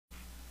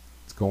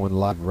Going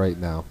live right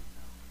now.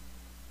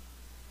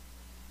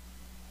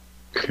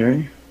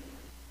 Okay.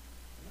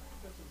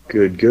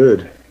 Good,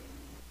 good.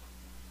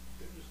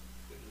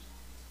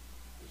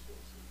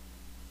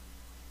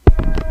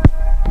 How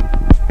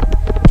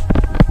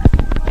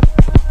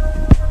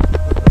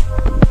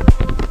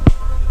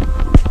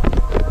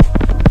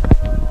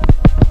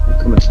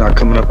come it's not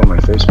coming up on my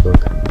Facebook?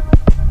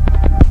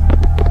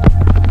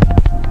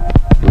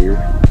 Weird.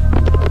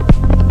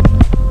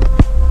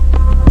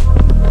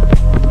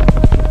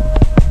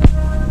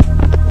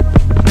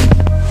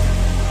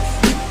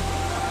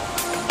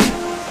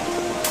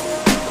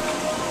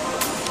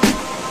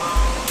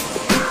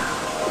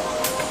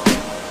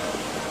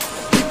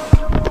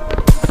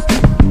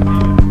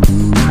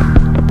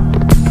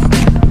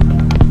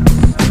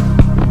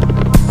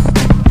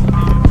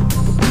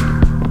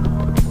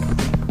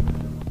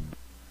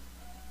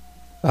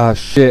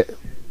 Shit.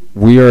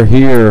 We are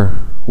here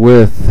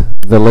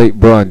with the late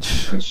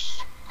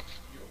brunch.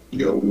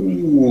 Yo.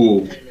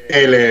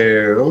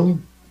 Hello.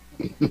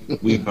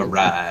 We've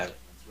arrived.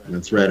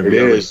 That's right. It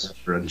is.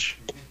 Brunch.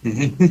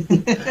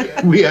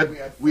 we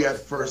had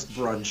first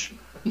brunch.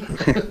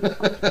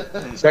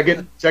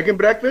 Second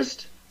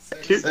breakfast?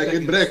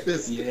 Second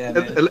breakfast. Yeah,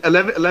 man.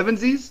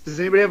 11sies? Does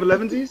anybody have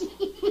 11sies?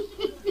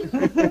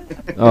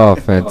 Oh,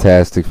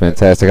 fantastic,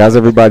 fantastic. How's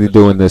everybody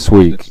doing this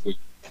week?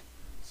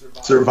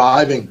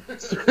 Surviving.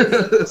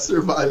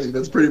 Surviving.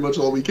 That's pretty much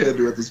all we can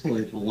do at this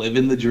point.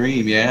 Living the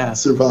dream, yeah.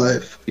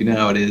 Survive. You know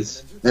how it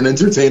is. And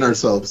entertain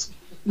ourselves.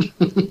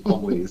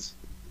 Always.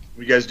 What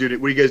do you guys do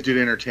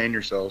to entertain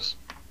yourselves?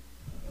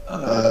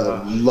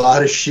 A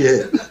lot of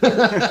shit.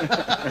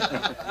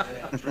 A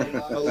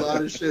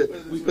lot of shit.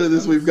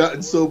 We've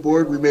gotten so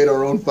bored we made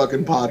our own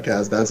fucking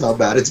podcast. That's how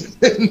bad it's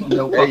been.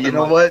 Hey, you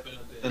know what?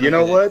 You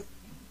know what?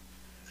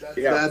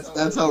 Yeah.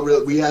 That's how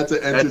real we had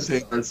to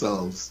entertain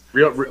ourselves.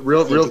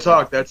 Real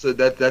talk. That's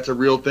a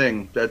real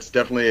thing. That's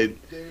definitely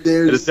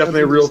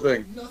a real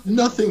thing.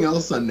 Nothing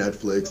else on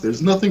Netflix.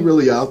 There's nothing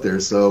really out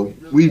there, so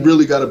we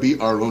really got to be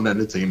our own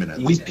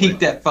entertainment. We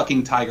peaked at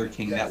fucking Tiger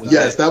King. That was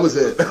yes, it. that was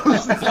it. That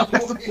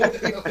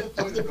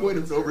was the point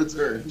of no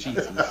return.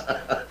 Jesus.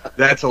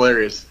 That's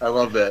hilarious. I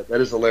love that. That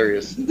is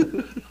hilarious.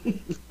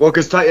 Well,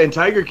 because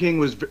Tiger King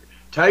was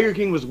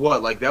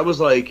what? Like that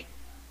was like.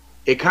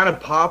 It kind of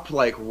popped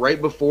like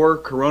right before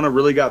Corona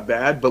really got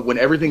bad, but when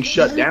everything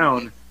shut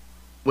down,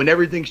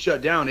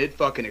 it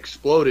fucking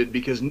exploded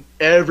because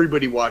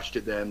everybody watched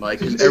it then. Like,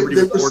 cause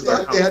everybody were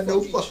stuck. They had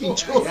no fucking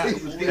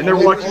choice. And they're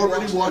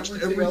already watched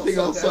everything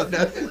else on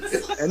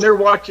Netflix. And they're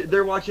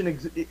watching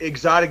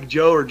Exotic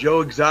Joe or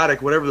Joe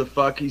Exotic, whatever the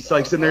fuck. He's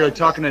like sitting there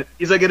like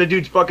he's like at a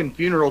dude's fucking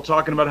funeral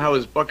talking about how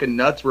his fucking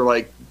nuts were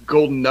like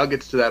golden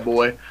nuggets to that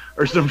boy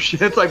or some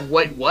shit. It's like,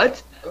 wait,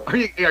 what? Are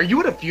you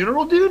at a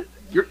funeral, dude?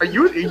 You're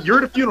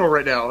at a funeral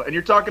right now, and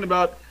you're talking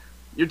about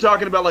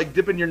like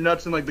dipping your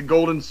nuts in like the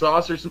golden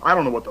sauce or something. I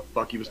don't know what the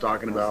fuck he was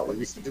talking about. Like,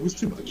 it was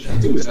too much.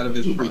 It was out of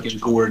his freaking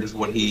gourd is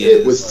what he is.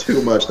 It was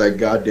too much. That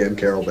goddamn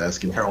Carol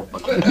Baskin. Carol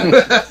fucking.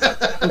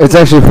 It's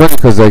actually funny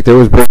because like there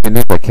was breaking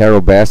news that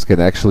Carol Baskin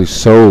actually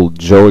sold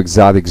Joe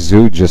Exotic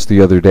Zoo just the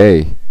other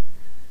day,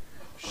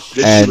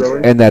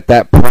 and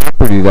that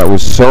property that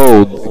was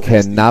sold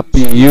cannot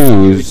be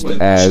used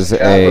as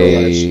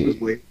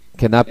a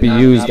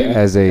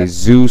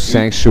zoo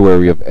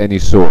sanctuary of any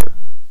sort.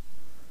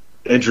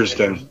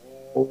 Interesting.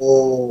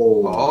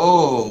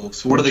 Oh,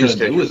 so what are they going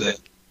to do with it?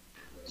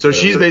 So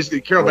she's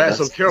basically Carol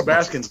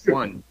Baskin's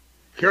won.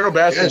 Carol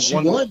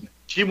Baskin won.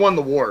 She won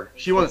the war.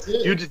 She won.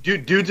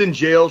 Dude's in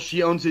jail.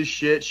 She owns his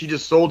shit. She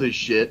just sold his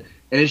shit,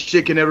 and his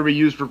shit can never be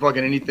used for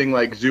fucking anything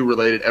like zoo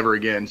related ever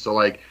again. So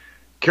like,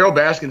 Carol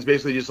Baskin's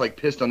basically just like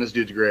pissed on this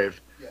dude's grave.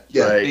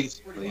 Yeah, like,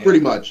 pretty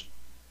much.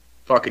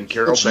 Fucking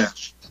Carol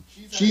Baskin.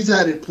 She's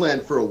had it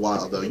planned for a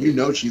while, though. You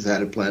know she's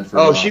had it planned for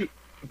a while.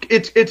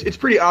 It's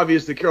pretty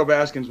obvious that Carol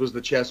Baskins was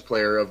the chess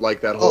player of like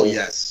that whole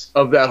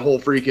of that whole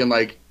freaking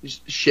like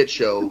shit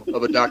show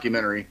of a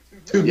documentary.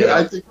 Dude, yeah.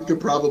 I think we could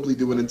probably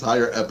do an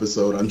entire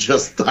episode on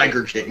just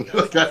Tiger King.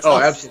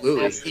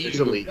 Absolutely,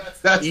 easily.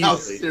 That's how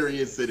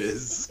serious it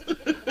is.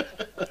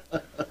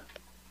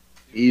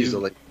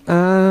 Easily.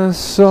 I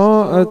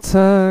saw a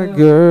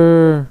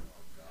tiger.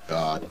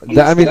 God.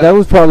 That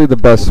was probably the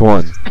best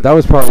one. That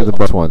was probably the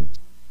best one.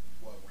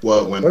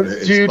 What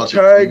do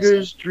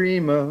tigers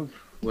dream of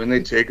when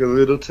they take a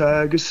little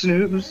tiger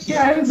snooze?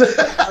 Yes.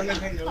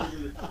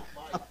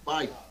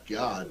 My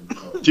God.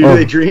 Do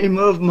they dream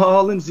of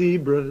mauling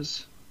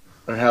zebras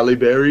or Halle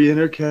Berry in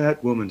her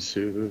Catwoman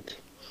suit?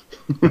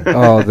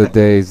 Oh, the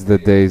days.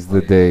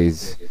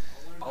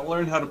 I'll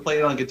learn how to play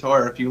it on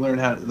guitar if you learn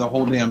how the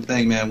whole damn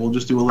thing, man. We'll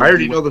just do a little. I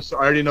already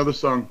know the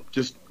song.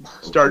 Just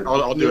start.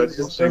 I'll do it.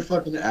 Is there a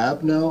fucking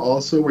app now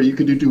also where you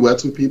can do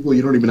duets with people?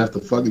 You don't even have to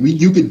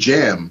you can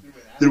jam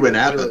through an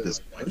app at this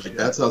point. Like,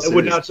 that's how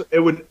serious.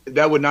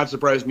 That would not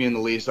surprise me in the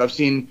least. I've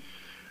seen.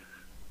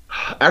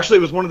 Actually,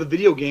 it was one of the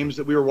video games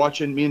that we were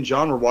watching. Me and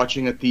John were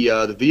watching at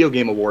the Video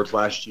Game Awards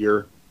last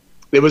year.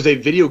 It was a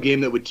video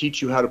game that would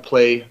teach you how to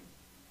play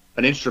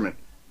an instrument.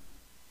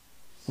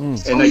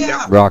 and like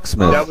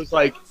Rocksmith. that was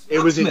like it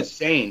was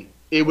insane.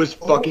 It was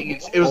fucking.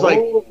 It was like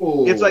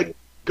it's like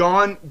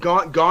gone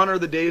are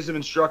the days of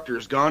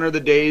instructors. Gone are the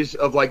days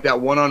of like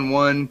that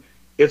one-on-one.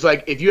 It's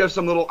like if you have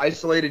some little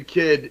isolated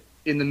kid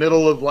in the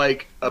middle of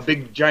like a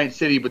big giant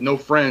city with no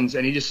friends,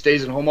 and he just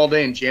stays at home all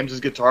day and jams his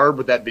guitar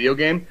with that video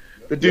game,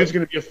 the dude's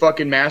gonna be a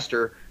fucking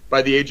master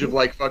by the age of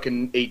like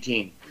fucking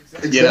 18.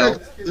 Exactly. You know?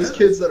 There's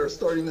kids that are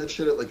starting that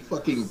shit at like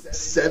fucking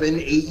 7,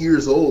 8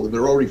 years old, and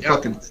they're already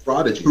fucking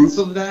prodigies. Proof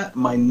of that,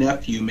 my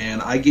nephew,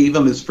 man, I gave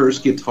him his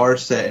first guitar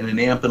set and an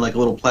amp and like a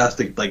little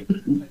plastic like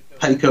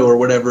Pico or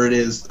whatever it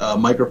is,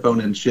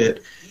 microphone and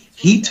shit.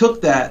 He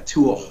took that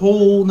to a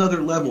whole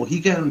nother level. He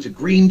got into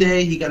Green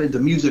Day. He got into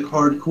music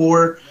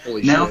hardcore.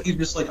 Now he's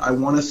just like, I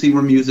want to see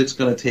where music's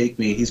going to take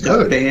me. He's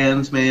got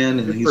bands, man,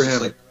 and he's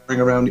just like bring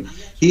around.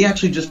 He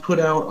actually just put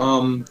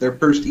out their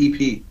first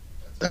EP.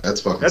 That's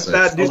fucking That's sick.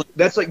 bad, dude.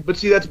 That's like, but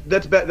see, that's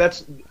bad.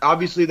 That's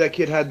obviously that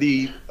kid had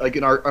the like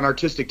an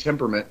artistic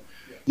temperament.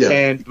 Yeah.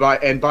 And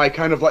by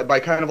kind of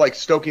like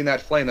stoking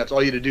that flame, that's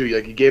all you had to do.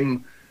 Like you gave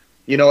him,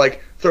 you know,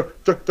 like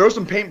throw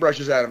some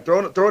paintbrushes at him,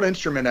 throw an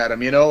instrument at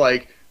him, you know,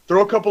 like.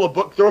 Throw a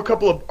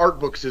couple of art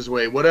books his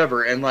way,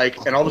 whatever, and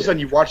like, and all of a sudden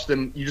you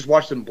just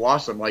watch them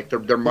blossom, like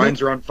their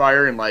minds are on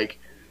fire, and like,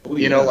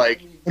 you know,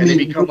 like, and they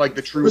become like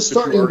the true. We're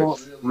starting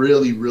off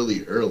really,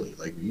 really early,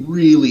 like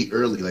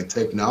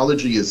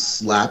technology is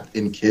slapped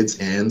in kids'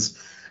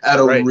 hands at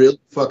a really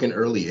fucking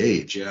early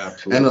age,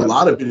 and a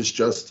lot of it is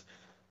just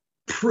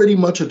pretty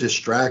much a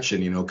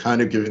distraction, you know,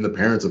 kind of giving the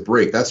parents a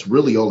break. That's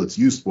really all it's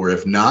used for.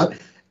 If not,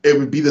 it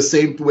would be the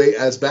same way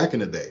as back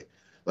in the day.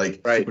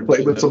 Like, play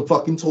with some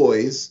fucking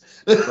toys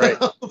on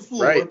the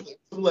floor, play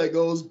some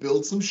Legos,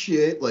 build some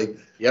shit, like,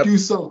 do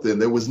something.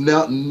 There was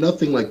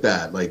nothing like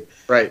that. Like,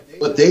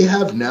 but they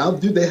have now,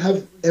 dude, they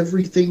have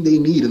everything they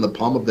need in the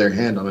palm of their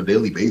hand on a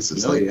daily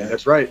basis. Like,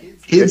 that's right.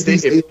 Kids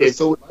these days are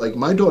so, like,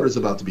 my daughter's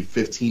about to be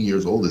 15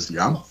 years old this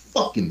year. I'm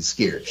fucking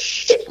scared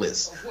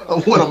shitless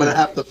of what I'm going to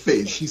have to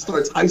face. She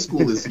starts high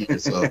school this year,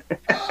 so.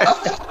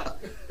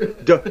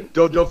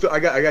 Don't feel, I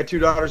got 2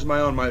 daughters of my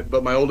own,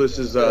 but my oldest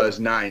is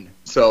 9.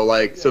 So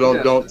like,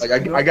 don't like,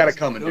 I got it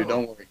coming, dude.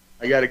 Don't worry,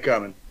 I got it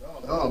coming.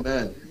 Oh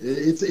man,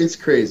 it's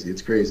crazy.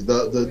 It's crazy.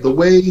 The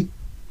way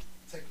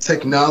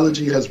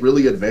technology has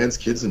really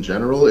advanced kids in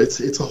general. It's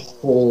a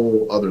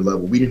whole other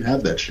level. We didn't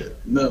have that shit.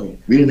 No,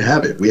 we didn't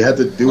have it. We had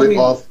to do it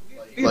off.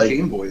 Like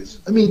Game Boys.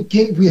 I mean,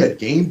 we had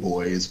Game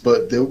Boys,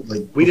 but they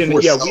like we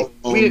didn't. Yeah,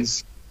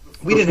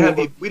 we didn't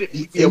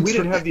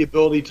have the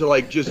ability to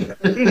like just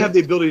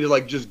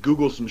just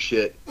Google some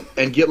shit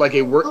and get like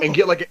a working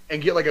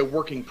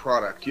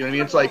product. You know what I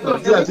mean? It's like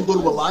you have to go to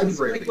a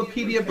library.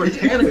 Encyclopedia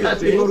Britannica. You have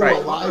to go to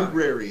a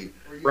library.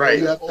 Right.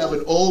 You have to have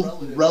an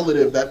old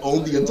relative that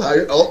owned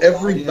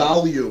every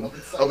volume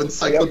of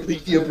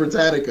Encyclopedia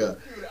Britannica.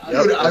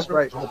 Yep, that's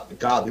right. Oh my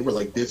God, they were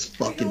like this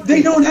fucking.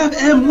 They don't have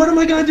M. What am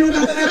I gonna do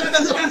about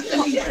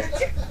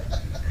that?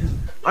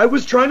 I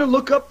was trying to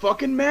look up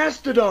fucking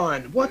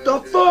Mastodon. What the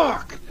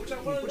fuck? Which I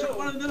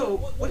want to know.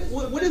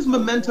 What is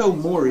Memento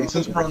Mori?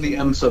 Since we're on the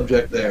M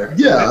subject there.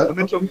 Yeah.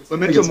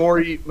 Memento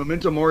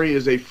Mori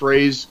is a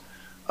phrase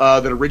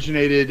that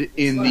originated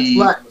in the.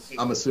 Latin,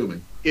 I'm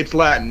assuming. It's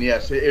Latin,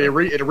 yes. It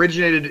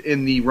originated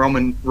in the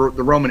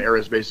Roman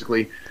eras,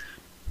 basically.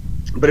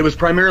 But it was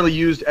primarily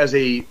used as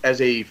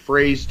a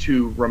phrase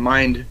to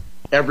remind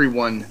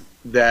everyone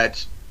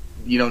that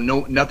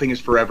nothing is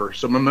forever.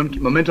 So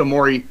Memento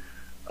Mori.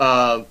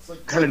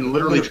 Kind of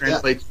literally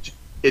translates.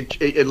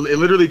 It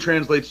literally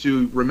translates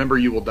to "remember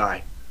you will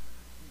die."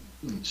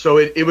 So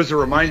it was a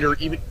reminder,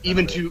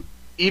 even to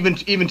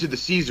the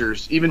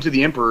Caesars, even to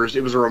the emperors.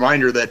 It was a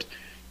reminder that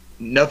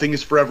nothing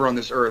is forever on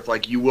this earth.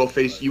 Like you will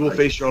face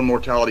your own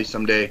mortality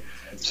someday.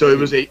 So it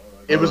was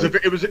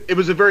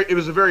a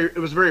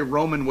very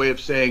Roman way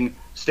of saying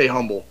stay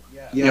humble.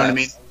 You know what I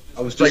mean?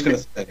 I was just gonna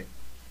say.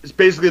 It's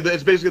basically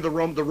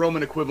the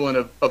Roman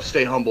equivalent of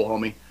stay humble,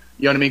 homie.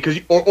 You know what I mean? Because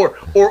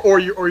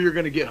you're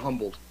gonna get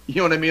humbled. You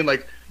know what I mean?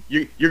 Like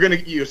you're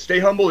gonna stay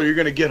humble or you're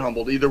gonna get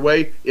humbled. Either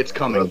way, it's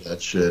coming. I love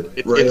that shit.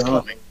 It's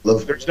coming.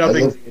 There's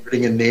nothing. I love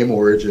reading in name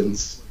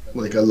origins.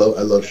 Like I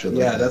love shit.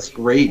 Yeah, that's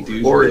great,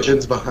 dude.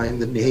 Origins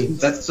behind the names.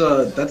 That's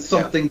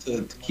something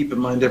to keep in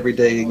mind every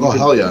day.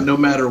 Hell yeah! No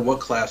matter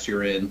what class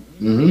you're in.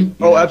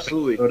 Mm-hmm. Oh,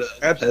 absolutely,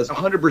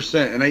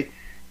 100%.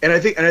 And I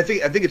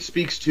think it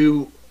speaks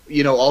to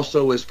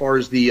also as far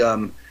as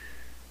the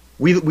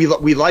we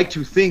like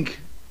to think.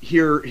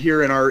 Here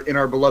in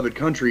our beloved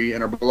country,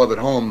 in our beloved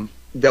home,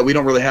 that we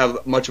don't really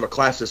have much of a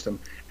class system,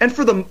 and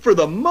for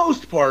the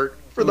most part,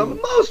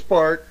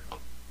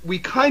 we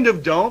kind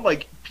of don't.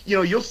 Like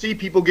you'll see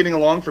people getting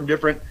along from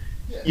different,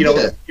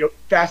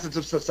 facets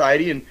of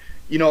society, and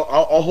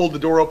I'll hold the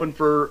door open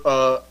for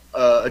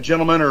a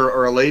gentleman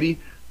or a lady,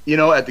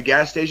 at the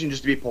gas station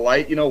just to be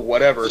polite,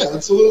 whatever. Yeah,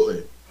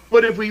 absolutely.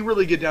 But if we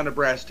really get down to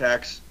brass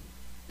tacks,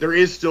 there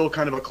is still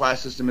kind of a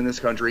class system in this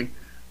country.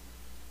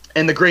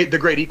 And the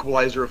great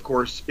equalizer, of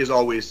course, is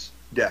always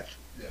death.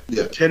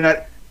 Yeah. 10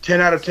 out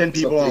of 10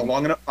 people on a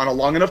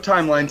long enough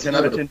timeline. 10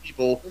 out of 10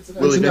 people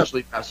will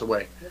eventually pass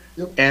away.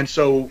 Yep. And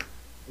so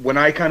when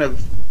I kind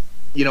of,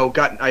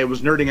 I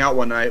was nerding out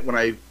one night when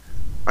I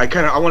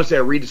want to say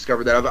I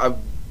rediscovered that. I'm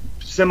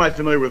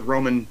semi-familiar with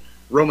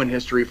Roman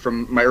history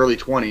from my early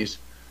 20s,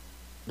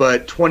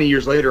 but 20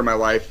 years later in my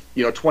life,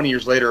 20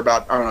 years later,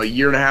 about, I don't know, a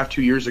year and a half,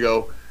 2 years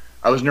ago,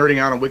 I was nerding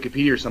out on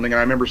Wikipedia or something, and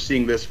I remember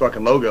seeing this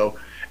fucking logo.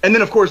 And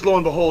then, of course, lo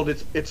and behold,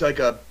 it's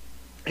a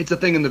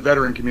thing in the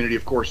veteran community,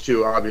 of course,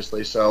 too,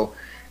 obviously. So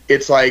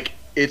it's like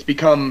it's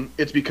become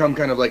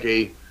kind of like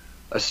a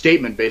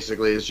statement,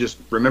 basically. It's just,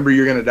 remember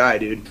you're gonna die,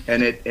 dude.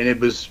 And it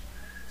was,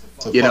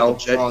 it's a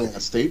strong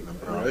statement,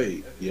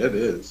 right? Yeah, it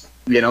is.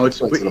 It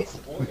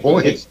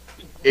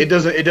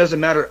doesn't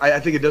matter. I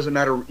think it doesn't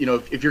matter.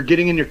 If you're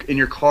getting in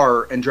your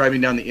car and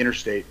driving down the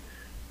interstate,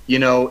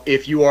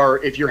 if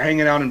you're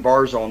hanging out in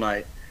bars all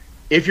night,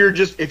 if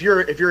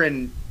you're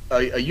in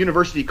a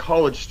university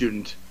college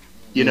student,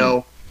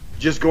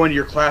 just going to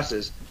your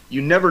classes,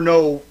 you never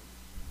know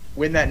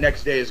when that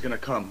next day is going to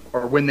come,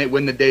 or when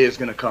the day is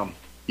going to come,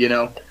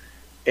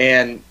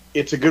 and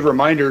it's a good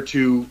reminder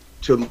to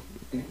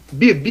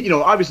be,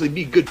 obviously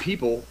be good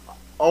people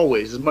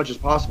always as much as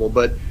possible,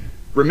 but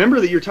remember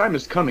that your time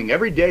is coming.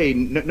 Every day,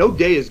 no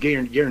day is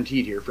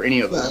guaranteed here for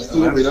any of us.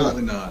 Absolutely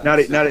not. Not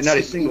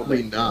a single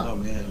thing. Not. Oh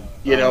man.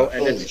 And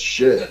holy it's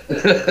shit.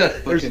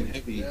 Fucking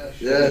heavy.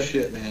 Yeah.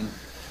 Shit, man.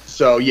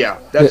 So yeah,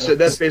 that's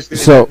basically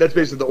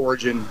the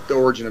origin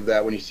of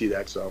that when you see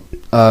that.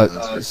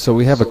 So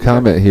we have a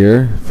comment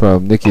here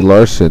from Nikki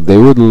Larson. They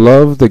would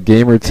love the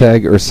gamer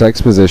tag or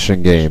sex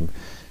position game.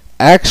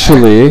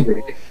 Actually,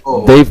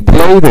 they've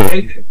played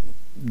it.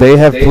 They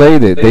have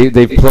played it.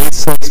 They've played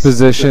sex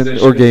position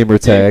or gamer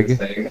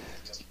tag.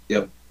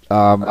 Yep.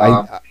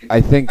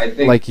 I think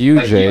like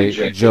you,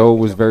 Jay, Joe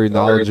was very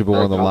knowledgeable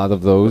on a lot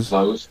of those.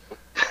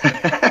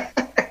 I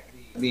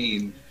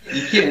mean,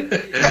 you can't.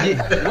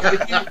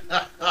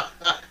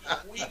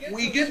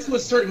 We get to a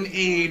certain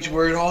age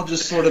where it all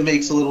just sort of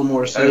makes a little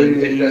more sense.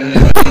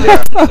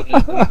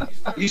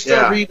 You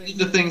start reading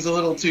into things a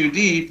little too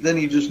deep, then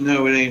you just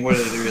know it ain't what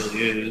it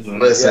really is.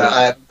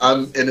 Listen,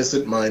 I'm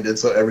innocent-minded,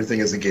 so everything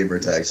is a gamer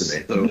tag to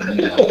me. So,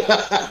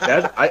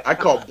 I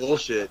call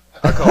bullshit.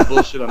 I call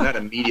bullshit on that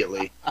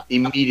immediately.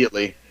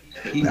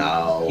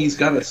 He's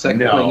got a second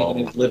thing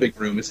in his living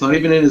room. It's not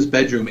even in his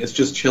bedroom. It's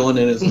just chilling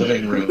in his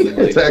living room.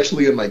 It's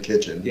actually in my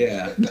kitchen.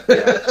 Yeah.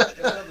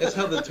 That's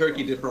how the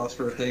turkey defrosts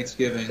for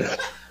Thanksgiving.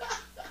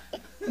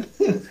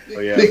 Oh,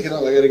 yeah. I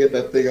gotta get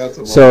that thing out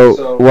tomorrow.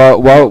 So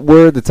while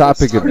we're at the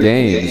topic of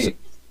games,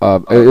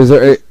 is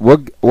there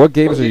what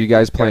games are you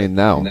guys playing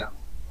now?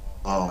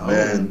 Oh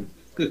man,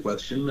 good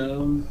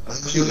question.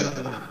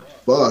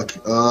 Fuck.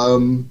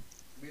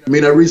 I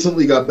mean, I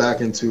recently got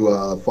back into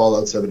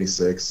Fallout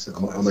 76.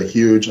 I'm a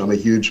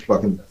huge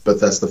fucking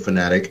Bethesda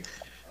fanatic.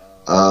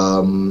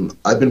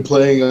 I've been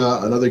playing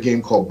another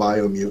game called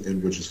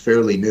Biomutant, which is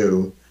fairly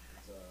new.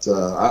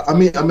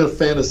 I'm a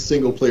fan of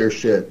single player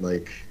shit.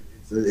 Like,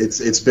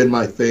 it's been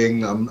my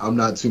thing. I'm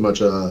not too much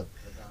a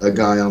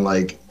guy on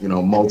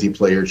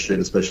multiplayer shit,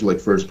 especially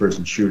like first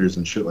person shooters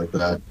and shit like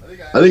that.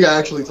 I think I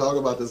actually talked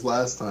about this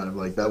last time.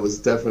 Like, that was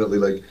definitely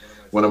like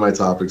one of my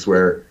topics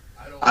where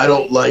I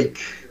don't like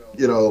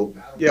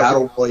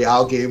battle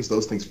royale games.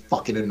 Those things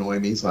fucking annoy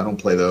me, so I don't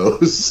play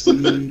those.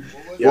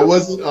 What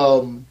was it?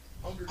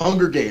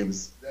 Hunger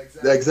Games.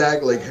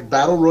 Exactly. Like,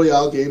 battle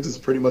royale games is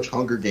pretty much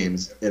Hunger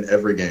Games in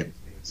every game.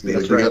 So we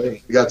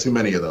got too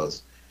many of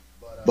those.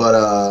 But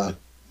I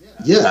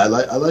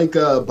like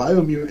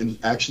Biomutant.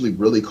 Actually,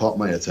 really caught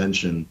my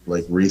attention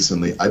like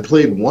recently. I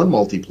played one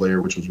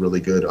multiplayer which was really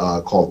good,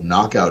 called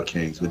Knockout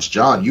Kings, which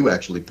John, you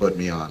actually put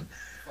me on.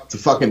 It's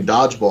a fucking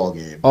dodgeball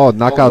game. Oh,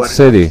 Knockout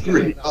City.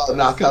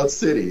 Knockout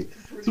City.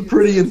 It's a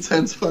pretty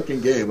intense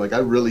fucking game. Like, I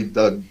really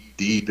dug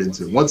deep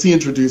into it. Once he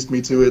introduced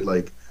me to it,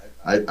 like,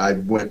 I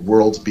went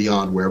worlds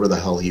beyond wherever the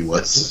hell he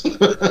was.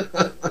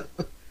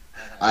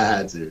 I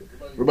had to.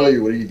 What about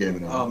you? What are you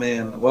gaming on? Oh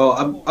man, well,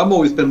 I've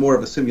always been more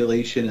of a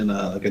simulation and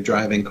like a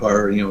driving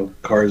car,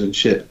 cars and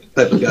shit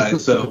type of guy.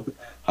 So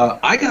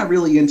I got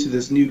really into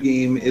this new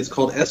game. It's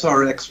called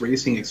SRX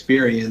Racing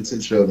Experience.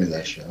 Showed me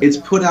that shit. It's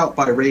put out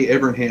by Ray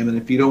Evernham, and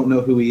if you don't know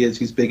who he is,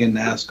 he's big in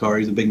NASCAR.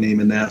 He's a big name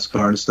in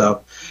NASCAR and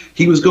stuff.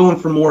 He was going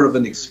for more of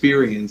an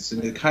experience,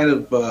 and it kind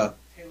of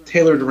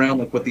tailored around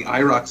like what the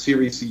IROC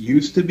series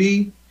used to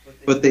be.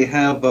 But they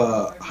have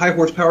high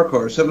horsepower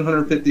cars,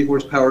 750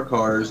 horsepower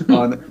cars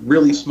on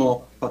really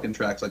small fucking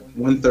tracks, like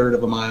 1/3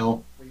 of a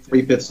mile,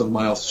 3/5 of a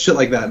mile, shit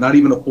like that. Not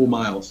even a full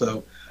mile.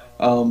 So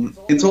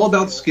it's all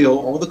about skill.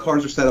 All the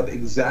cars are set up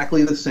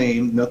exactly the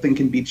same. Nothing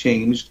can be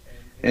changed,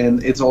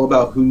 and it's all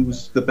about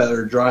who's the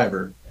better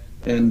driver.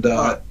 And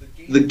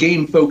the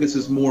game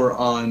focuses more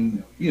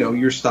on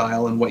your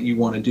style and what you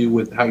want to do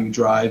with how you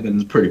drive, and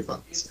it's pretty fun.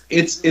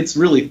 It's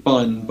really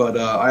fun. But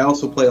I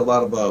also play a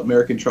lot of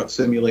American Truck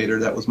Simulator.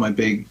 That was my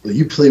big.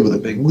 You play with a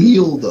big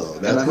wheel though.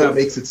 That's what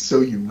makes it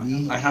so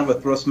unique. I have a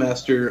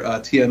Thrustmaster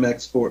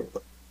TMX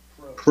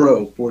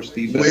Pro for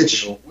Steve.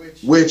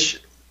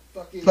 Which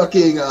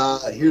fucking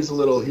here's a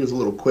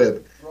little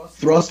quip.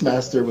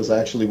 Thrustmaster was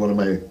actually one of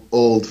my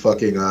old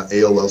fucking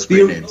AOL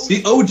screen names.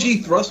 The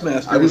OG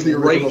Thrustmaster. I was the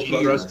original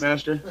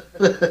Thrustmaster.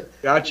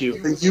 Got you.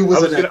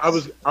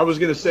 I was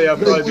gonna say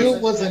the U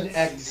was an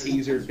X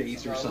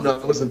Taserface or something. No,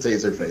 it wasn't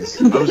Taserface.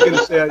 I was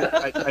gonna say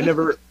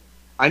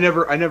I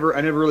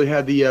never really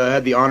had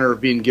the honor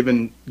of being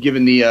given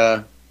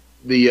the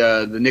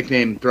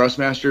nickname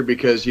Thrustmaster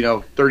because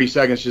 30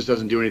 seconds just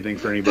doesn't do anything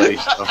for anybody.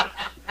 So,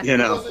 it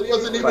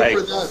wasn't even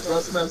for that.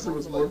 Thrustmaster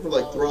was more for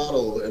like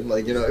Throttle and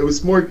it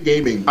was more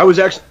gaming. I was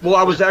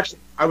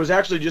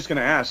actually just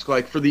gonna ask,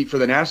 like for the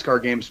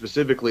NASCAR game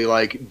specifically,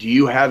 like do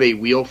you have a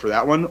wheel for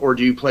that one or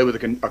do you play with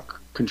a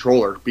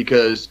controller?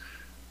 Because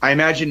I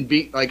imagine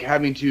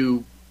having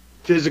to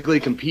physically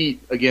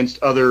compete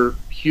against other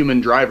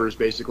human drivers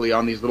basically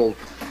on these little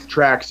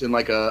tracks in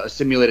like a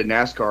simulated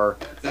NASCAR.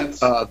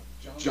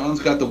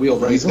 John's got the wheel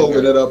right. He's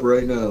holding it up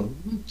right now.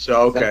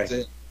 So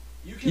okay.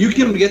 You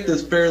can get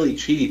this fairly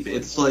cheap.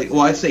 It's like, well,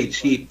 I say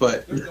cheap,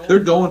 but they're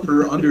going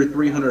for under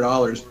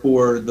 $300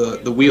 for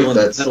the wheel and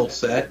the pedal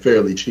set.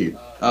 Fairly cheap.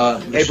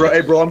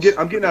 Hey bro, I'm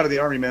getting out of the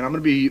army, man.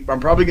 I'm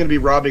probably gonna be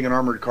robbing an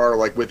armored car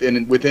like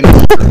within.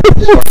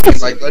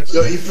 Like, let's.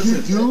 If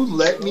you do,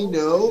 let me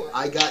know.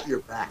 I got your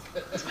back.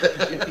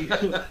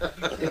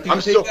 I'm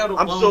still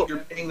you're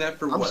paying that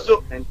for what?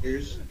 10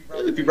 years.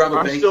 If you rob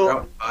a bank,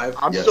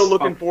 I'm still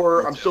looking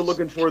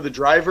for the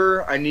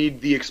driver. I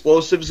need the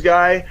explosives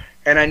guy.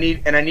 And I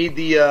need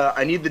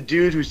the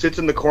dude who sits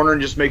in the corner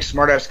and just makes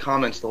smart ass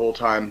comments the whole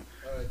time.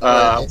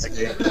 Oh,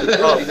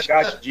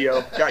 gotcha,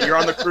 Gio. You're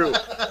on the crew.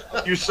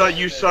 You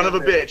son of a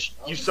bitch.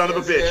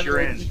 You're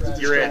in.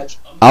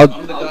 I'm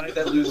the guy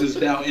that loses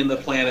doubt in the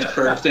planet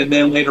first, and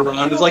then later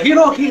on is like, it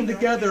all came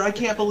together. I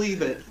can't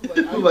believe it.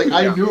 Like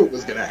I knew it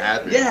was gonna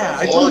happen. Yeah,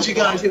 I told you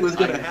guys it was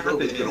gonna happen.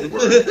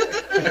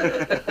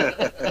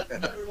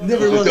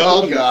 Never lost.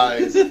 Duh,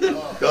 guys.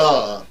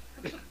 Duh.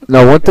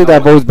 Now, one thing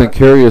that I've always been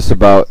curious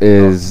about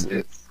is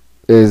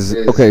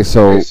okay.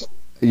 So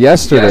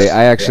yesterday,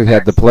 I actually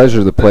had the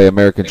pleasure to play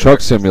American Truck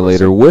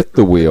Simulator with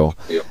the wheel.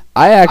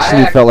 I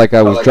actually felt like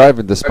I was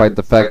driving, despite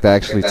the fact I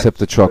actually tipped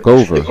the truck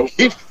over.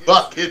 He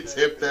fucking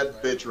tipped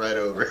that bitch right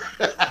over.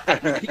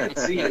 You can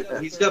see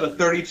it. He's got a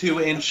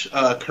 32-inch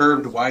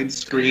curved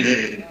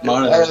widescreen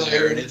monitor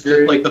there, and it's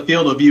just like the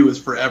field of view is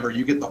forever.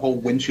 You get the whole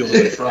windshield of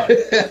the truck.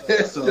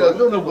 So I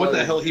don't know what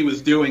the hell he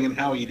was doing and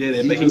how he did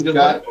it, but he just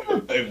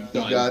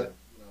got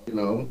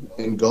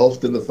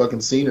engulfed in the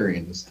fucking scenery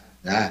and just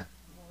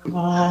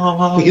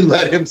he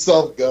let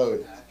himself go.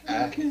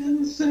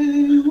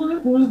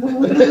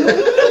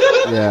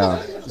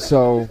 Yeah.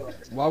 So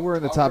while we're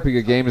in the topic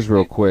of games,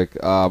 real quick,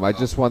 I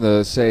just want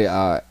to say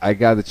I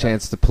got a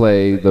chance to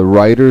play the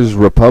Riders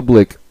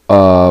Republic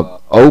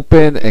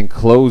open and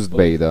closed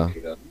beta,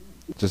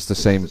 just the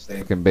same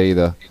fucking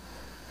beta,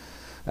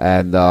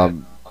 and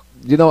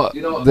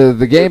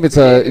the game. It's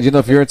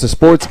if you're into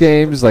sports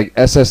games like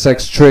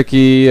SSX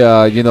Tricky,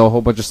 a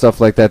whole bunch of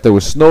stuff like that. There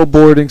was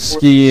snowboarding,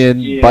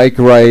 skiing, bike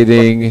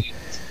riding.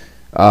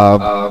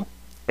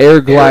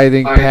 Air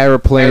gliding,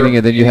 paraplaning,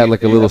 and then you had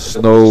like a little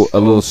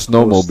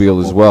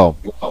snowmobile as well.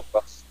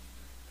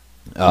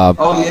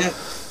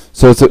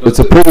 So it's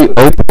a pretty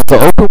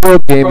open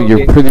world game, and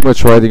you're pretty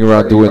much riding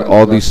around doing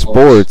all these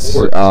sports.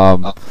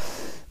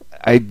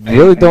 I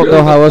really don't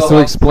know how else to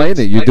explain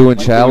it. You're doing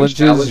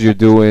challenges, you're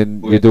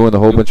doing a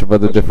whole bunch of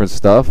other different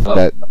stuff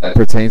that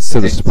pertains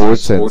to the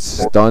sports and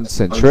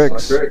stunts and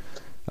tricks.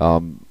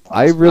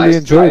 I really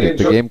enjoyed it.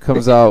 The game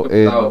comes out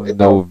in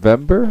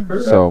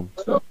November, so.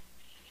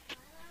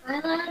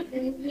 I'm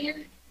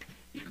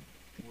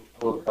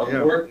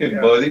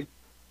working, buddy.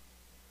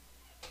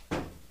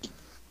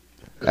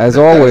 As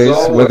always,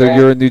 whether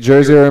you're in New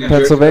Jersey or in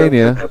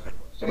Pennsylvania.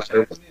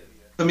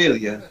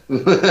 Familia.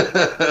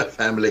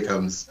 Family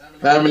comes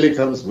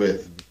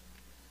with.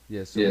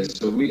 Yes.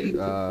 So we.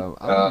 I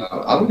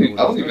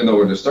don't even know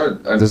where to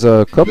start. There's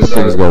a couple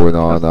things going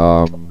on.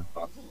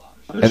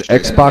 An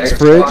Xbox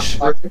fridge.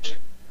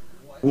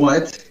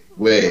 What?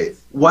 Wait.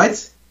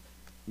 What?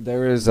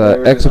 There is a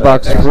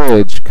Xbox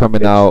fridge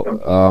coming out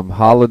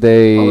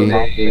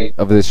holiday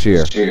of this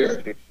year.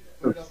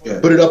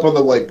 Put it up on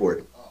the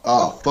whiteboard.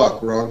 Oh,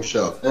 fuck, wrong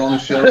show. Wrong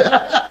show.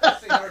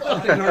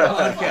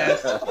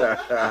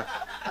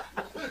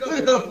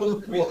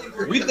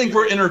 We think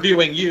we're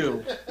interviewing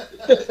you.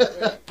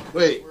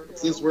 Wait,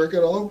 does this work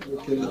at all?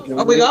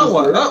 We got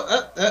one.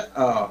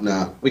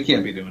 No. We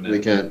can't be doing it. We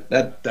can't.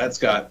 That's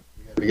got...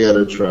 We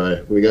gotta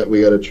try. We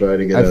gotta try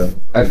to get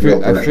I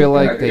feel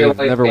like they've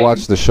never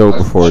watched the show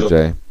before,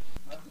 Jay.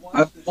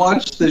 I've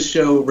watched this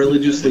show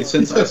religiously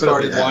since I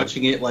started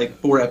watching it like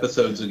 4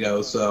 episodes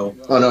ago. So.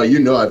 Oh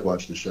no, I've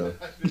watched the show.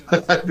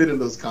 I've been in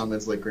those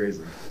comments like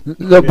crazy.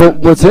 No, but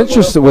what's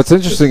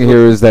interesting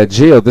here is that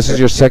Gio, this is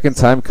your second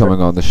time coming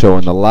on the show,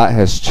 and a lot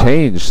has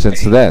changed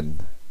since then.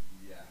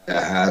 Yeah,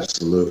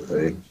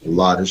 absolutely, a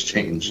lot has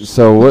changed.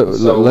 So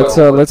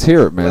let's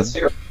hear it, man.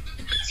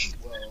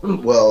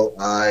 Well,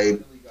 I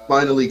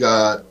finally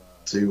got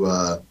to,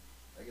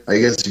 I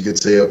guess you could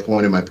say, a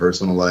point in my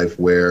personal life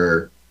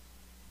where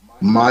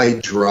my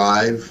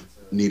drive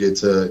needed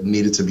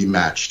to be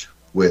matched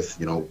with,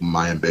 you know,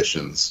 my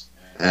ambitions.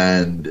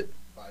 And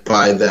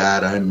by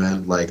that I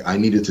meant like I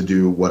needed to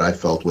do what I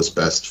felt was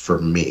best for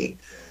me.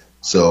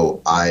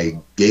 So I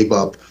gave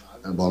up.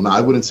 Well, no, I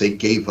wouldn't say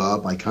gave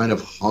up. I kind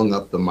of hung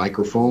up the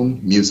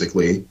microphone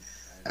musically,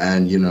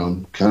 and, you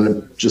know, kind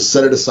of just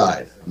set it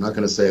aside. I'm not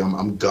going to say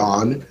I'm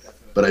gone,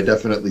 but I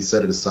definitely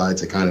set it aside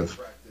to kind of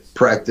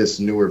practice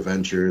newer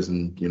ventures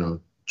and, you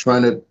know,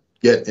 trying to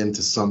get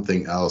into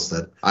something else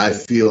that I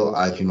feel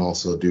I can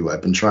also do.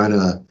 I've been trying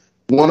to.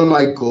 One of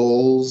my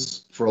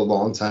goals for a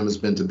long time has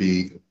been to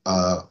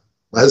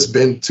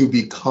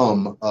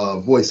become a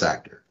voice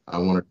actor. I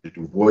wanted to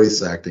do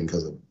voice acting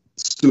because of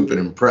stupid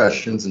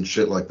impressions and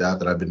shit like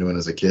that I've been doing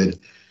as a kid.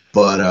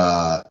 But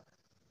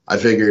I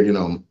figured, you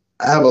know,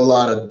 I have a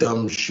lot of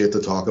dumb shit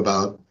to talk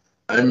about.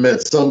 I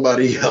met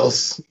somebody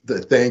else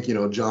that you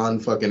know, John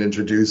fucking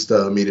introduced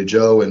me to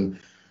Joe, and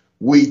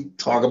we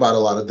talk about a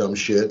lot of dumb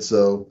shit.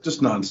 So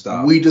just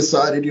nonstop. We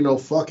decided, you know,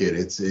 fuck it.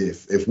 It's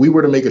if we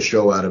were to make a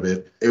show out of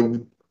it, it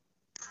would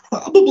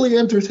probably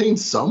entertain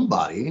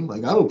somebody.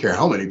 Like, I don't care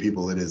how many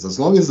people it is, as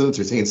long as it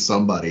entertains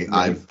somebody.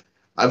 Mm-hmm.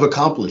 I've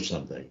accomplished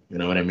something. You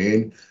know what I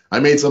mean? I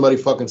made somebody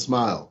fucking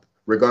smile,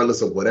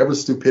 regardless of whatever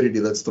stupidity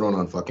that's thrown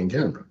on fucking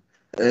camera.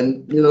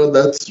 And, you know,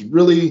 that's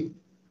really,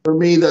 for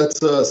me, that's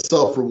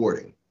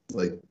self-rewarding.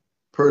 Like,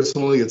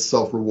 personally, it's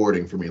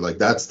self-rewarding for me. Like,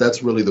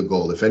 that's really the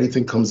goal. If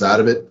anything comes out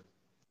of it,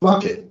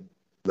 fuck it.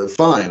 Then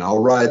fine,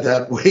 I'll ride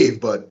that wave.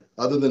 But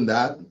other than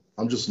that,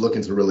 I'm just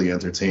looking to really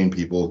entertain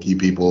people, keep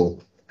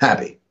people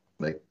happy.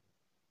 Like,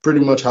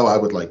 pretty much how I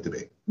would like to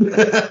be.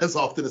 As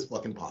often as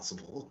fucking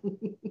possible.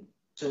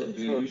 So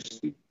do you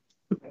usually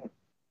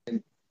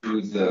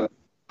do the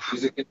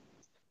music?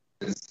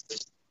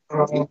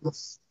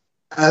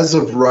 As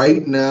of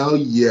right now,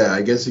 yeah,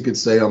 I guess you could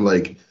say I'm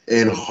like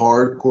in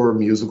hardcore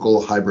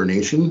musical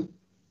hibernation,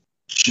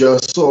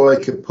 just so I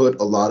could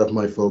put a lot of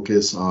my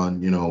focus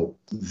on, you know,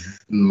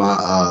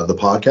 my the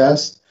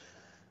podcast,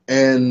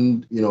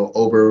 and, you know,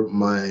 over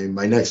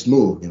my next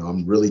move. You know,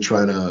 I'm really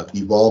trying to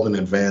evolve and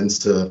advance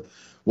to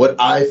what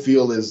I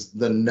feel is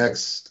the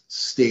next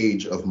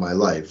stage of my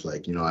life.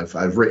 Like, you know,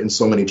 I've written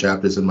so many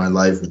chapters in my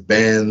life with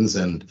bands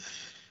and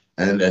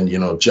you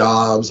know,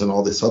 jobs and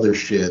all this other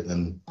shit,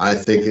 and I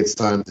think it's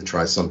time to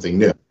try something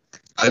new.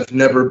 I've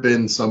never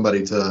been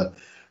somebody to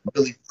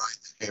really ride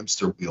the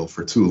hamster wheel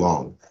for too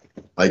long.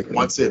 Like,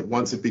 once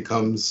it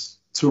becomes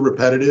too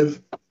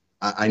repetitive,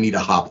 I need to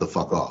hop the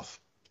fuck off.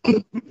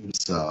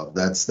 So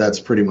that's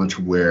pretty much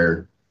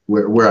where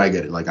I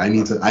get it. Like, I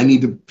need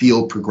to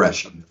feel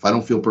progression. If I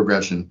don't feel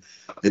progression,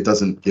 I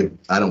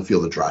don't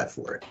feel the drive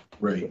for it.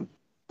 Right.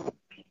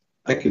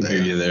 I can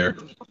hear you there.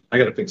 I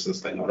gotta fix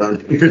this thing. My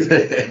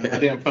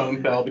damn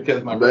phone fell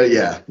because my. But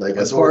yeah, like,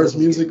 as far as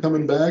music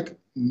coming back,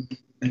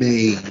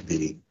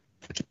 maybe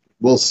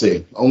we'll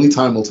see. Only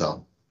time will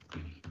tell.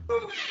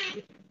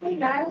 Hey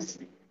guys.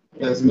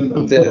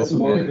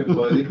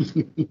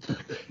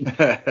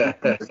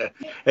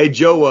 Hey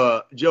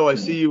Joe, I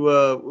see you.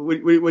 What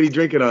are you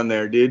drinking on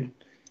there, dude?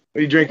 What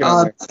are you drinking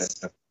on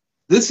there?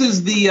 This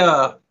is the.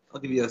 I'll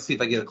give you see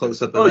if I get a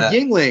close up. Oh,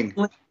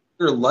 Yuengling.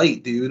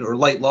 Light, dude, or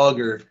light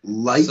lager.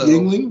 Light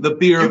Yuengling, the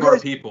beer of our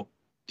people.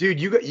 Dude,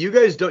 you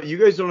guys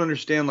don't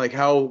understand like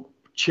how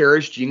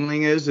cherished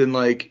Yuengling is in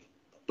like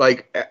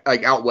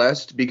out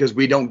west, because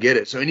we don't get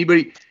it. So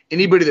anybody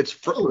that's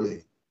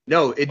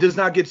no, it does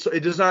not get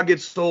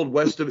sold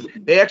west of.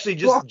 They actually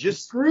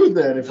just screwed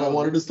that. If I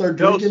wanted to start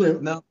drinking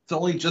it, no, it's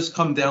only just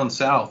come down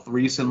south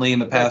recently in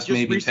the past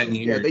maybe 10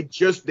 years.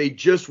 Yeah, they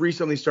just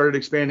recently started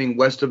expanding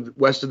west of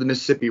the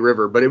Mississippi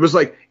River, but it was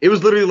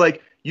literally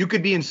like you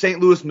could be in St.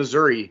 Louis,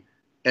 Missouri,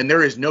 and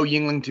there is no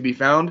Yuengling to be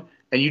found,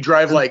 and you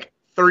drive like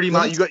 30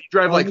 miles. You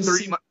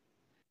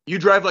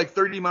drive like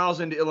 30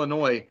 miles into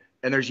Illinois,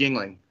 and there's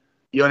Yuengling.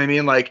 You know what I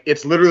mean? Like,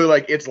 it's literally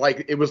like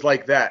it was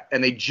like that,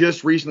 and they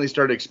just recently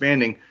started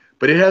expanding,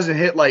 but it hasn't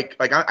hit like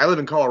I live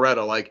in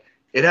Colorado, like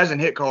it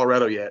hasn't hit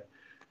Colorado yet.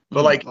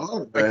 But like in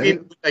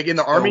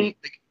the Army,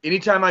 like,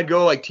 anytime I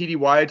go like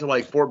TDY to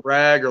like Fort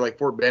Bragg or like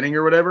Fort Benning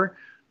or whatever,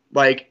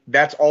 like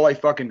that's all I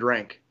fucking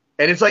drank.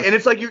 And it's like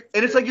your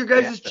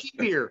guys' cheap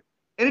beer,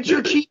 and it's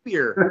your cheap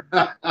beer.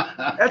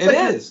 That's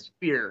cheap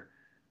beer.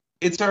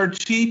 It's our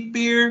cheap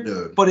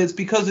beer, but it's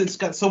because it's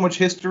got so much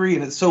history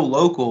and it's so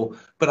local.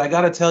 But I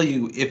gotta tell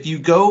you, if you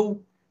get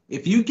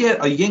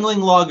a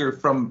Yuengling lager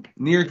from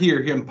near here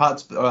in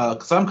Potts,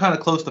 because I'm kind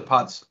of close to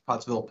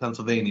Pottsville,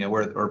 Pennsylvania,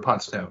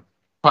 Pottsville.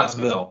 I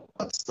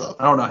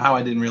don't know how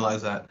I didn't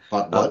realize that.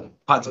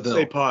 Pottsville.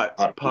 Say pot.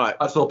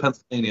 Pottsville,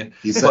 Pennsylvania.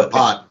 He said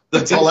pot.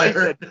 That's all I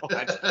heard.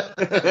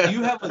 If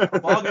you have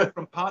a lager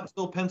from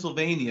Pottsville,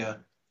 Pennsylvania,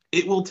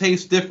 it will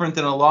taste different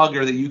than a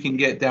lager that you can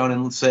get down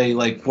in, say,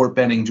 like Fort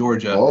Benning,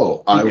 Georgia.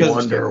 Oh, I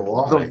wonder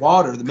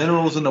why. The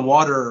minerals in the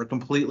water are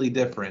completely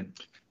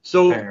different.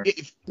 So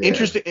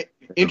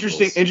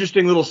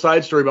interesting little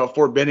side story about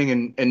Fort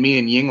Benning and me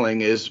and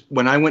Yuengling is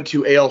when I went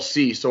to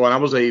ALC. So when I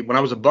was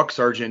a buck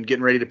sergeant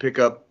getting ready to pick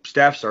up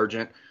staff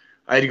sergeant,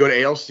 I had to go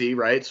to ALC,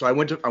 right? So I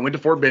went to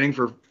Fort Benning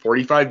for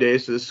 45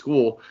 days to this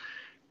school,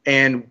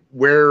 and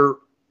where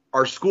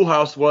our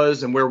schoolhouse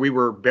was and where we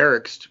were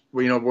barracked,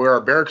 where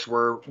our barracks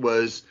were,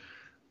 was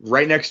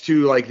right next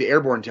to like the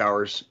airborne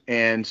towers.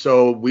 And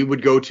so we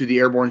would go to the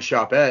airborne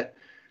shopette.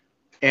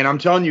 And I'm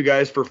telling you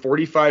guys, for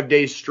 45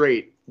 days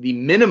straight, the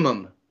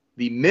minimum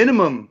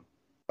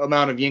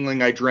amount of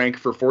Yuengling I drank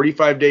for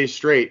 45 days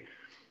straight,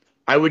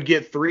 I would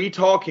get 3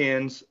 tall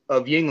cans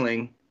of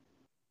Yuengling,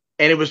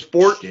 and it was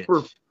for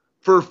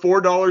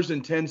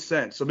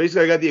 $4.10. So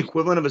basically, I got the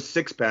equivalent of a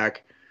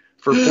 6-pack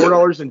for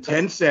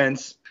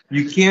 $4.10.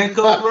 You can't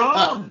go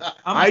wrong.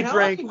 I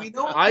drank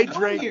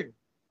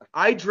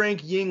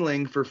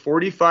Yuengling for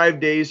 45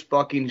 days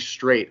fucking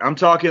straight. I'm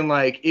talking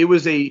like it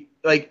was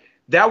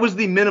that was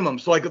the minimum.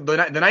 So like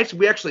the nights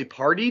we actually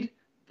partied,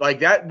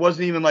 like that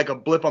wasn't even like a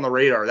blip on the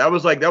radar. That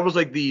was like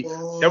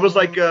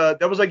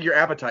your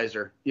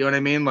appetizer. You know what I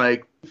mean?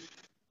 Like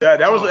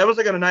that was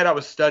like on a night I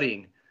was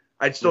studying.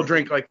 I'd still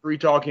drink like 3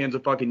 tall cans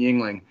of fucking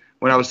Yuengling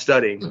when I was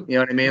studying. You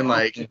know what I mean?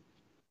 Like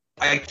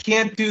I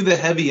can't do the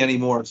heavy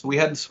anymore, so we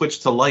had to switch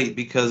to light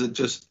because it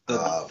just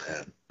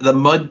the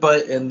mud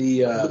butt and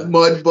the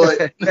mud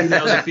butt,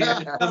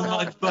 the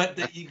mud butt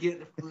that you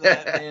get from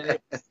that, man,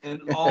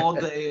 an all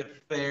day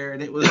affair,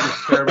 and it was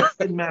just terrible. It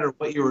didn't matter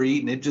what you were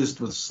eating; it just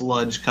was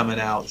sludge coming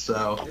out.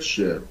 So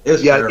shit.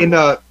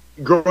 Terrible.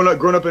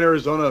 Growing up in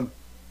Arizona,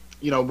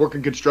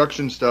 working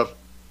construction stuff.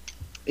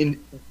 In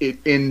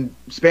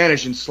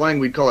Spanish, in slang,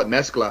 we'd call it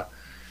mezcla,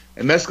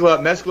 and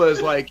mezcla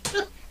is like.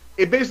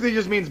 It basically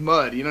just means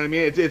mud, you know what I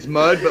mean? It's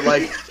mud, but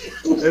like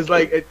it's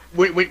like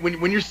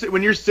when you're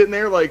sitting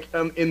there like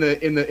in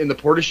the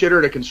porta shitter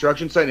at a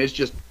construction site, and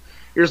you're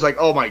just like,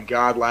 oh my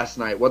god, last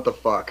night, what the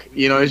fuck,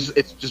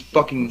 it's just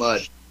fucking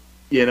mud,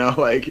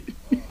 like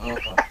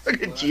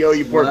Gio,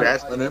 you poor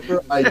bastard.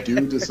 Whenever I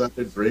do decide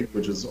to drink,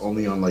 which is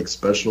only on like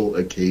special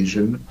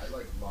occasion,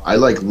 I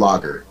like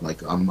lager.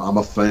 Like I'm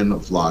a fan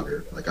of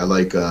lager. Like I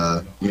like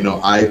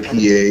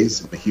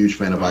IPAs. I'm a huge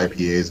fan of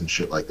IPAs and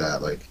shit like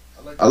that. Like.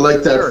 I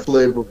like that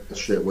flavor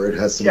shit where it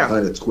has some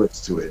kind of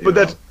twist to it.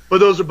 But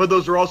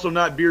those are also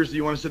not beers that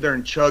you want to sit there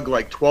and chug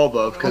like 12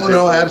 of. Oh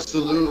no,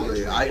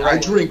 absolutely. I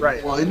drink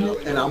one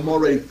and I'm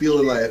already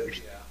feeling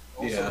like.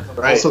 Yeah.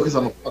 Right. Also because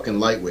I'm a fucking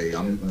lightweight.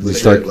 I'm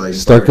start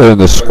getting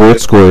the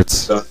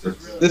squirts.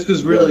 This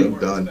was really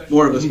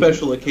more of a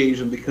special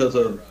occasion because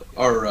of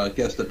our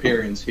guest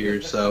appearance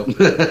here. So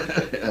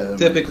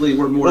typically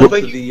we're more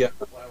into the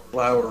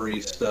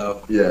flowery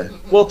stuff. Yeah.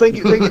 Well, thank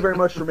you very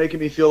much for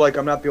making me feel like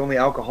I'm not the only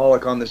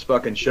alcoholic on this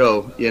fucking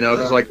show.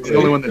 Because like the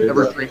only one that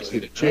never drinks.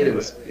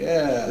 Cheers.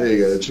 Yeah. There you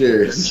go.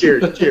 Cheers.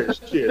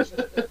 Cheers.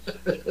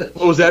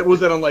 What was that?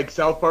 Was that on like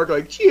South Park?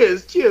 Like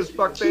cheers,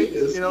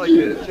 fuckface. Like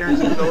Terrence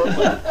and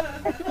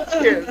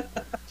Phillips.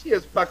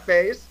 Cheers,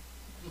 fuckface.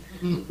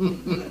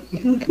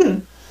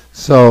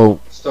 So.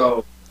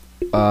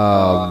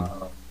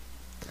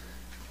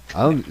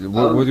 What do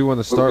you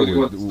want to start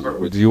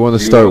with? Do you want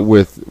to start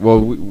with?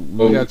 Well,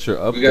 we got your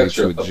updates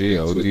with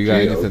Gio. Do you got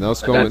anything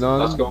else going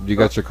on? You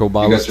got your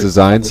Cobalist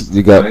designs.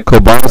 You got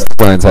Cobalist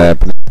designs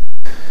happening.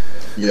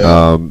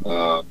 Yeah.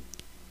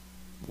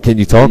 Can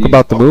you talk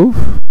about the move?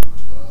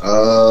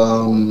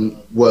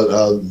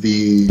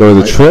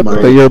 The trip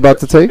that you're about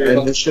to take?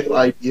 Initial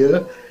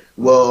idea.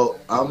 Well,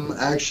 I'm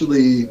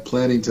actually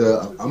planning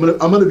to. I'm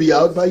gonna be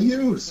out by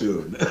you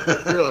soon.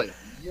 Really?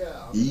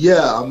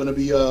 Yeah, I'm gonna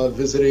be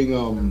visiting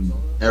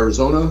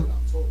Arizona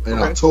in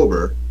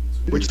October,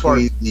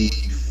 between the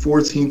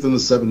 14th and the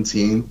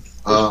 17th.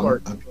 I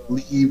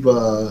believe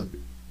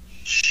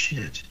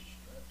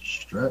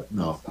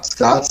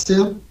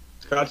Scottsdale,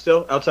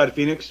 outside of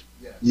Phoenix.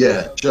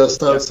 Yeah,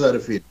 just outside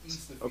of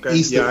Phoenix. Okay.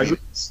 East of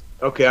Phoenix.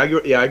 I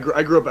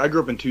grew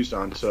up in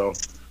Tucson, so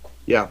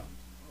yeah.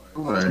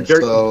 All right.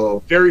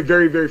 Very,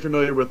 very, very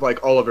familiar with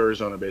like all of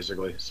Arizona,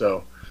 basically.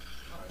 So.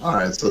 All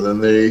right, so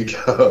then there you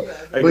go.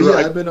 I grew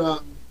up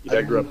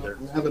there.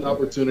 I have an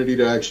opportunity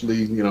to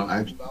actually,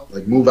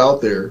 move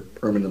out there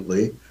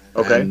permanently.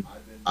 Okay. And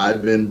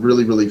I've been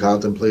really, really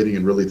contemplating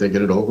and really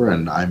thinking it over,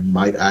 and I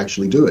might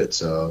actually do it.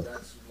 So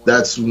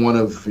that's one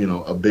of,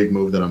 a big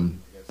move that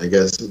I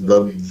guess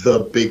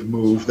the big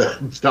move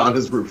that John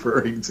is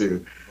referring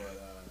to.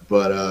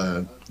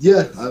 But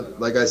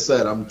like I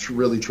said, I'm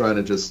really trying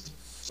to just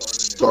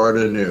start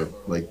anew,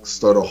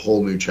 start a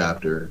whole new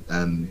chapter,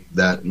 and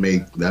that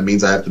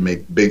means I have to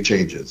make big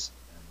changes,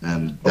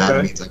 and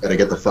that means I got to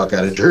get the fuck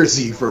out of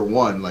Jersey for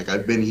one. Like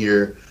I've been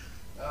here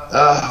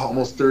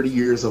almost 30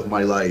 years of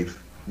my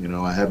life.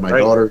 I had my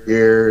daughter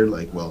here.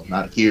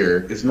 Not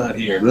here. It's not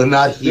here.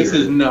 Not here. This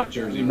is not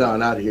Jersey. No,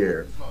 not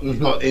here.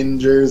 In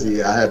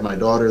Jersey, I had my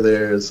daughter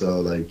there.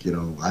 So I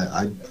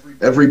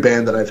every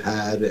band that I've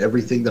had,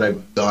 everything that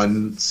I've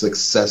done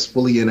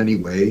successfully in any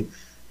way,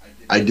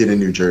 I did in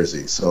New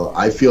Jersey. So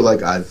I feel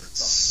like I've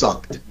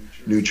sucked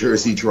New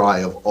Jersey dry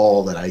of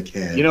all that I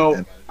can.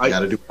 And I got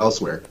to do it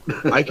elsewhere.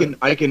 I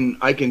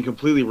can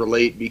completely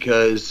relate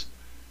because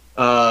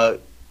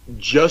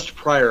just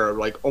prior,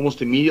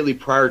 almost immediately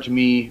prior to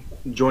me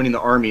joining the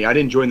Army, I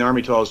didn't join the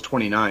Army till I was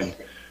 29.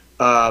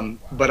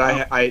 But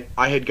I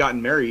had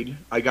gotten married.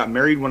 I got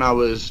married when I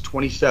was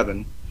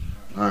 27.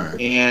 All right.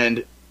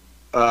 And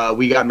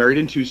we got married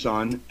in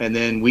Tucson, and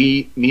then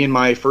me and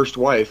my first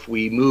wife,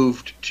 we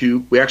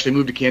actually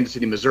moved to Kansas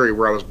City, Missouri,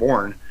 where I was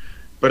born.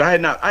 But I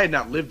had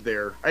not lived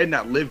there. I had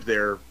not lived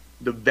there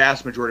the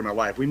vast majority of my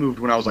life. We moved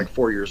when I was like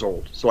 4 years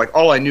old. So like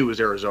all I knew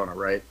was Arizona,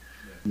 right?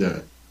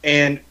 Yeah.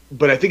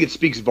 But I think it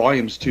speaks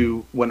volumes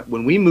to when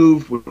me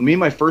and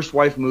my first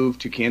wife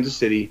moved to Kansas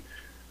City,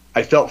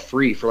 I felt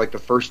free for like the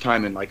first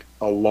time in like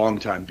a long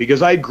time,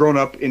 because I had grown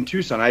up in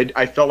Tucson.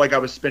 I felt like I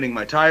was spinning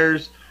my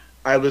tires.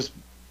 I was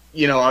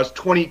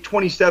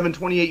 27,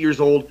 28 years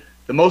old.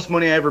 The most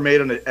money I ever made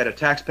at a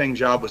tax-paying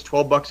job was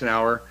 $12 an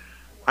hour.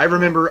 I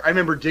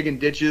remember digging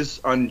ditches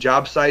on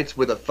job sites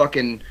with a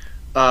fucking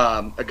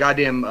a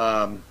goddamn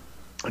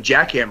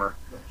jackhammer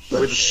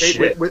with a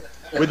spade.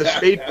 With a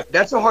spade.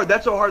 That's how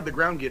hard the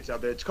ground gets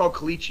out there. It's called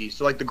caliche.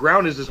 So like the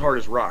ground is as hard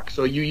as rock.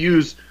 So you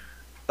use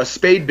a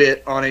spade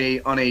bit on a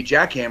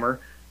jackhammer.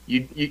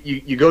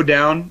 You go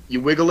down,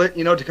 you wiggle it,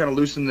 to kind of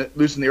loosen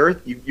the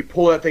earth. You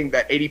pull that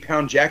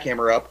 80-pound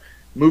jackhammer up,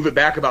 move it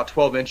back about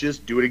 12 inches,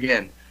 do it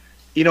again.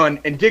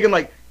 And digging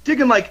like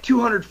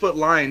 200-foot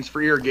lines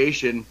for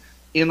irrigation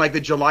in like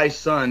the July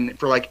sun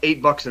for like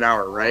 $8 an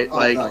hour, right? Oh,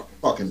 like no,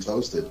 fucking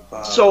toasted.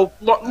 So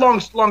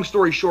long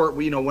story short,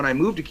 when I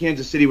moved to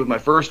Kansas City with my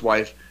first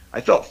wife, I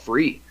felt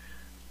free,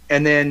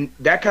 and then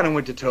that kind of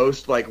went to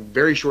toast like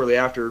very shortly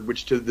after,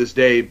 which to this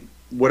day,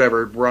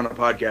 whatever, we're on a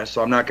podcast,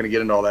 so I'm not going to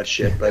get into all that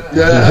shit. But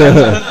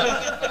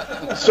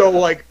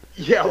so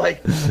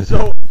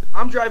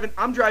I'm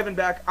driving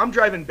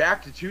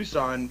back to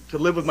Tucson to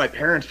live with my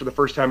parents for the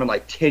first time in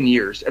like 10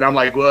 years. And I'm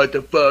like, what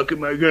the fuck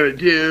am I going to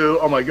do?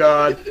 Oh my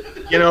God.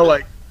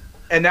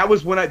 And that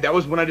was when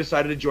I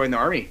decided to join the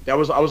Army. I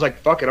was like,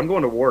 fuck it, I'm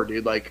going to war,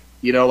 dude.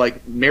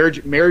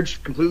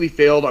 Marriage completely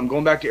failed. I'm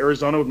going back to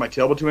Arizona with my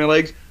tail between my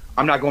legs.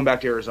 I'm not going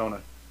back to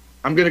Arizona.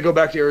 I'm going to go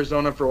back to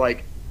Arizona for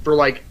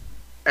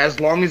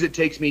as long as it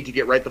takes me to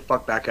get right the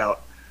fuck back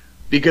out.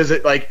 Because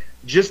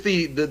just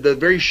the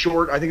very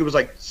short, I think it was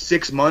like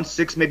 6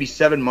 months, maybe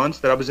 7 months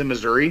that I was in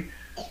Missouri,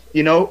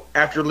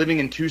 after living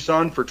in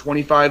Tucson for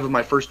 25 of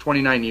my first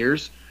 29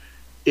 years,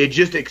 it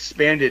just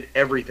expanded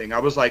everything. I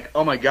was like,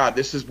 oh my God,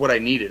 this is what I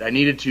needed. I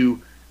needed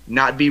to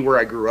not be where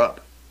I grew up,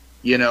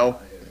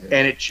 and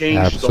it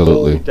changed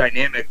Absolutely. The whole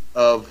dynamic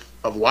of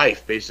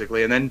life,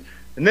 basically. And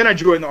then I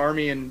joined the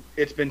Army, and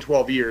it's been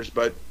 12 years.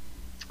 But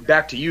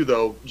back to you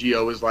though,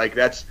 Gio, is like,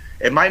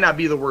 it might not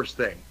be the worst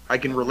thing. I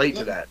can relate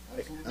to that.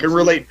 I can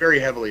relate very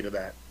heavily to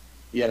that.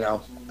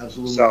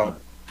 Absolutely. So.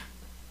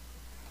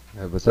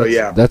 Yeah, but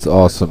that's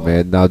awesome,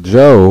 man. Now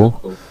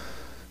Joe,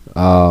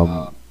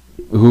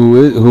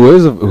 who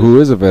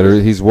is a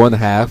veteran, he's one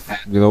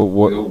half.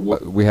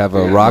 We have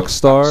a rock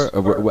star,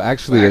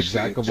 actually a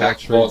jack of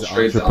all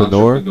trades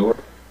entrepreneur,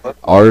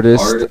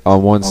 artist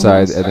on one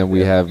side, and then we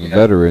have a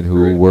veteran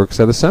who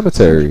works at a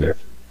cemetery.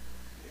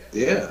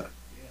 Yeah,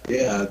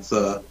 it's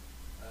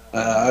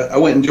I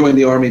went and joined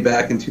the Army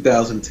back in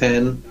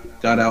 2010,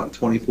 got out in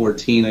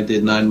 2014. I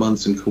did 9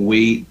 months in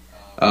Kuwait.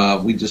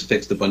 We just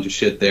fixed a bunch of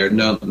shit there.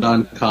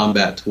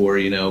 Non-combat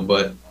tour,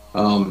 but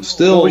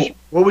still.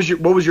 What was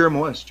your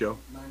MOS, Joe?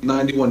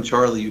 91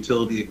 Charlie,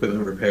 utility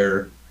equipment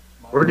repairer.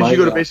 Where did you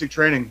go to basic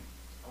training?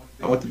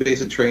 I went to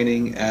basic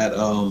training at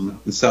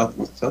the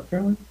South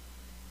Carolina?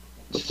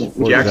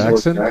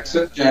 Jackson,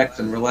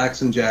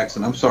 relaxin'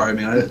 Jackson. I'm sorry,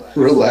 man.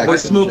 Relaxin' I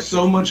smoke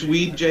so much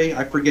weed, Jay.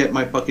 I forget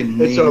my fucking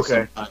name. It's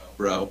okay,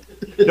 bro.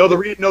 No, the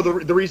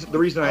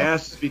reason I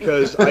asked is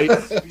because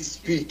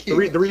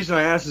the reason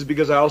I asked is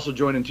because I also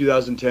joined in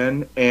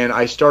 2010, and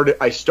I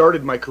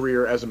started my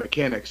career as a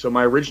mechanic. So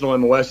my original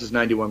MOS is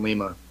 91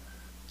 Lima.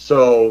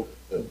 So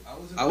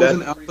I was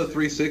an Alpha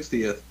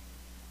 360th.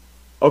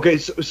 Okay,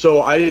 so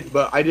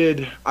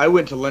I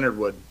went to Leonard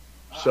Wood.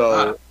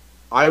 So.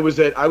 I was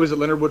at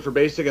Leonard Wood for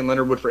basic and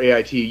Leonard Wood for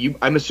AIT.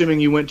 I'm assuming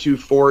you went to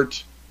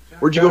Fort.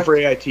 Where'd you go for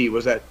AIT?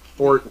 Was that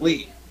Fort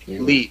Lee?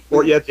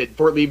 Fort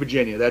Lee,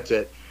 Virginia. That's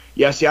it.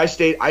 Yeah. See, I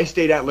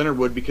stayed at Leonard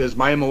Wood because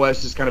my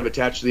MOS is kind of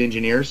attached to the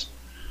engineers.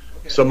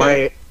 Okay. So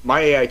my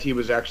AIT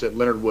was actually at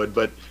Leonard Wood.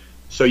 But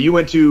so you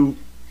went to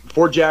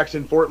Fort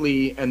Jackson, Fort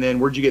Lee, and then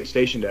where'd you get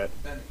stationed at?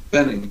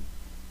 Benning.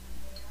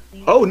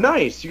 Oh,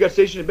 nice. You got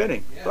stationed at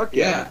Benning. Fuck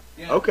yeah.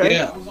 Okay.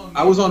 Yeah.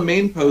 I was on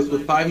main post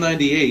with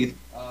 598th.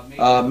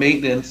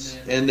 Maintenance,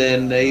 and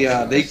then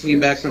they came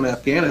back from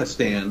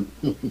Afghanistan.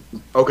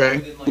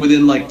 Okay.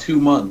 Within like 2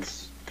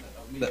 months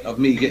of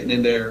me getting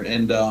in there,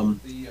 and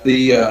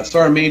the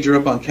sergeant major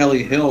up on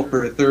Kelly Hill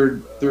for a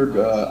third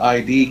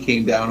ID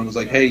came down and was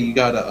like, "Hey, you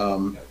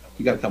gotta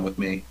come with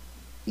me.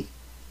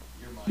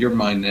 You're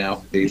mine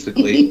now,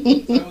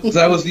 basically." Because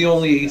I was the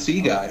only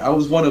AC guy. I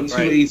was one of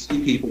two AC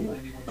people,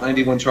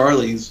 91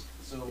 Charlies.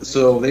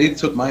 So they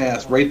took my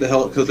ass right the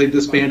hell, because they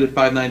disbanded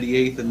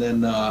 598th, and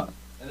then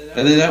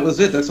that was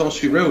it. That's all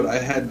she wrote. I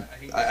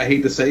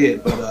hate to say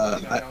it, but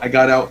I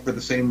got out for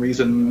the same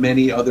reason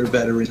many other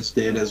veterans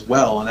did as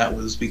well, and that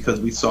was because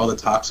we saw the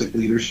toxic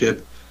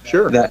leadership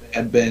that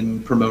had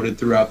been promoted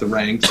throughout the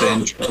ranks,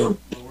 and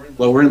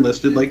lower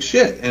enlisted like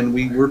shit, and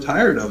we were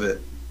tired of it.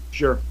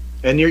 Sure.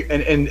 And you're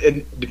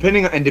and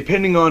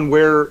depending on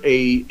where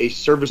a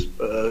service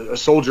a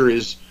soldier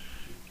is,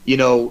 you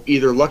know,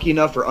 either lucky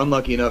enough or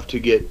unlucky enough to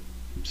get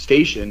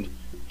stationed,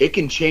 it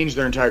can change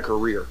their entire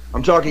career.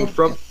 I'm talking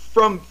from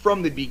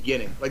the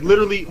beginning, like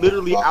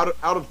literally out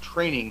of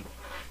training,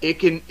 it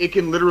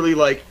can literally,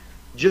 like,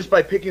 just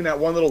by picking that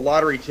one little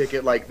lottery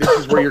ticket, like this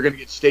is where you're going to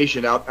get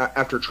stationed out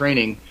after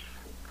training,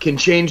 can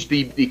change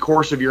the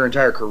course of your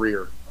entire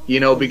career. You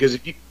know, because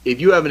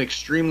if you have an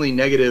extremely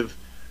negative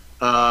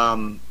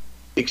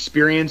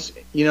experience,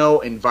 you know,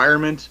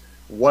 environment,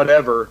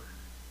 whatever,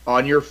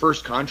 on your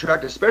first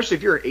contract, especially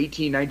if you're an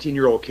 18,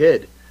 19-year-old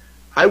kid,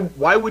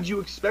 why would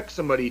you expect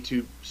somebody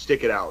to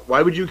stick it out?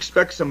 Why would you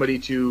expect somebody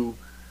to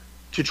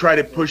try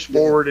to push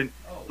forward? And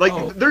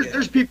like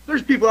there's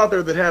people out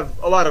there that have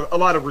a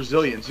lot of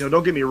resilience. You know,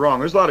 don't get me wrong.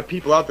 There's a lot of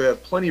people out there that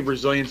have plenty of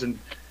resilience and,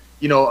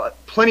 you know,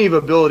 plenty of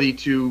ability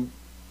to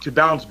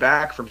bounce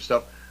back from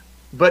stuff.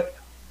 But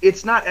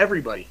it's not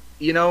everybody,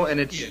 you know, and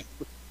it's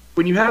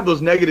when you have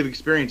those negative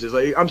experiences.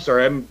 Like, I'm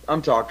sorry,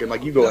 I'm talking.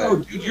 Like, you go ahead.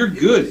 No, dude, you're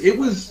good. It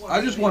was.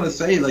 I just want to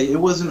say, like, it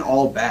wasn't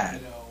all bad.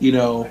 You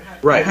know,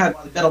 right. I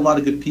met a lot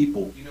of good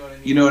people.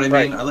 You know what I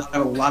mean? Right. I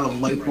have a lot of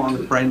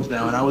lifelong friends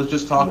now, and I was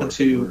just talking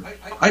to.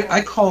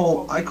 I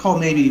call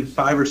maybe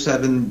 5 or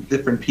 7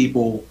 different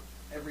people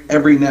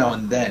every now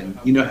and then.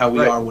 You know how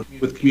we are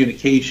with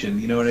communication.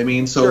 You know what I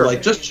mean? So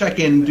like, just check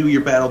in, do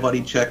your battle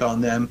buddy check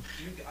on them.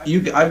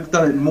 I've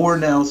done it more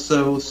now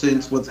so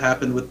since what's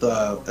happened with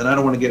and I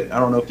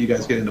don't know if you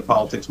guys get into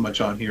politics much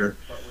on here,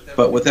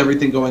 but with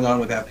everything going on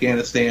with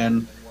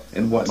Afghanistan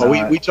and whatnot.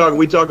 Oh,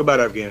 we talk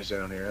about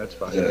Afghanistan on here. That's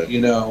fine. You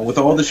know, with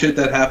all the shit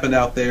that happened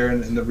out there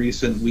in the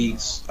recent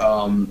weeks,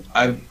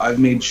 I've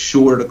made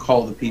sure to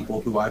call the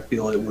people who I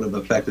feel it would have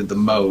affected the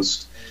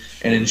most,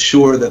 and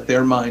ensure that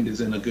their mind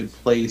is in a good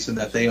place and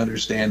that they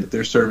understand that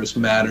their service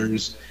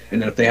matters, and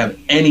that if they have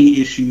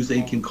any issues,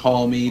 they can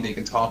call me, they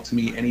can talk to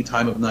me any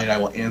time of night. I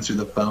will answer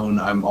the phone.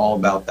 I'm all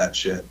about that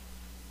shit.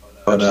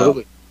 But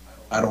absolutely.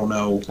 I don't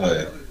know.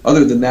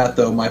 Other than that,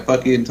 though, my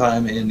fucking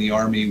time in the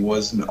Army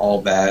wasn't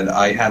all bad.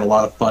 I had a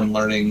lot of fun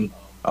learning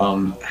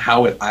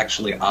how it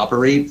actually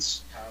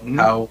operates,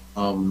 how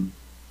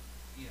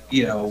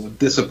you know,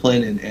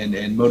 discipline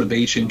and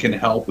motivation can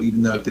help,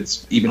 even if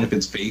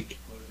it's fake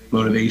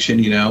motivation,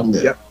 you know.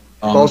 Yep.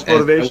 False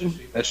motivation.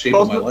 That shaped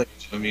my life.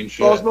 I mean,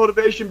 shit. False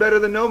motivation better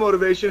than no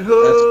motivation.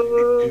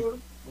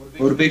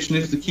 Motivation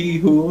is the key.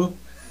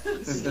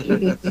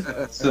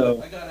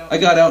 So I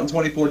got out in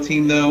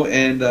 2014 though,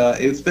 and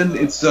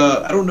it's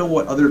I don't know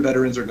what other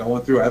veterans are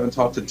going through. I haven't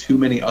talked to too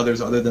many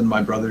others other than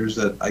my brothers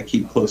that I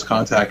keep close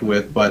contact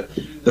with, but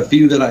the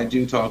few that I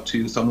do talk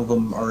to, some of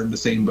them are in the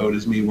same boat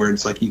as me, where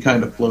it's like you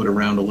kind of float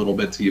around a little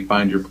bit till you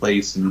find your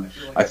place, and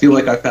I feel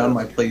like I found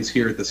my place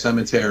here at the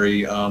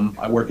cemetery.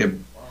 I work at,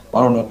 I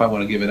don't know if I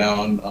want to give it out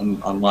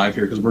on live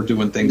here because we're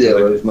doing things. Yeah,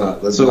 let's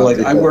not.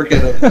 I work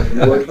at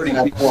a pretty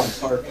big park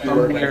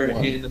somewhere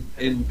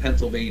in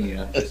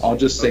Pennsylvania. I'll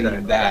just say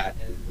that,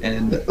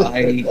 and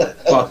I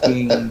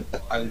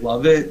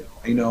love it.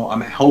 You know, I'm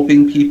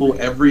helping people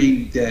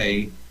every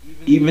day,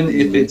 even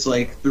if it's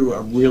like through a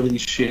really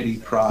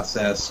shitty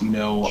process. You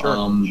know,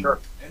 Sure.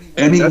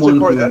 Anyone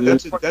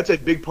that's a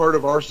big part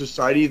of our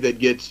society that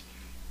gets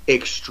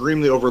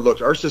extremely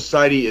overlooked. Our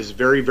society is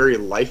very, very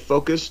life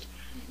focused.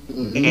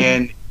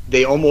 And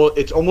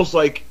it's almost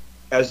like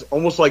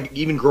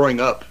even growing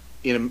up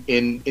in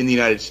the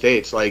United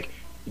States, like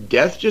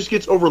death just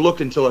gets overlooked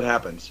until it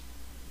happens.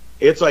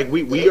 It's like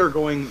we are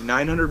going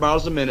 900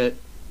 miles a minute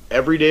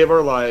every day of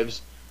our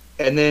lives,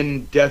 and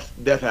then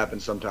death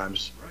happens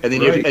sometimes, and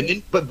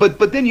then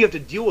but then you have to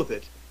deal with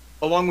it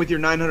along with your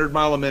 900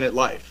 mile a minute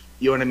life.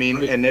 You know what I mean?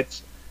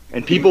 Right.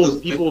 And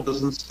people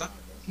doesn't stop.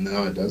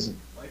 No, it doesn't.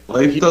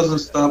 Life doesn't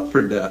stop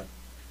for death.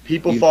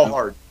 People fall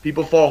hard.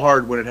 People fall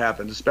hard when it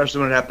happens,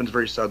 especially when it happens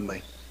very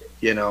suddenly.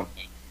 You know.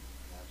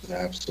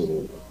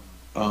 Absolutely.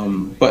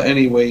 But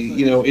anyway,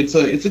 you know, it's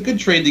a good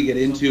trade to get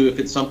into if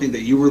it's something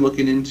that you were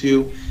looking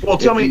into. Well,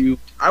 tell me,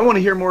 I want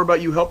to hear more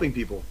about you helping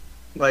people.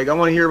 Like, I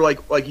want to hear like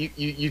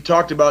you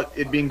talked about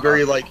it being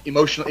very like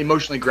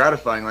emotionally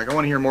gratifying. Like, I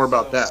want to hear more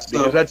about that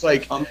because that's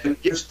like on the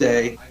first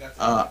day,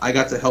 I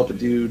got to help a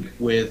dude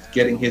with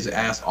getting his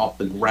ass off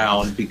the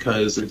ground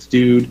because this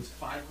dude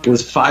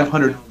was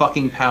 500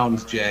 fucking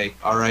pounds, Jay.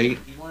 All right,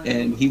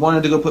 and he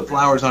wanted to go put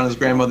flowers on his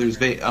grandmother's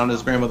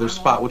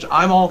spot, which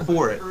I'm all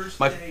for it.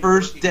 My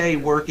first day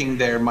working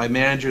there, my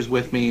manager's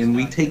with me, and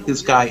we take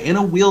this guy in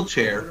a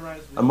wheelchair,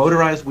 a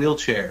motorized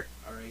wheelchair.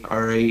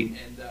 All right.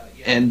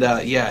 And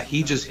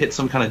he just hit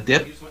some kind of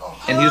dip,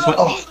 and he just went,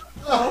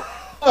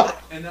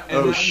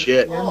 oh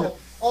shit.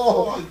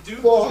 The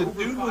dude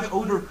was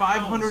over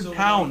 500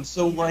 pounds,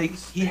 so like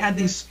he had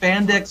these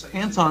spandex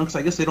pants on because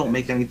I guess they don't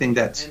make anything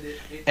that's.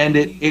 And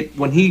it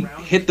when he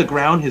hit the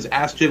ground, his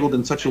ass jiggled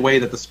in such a way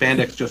that the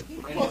spandex just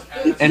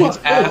and his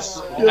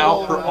ass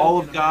out for all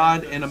of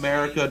God and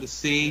America to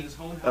see.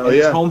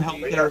 His home health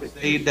care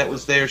aide that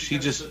was there, she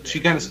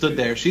kind of stood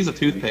there. She's a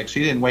toothpick.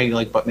 She didn't weigh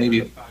like but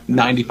maybe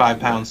 95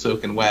 pounds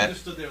soaking wet.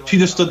 She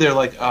just stood there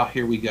like, oh,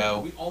 here we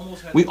go.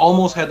 We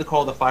almost had to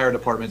call the fire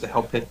department to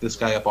help pick this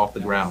guy up off the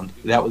ground.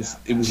 It was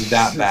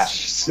that bad.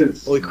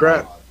 Holy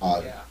crap.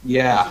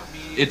 Yeah.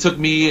 It took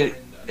me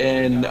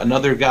and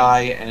another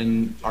guy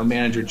and our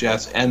manager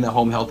Jess and the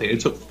home health aide. It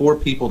took 4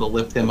 people to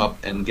lift him up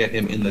and get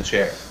him in the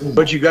chair.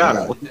 But you got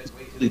him.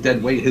 He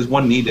dead weight. His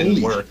one knee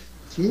didn't work.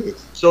 And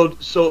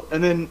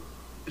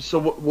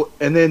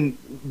then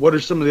what are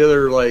some of the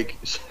other like?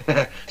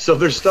 So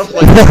there's stuff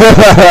like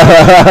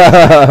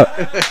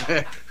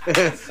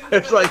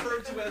it's like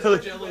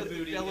Jello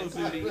Booty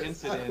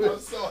incident.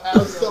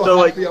 I'm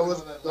so happy I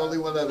wasn't the only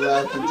one that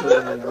laughed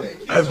internally.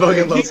 I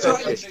fucking love that.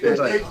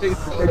 Thank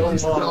you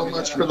so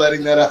much for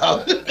letting that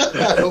out.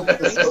 I hope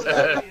you're so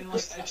happy.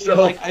 So,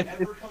 like, if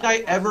this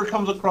guy ever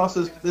comes across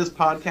this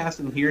podcast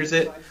and hears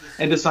it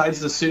and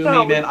decides to sue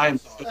me, man, I'm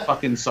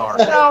fucking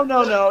sorry.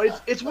 No.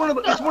 It's one of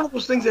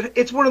those things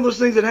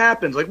that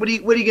happens. Like, what are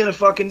you gonna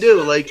fucking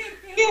do? Like,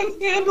 he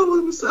can't handle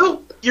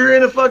himself. You're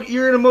in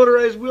a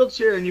motorized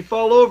wheelchair and you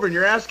fall over and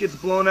your ass gets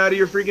blown out of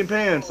your freaking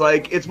pants.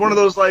 Like, it's one of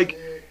those like,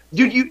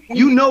 dude,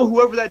 you know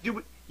whoever that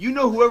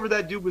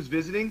dude was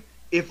visiting.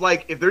 If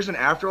there's an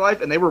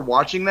afterlife and they were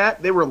watching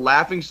that, they were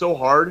laughing so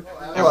hard.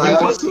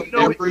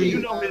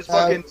 You know his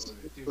fucking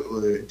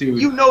dude.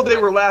 You know they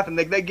were laughing.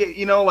 They get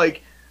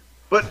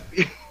but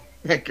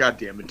God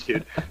damn it,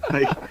 dude.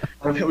 Like,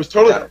 it was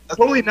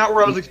totally not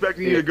where I was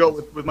expecting you to go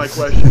with my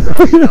question.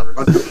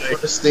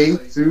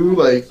 State too,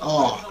 like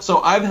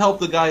So I've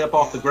helped the guy up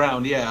off the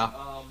ground, yeah.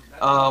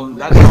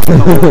 That's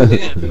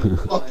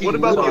What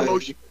about the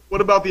emotion?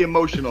 What about the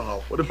emotional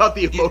help? What about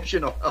the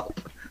emotional help?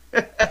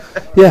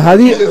 Yeah, how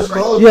do you?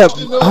 Yeah,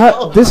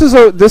 this is.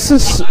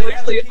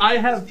 Actually, I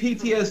have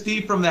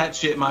PTSD from that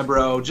shit, my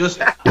bro. Just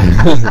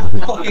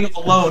fucking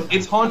alone.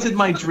 It's haunted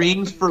my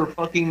dreams for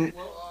fucking.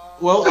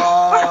 Well,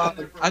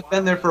 I've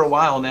been there for a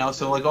while now,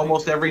 so like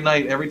almost every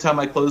night, every time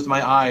I closed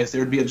my eyes,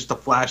 there would be just a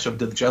flash of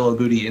the Jello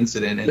Booty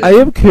incident. And I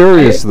am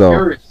curious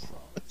though.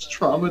 It's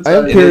traumatizing. I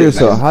am curious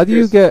though. How do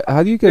you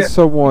get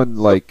someone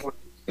like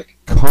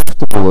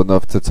comfortable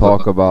enough to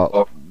talk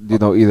about?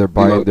 Either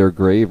buying their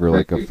grave or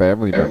like a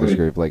family member's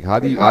grave. Like, how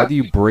do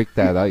you break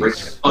that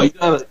ice? Oh,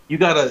 you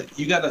gotta.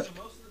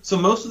 So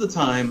most of the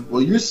time,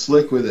 well, you're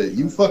slick with it.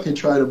 You fucking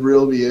try to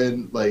reel me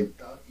in like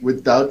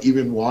without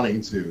even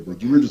wanting to.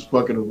 Like, you were just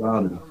fucking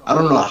around. I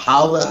don't know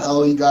how the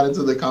hell he got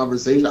into the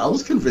conversation. I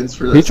was convinced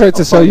for that. He tried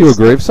to sell you a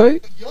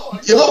gravesite?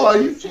 Yo, are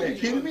you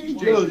kidding me?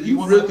 Yo,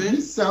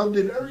 you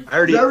sounded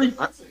very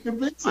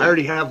convincing. I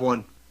already have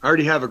one. I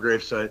already have a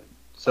gravesite.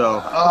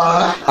 So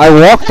I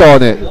walked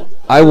on it. You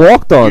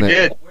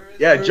did.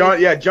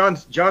 Yeah,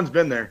 John's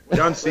been there.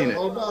 John's seen it.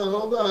 Hold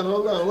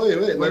on.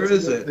 Wait. Where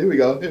is it? Here we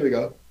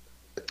go.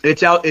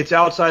 It's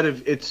outside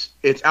of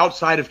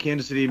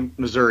Kansas City,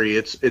 Missouri.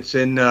 It's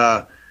in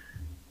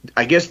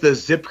I guess the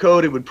zip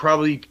code it would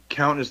probably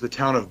count as the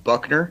town of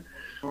Buckner.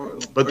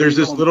 But there's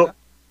this little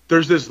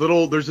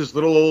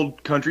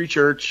old country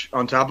church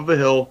on top of a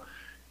hill,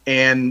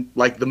 and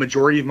like the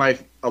majority of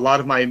a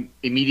lot of my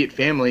immediate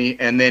family,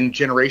 and then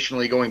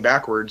generationally going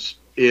backwards,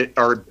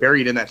 are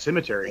buried in that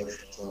cemetery.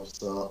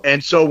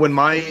 And so when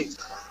my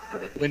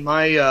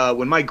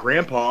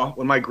grandpa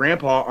on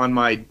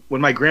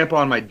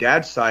my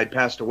dad's side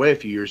passed away a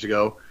few years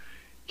ago,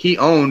 he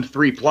owned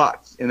 3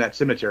 plots in that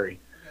cemetery.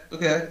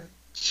 Okay.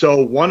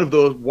 So one of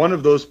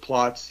those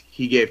plots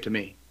he gave to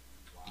me.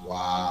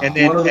 Wow. And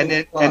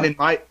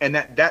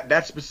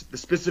that's the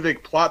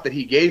specific plot that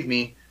he gave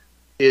me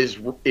is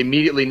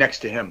immediately next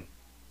to him.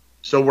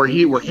 So where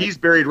he's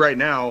buried right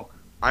now,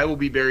 I will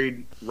be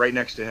buried right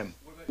next to him.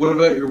 What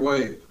about your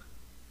wife?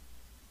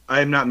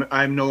 I'm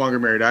no longer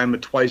married. I'm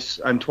twice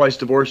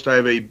divorced. I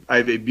have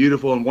a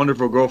beautiful and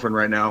wonderful girlfriend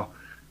right now.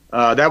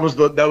 That was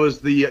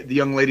the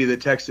young lady that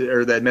texted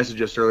or that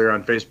messaged us earlier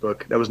on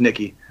Facebook. That was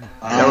Nikki.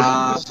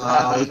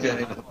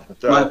 Okay.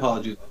 So, my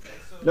apologies.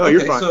 No,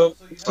 you're fine.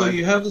 So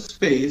you have the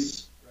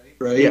space,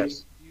 right?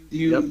 Yes. Do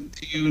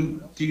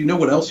you know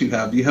what else you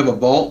have? Do you have a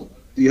vault?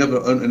 Do you have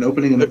an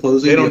opening and a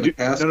closing? They don't do.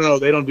 No,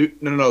 they don't do.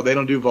 No, they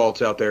don't do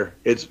vaults out there.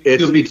 It's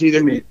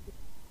either.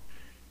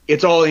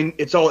 It's all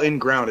in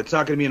ground. It's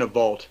not going to be in a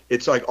vault.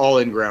 It's like all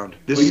in ground.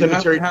 This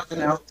cemetery have to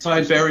have an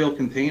outside burial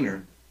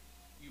container.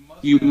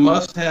 You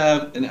must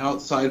have an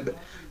outside.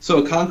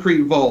 So a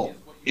concrete vault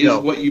is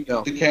what you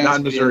put the casket not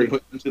in Missouri.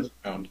 Put into the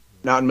ground.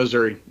 Not in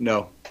Missouri.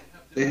 No.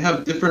 They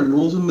have different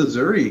rules in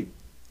Missouri.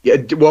 Yeah.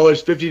 Well,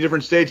 there's 50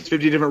 different states,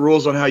 50 different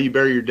rules on how you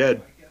bury your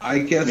dead. I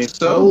guess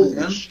so.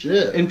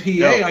 Shit. In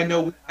PA, I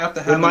know we have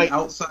to have an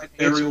outside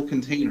burial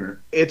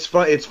container. It's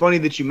funny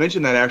that you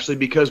mentioned that actually,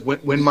 because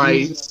when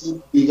my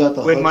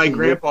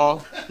grandpa.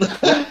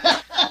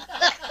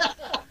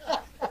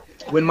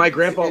 when my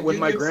grandpa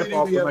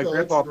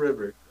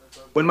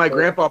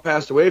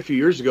passed away a few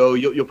years ago,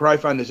 you'll probably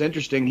find this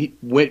interesting. He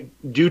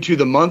went due to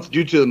the month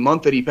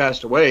that he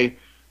passed away,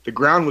 the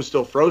ground was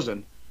still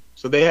frozen,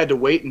 so they had to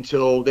wait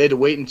until the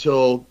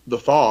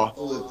thaw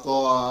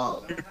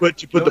to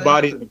put the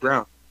body in the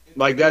ground.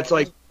 Like that's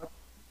like,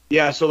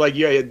 yeah. So like,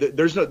 yeah,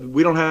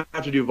 we don't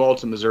have to do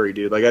vaults in Missouri,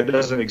 dude. Like that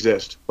doesn't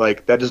exist.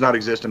 Like that does not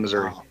exist in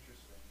Missouri.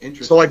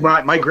 Interesting. So like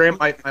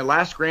my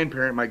last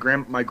grandparent, my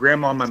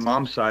grandma on my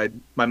mom's side,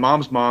 my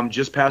mom's mom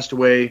just passed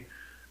away.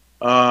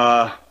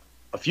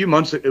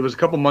 It was a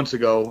couple months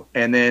ago,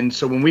 and then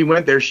so when we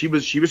went there, she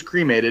was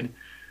cremated,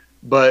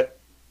 but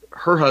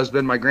her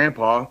husband, my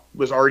grandpa,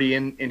 was already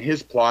in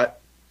his plot,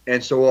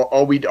 and so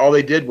all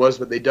they did was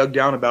that they dug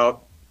down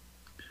about,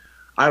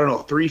 I don't know,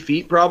 3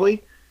 feet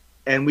probably,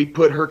 and we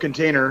put her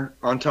container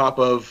on top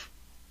of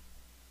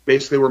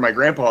basically where my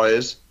grandpa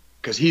is,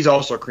 because he's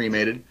also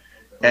cremated,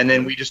 and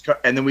then we just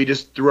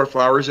threw our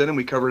flowers in and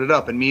we covered it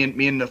up, and me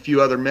and a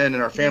few other men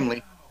in our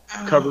family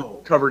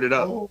covered it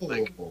up.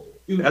 Like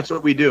that's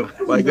what we do.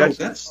 Like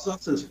that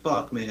sucks as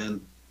fuck,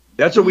 man.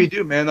 That's what we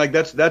do, man. Like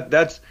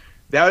that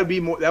would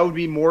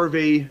be more of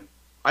a,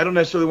 I don't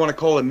necessarily want to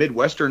call it a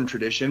Midwestern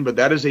tradition, but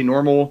that is a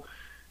normal.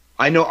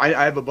 I know I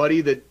have a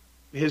buddy that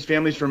his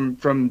family's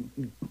from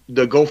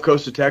the Gulf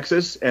Coast of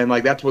Texas, and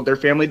like that's what their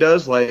family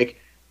does. Like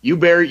you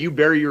bury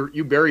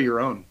your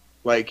own.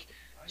 Like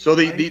so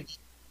the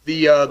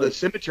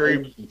cemetery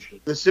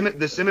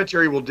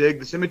will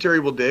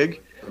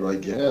dig.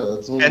 Like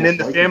that's. And then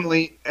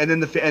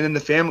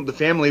the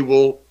family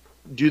will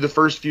do the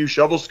first few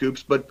shovel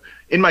scoops. But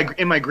in my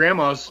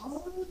grandma's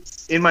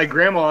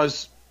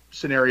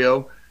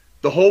scenario,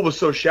 the hole was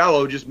so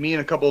shallow. Just me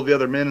and a couple of the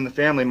other men in the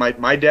family.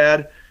 My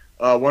dad,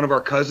 one of our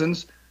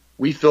cousins,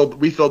 we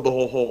filled the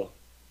whole hole.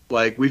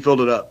 Like we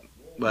filled it up.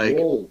 Like.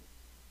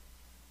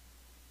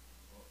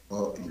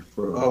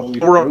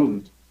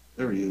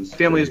 There he is.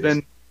 Family has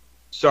been.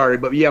 Sorry,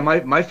 but yeah,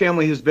 my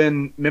family has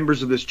been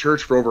members of this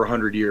church for over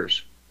 100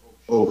 years.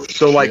 Oh,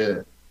 so like,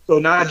 shit. so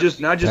not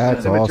just That's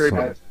the cemetery.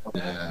 awesome.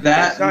 Yeah.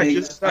 That's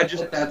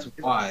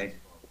why.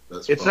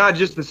 It's not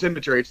just the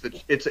cemetery.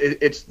 It's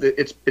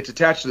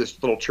attached to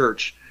this little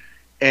church,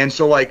 and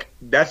so like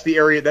that's the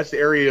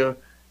area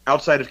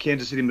outside of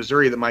Kansas City,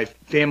 Missouri, that my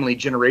family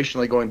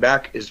generationally going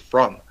back is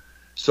from.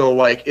 So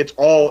like it's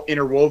all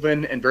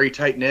interwoven and very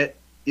tight knit,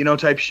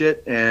 type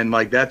shit, and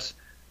like that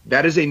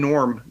is a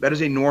norm. That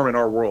is a norm in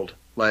our world.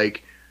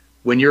 Like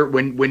when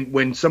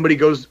somebody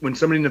in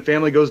the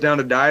family goes down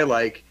to die,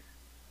 like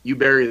you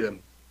bury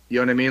them. You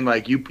know what I mean?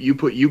 Like you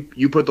put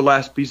the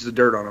last pieces of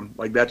dirt on them.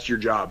 Like that's your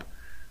job.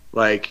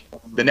 Like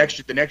the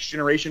next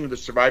generation, or the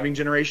surviving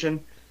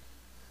generation,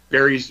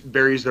 buries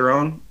their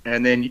own,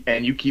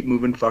 and you keep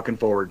moving fucking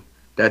forward.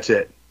 That's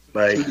it.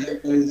 Like, do you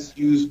guys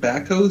use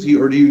backhoes,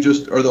 or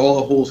are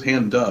all the holes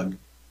hand dug?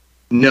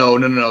 No.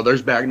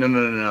 There's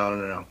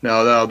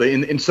no.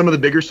 In some of the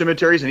bigger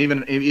cemeteries, and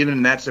even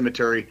in that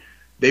cemetery,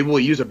 they will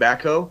use a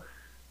backhoe.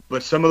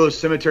 But some of those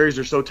cemeteries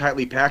are so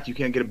tightly packed, you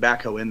can't get a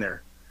backhoe in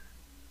there.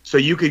 So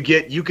you could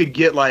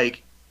get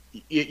like,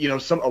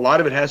 a lot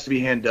of it has to be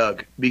hand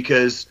dug,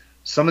 because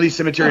some of these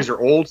cemeteries are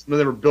old. Some of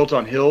them are built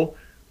on hill.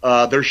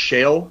 There's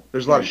shale.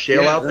 There's a lot of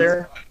shale out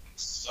there.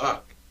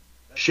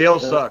 Shale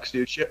sucks,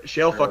 dude.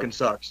 Shale fucking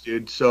sucks,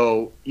 dude.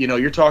 So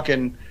you're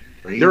talking.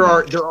 There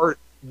are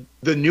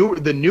the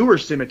newer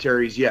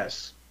cemeteries.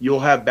 Yes, you'll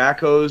have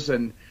backhoes,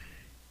 and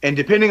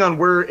depending on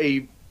where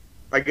a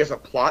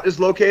plot is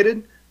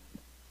located,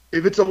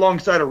 if it's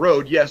alongside a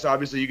road, yes,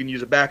 obviously you can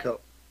use a backhoe.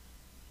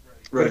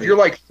 Right. But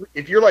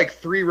if you're like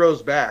 3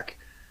 rows back,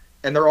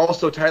 and they're all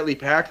so tightly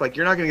packed, like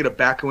you're not gonna get a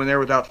backhoe in there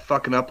without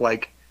fucking up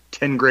like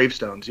 10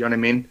 gravestones. You know what I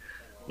mean?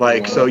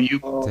 Like so you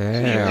dig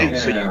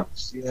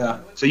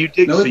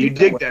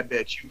that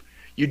bitch.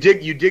 You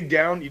dig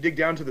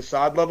down to the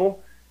sod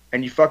level,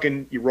 and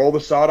you roll the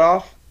sod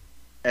off,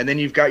 and then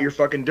you've got your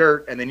fucking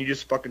dirt, and then you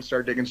just fucking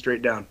start digging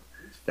straight down.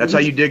 That's how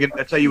you dig it.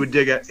 That's how you would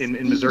dig it in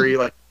Missouri,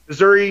 like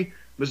Missouri,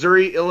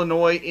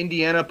 Illinois,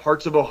 Indiana,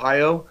 parts of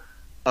Ohio.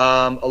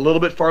 A little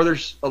bit farther,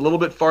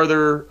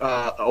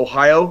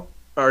 Ohio,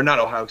 or not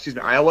Ohio, excuse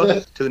me,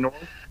 Iowa to the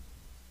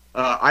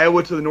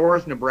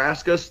north,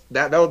 Nebraska,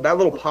 that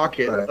little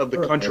pocket of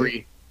the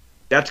country,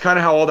 that's kind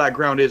of how all that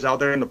ground is out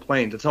there in the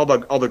plains. That's how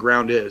all the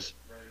ground is.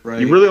 Right.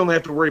 You really only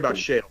have to worry about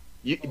shale.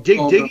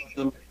 Digging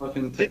the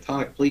fucking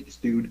tectonic plates,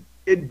 dude.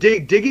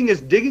 Digging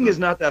is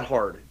not that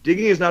hard.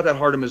 Digging is not that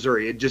hard in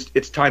Missouri.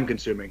 It's time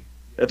consuming.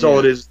 That's all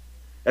it is.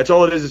 That's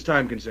all it is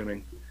time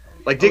consuming.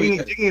 Like digging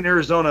in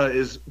Arizona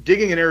is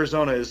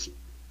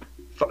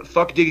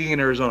fuck digging in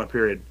Arizona.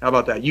 Period. How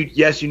about that? You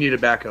need a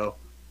backhoe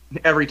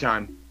every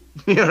time.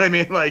 You know what I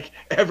mean? Like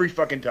every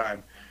fucking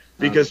time,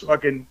 because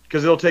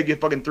it'll take you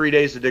fucking 3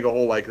 days to dig a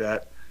hole like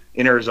that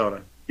in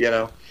Arizona.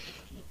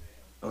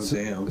 Oh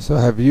damn. So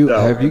have you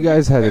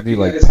guys had any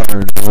like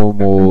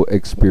paranormal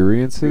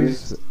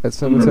experiences at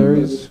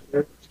cemeteries?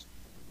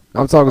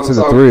 I'm talking to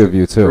the 3 of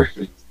you too.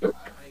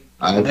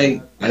 I've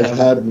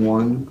had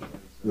one,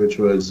 which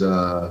was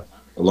a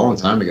long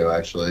time ago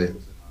actually,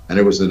 and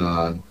it was in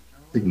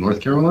think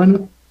North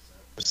Carolina?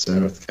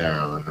 South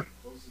Carolina.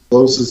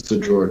 Closest to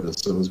Georgia,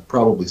 so it was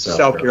probably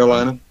South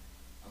Carolina.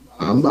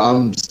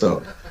 I'm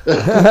stoked.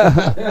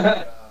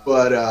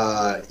 But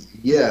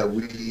yeah,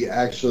 we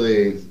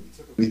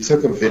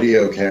took a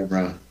video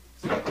camera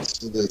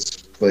to this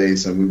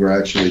place, and we were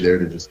actually there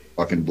to just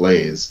fucking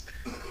blaze.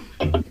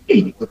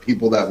 The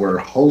people that were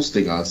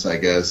hosting us, I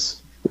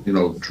guess,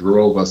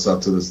 drove us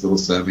up to this little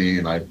semi,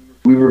 and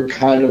we were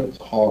kind of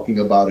talking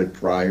about it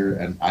prior,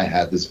 and I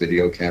had this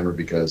video camera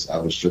because I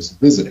was just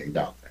visiting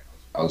down there.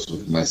 I was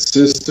with my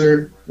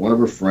sister, one of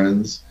her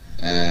friends,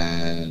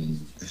 and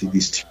I think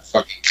these two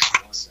fucking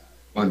guys,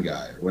 one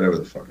guy, or whatever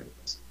the fuck it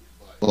was.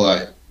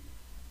 But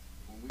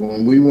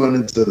when we went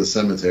into the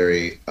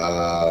cemetery,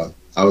 I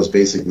was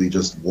basically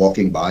just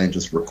walking by and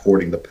just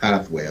recording the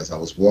pathway as I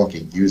was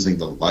walking, using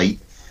the light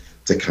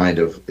to kind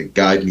of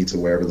guide me to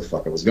wherever the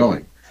fuck I was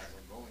going.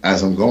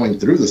 As I'm going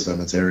through the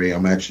cemetery,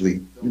 I'm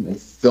actually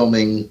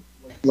filming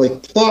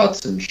like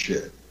plots and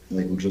shit.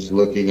 Like, I'm just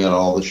looking at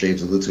all the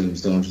shapes of the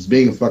tombstone, just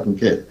being a fucking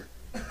kid.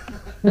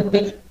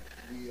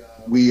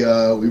 We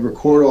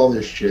record all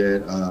this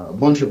shit. A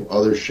bunch of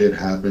other shit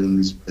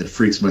happens. It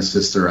freaks my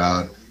sister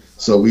out.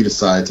 So we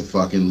decide to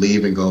fucking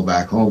leave and go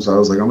back home. So I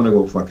was like, I'm gonna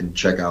go fucking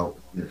check out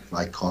if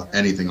I caught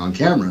anything on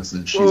cameras.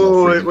 And she's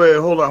all wait,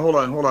 hold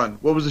on.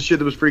 What was the shit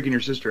that was freaking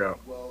your sister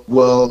out?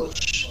 Well,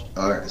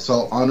 all right.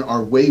 So on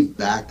our way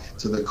back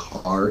to the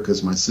car,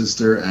 because my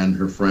sister and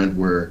her friend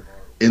were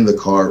in the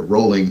car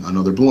rolling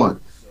another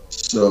blunt.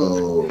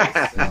 So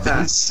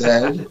they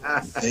said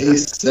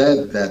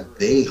that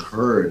they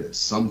heard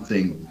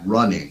something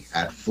running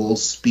at full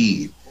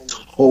speed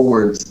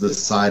towards the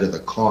side of the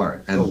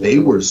car, and they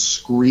were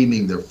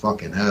screaming their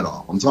fucking head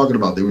off. I'm talking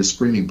about they were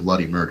screaming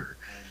bloody murder,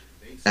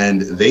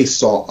 and they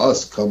saw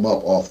us come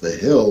up off the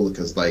hill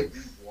because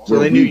so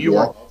they knew you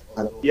were.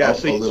 Yeah,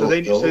 so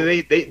they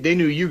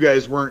knew you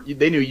guys weren't.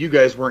 They knew you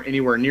guys weren't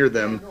anywhere near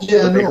them.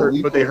 Yeah,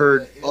 but they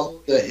heard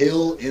up the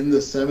hill in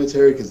the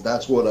cemetery because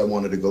that's what I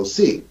wanted to go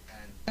see.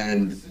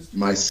 And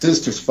my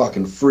sister's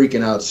fucking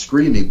freaking out,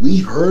 screaming. We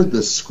heard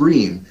the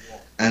scream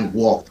and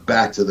walked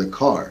back to the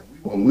car.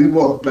 When we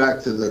walked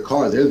back to the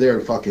car, they're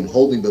there fucking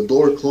holding the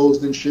door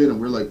closed and shit,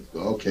 and we're like,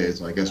 okay,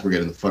 so I guess we're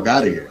getting the fuck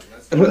out of here.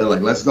 And they're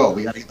like, let's go.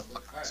 We gotta get the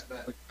fuck out.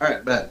 Like, all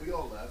right, bet.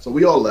 So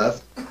we all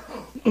left.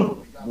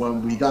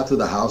 When we got to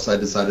the house, I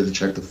decided to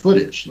check the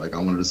footage. Like, I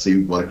wanted to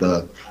see what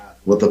the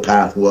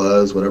path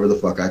was, whatever the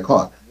fuck I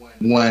caught.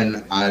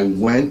 When I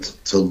went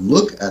to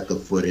look at the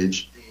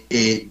footage,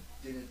 it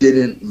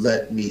didn't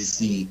let me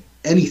see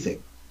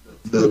anything.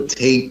 The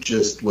tape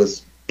just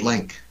was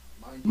blank.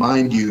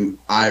 Mind you,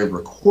 I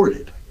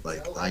recorded.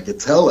 Like, I could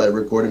tell I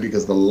recorded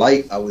because the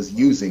light I was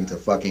using to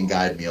fucking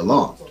guide me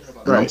along.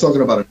 And right. I'm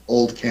talking about an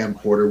old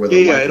camcorder where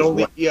the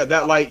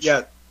that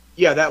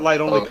light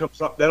only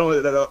comes up.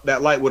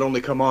 That light would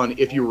only come on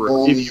if you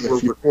were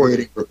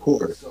recording.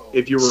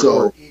 If you were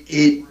so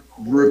it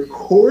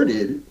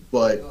recorded,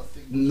 but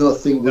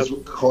nothing was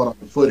caught on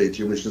footage.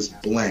 It was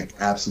just blank,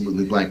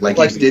 absolutely blank.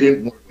 Like he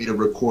didn't want me to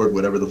record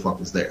whatever the fuck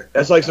was there.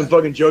 That's like some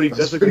fucking Jodie.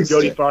 That's like some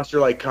Jodie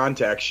Foster like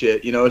contact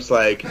shit. It's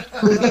like,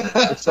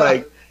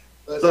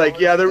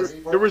 yeah.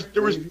 There was.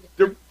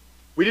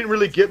 We didn't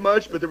really get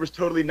much, but there was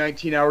totally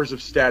 19 hours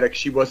of static.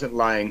 She wasn't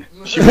lying.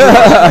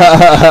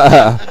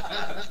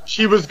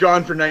 She was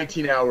gone for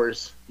 19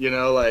 hours.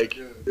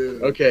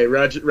 Okay,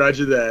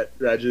 Roger that.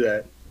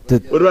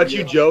 What about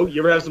you, Joe?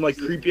 You ever have some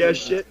creepy ass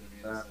shit?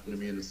 Happened to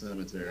me in the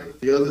cemetery.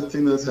 The other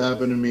thing that's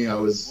happened to me,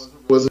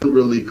 wasn't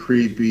really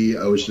creepy.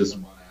 I was just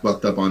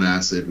fucked up on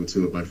acid with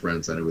two of my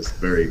friends, and it was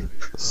very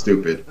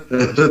stupid.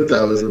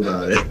 That was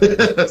about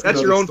it.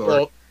 That's your own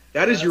fault.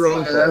 That is your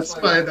own fault.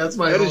 That's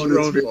my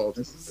own fault.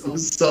 It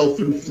was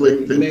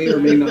self-inflicted. It may or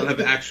may not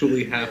have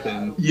actually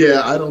happened.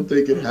 Yeah, I don't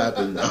think it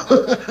happened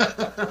though.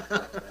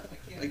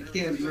 I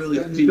can't really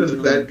speak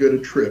on that good a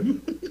trip.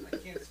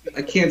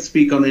 I can't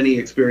speak on any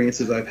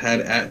experiences I've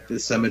had at the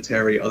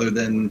cemetery other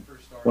than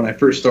when I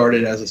first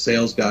started as a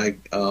sales guy.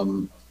 I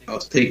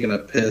was taking a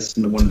piss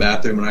in the one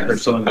bathroom and I heard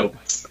someone go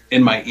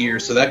in my ear,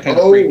 so that kind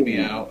of freaked me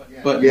out.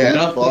 But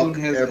nothing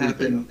has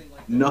happened.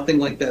 Nothing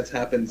like that's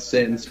happened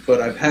since,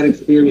 but I've had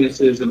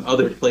experiences in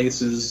other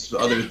places,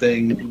 other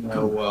things.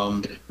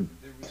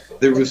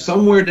 There was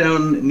somewhere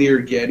down near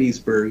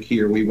Gettysburg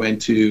here we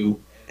went to,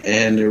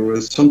 and there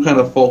was some kind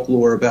of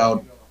folklore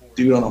about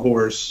dude on a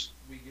horse.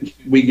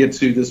 We get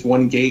to this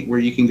one gate where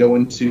you can go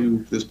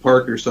into this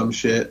park or some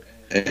shit,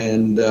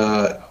 and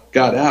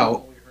got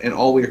out, and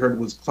all we heard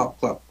was clop,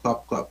 clop,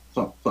 clop, clop,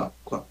 clop, clop,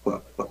 clop,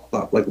 clop, clop,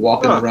 clop, like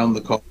walking around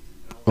the car.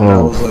 And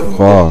I was like,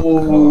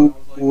 oh.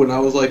 And I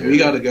was like, we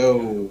gotta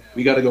go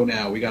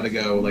now, we gotta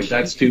go, like,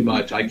 that's too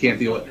much, I can't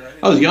deal with it.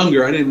 I was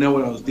younger, I didn't know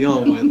what I was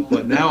dealing with,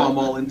 but now I'm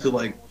all into,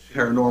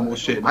 paranormal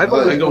shit. I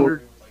go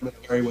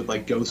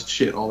with, ghost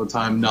shit all the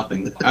time,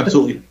 nothing,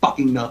 absolutely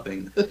fucking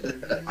nothing.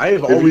 I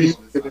have always...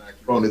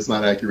 It's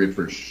not accurate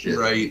for shit.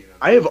 Right.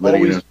 I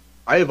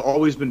have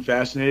always been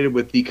fascinated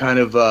with the kind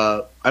of,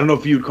 I don't know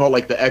if you'd call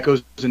it, the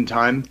echoes in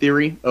time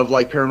theory of,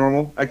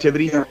 paranormal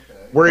activity,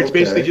 where it's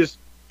basically just...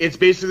 it's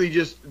basically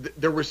just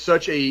there was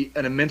such an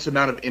immense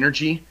amount of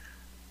energy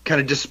kind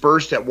of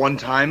dispersed at one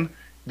time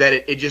that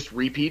it just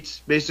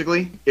repeats.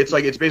 Basically, it's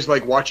basically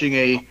like watching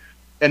an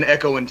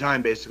echo in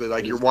time. Basically,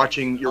 like you're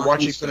watching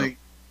something.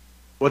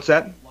 What's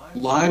that?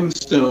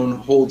 Limestone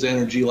holds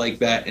energy like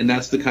that, and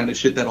that's the kind of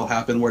shit that'll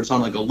happen where it's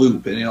on like a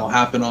loop, and it'll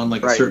happen on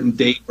like a certain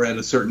date or at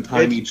a certain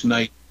time each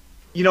night.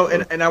 You know,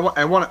 and I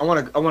want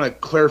to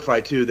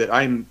clarify too that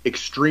I'm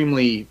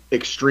extremely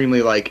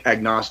like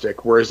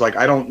agnostic, whereas like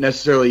I don't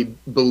necessarily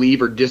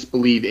believe or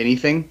disbelieve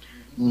anything,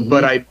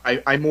 but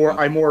I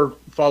more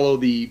follow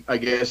the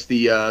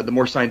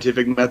more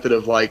scientific method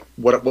of like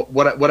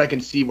what I can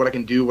see, what I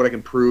can do, what I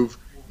can prove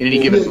in any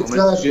given moment.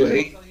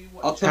 Exactly.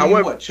 I'll tell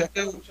you what, check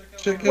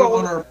out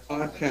on our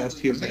podcast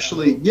here.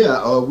 Actually,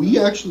 we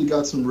actually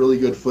got some really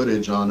good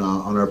footage on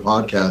our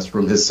podcast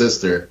from his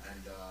sister,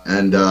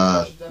 and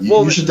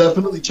you should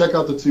definitely check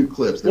out the 2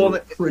 clips.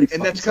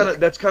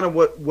 That's kind of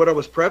what I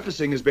was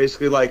prefacing is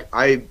basically like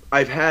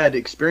I've had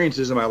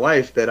experiences in my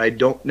life that I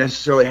don't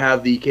necessarily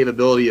have the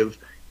capability of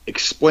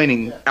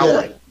explaining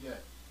outright.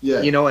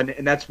 Yeah. You know,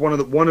 and that's one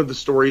of the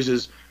stories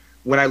is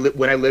when I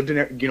lived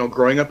in, you know,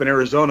 growing up in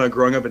Arizona,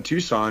 growing up in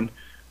Tucson.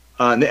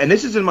 And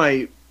this is in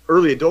my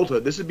early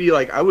adulthood. This would be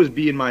like I was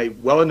into my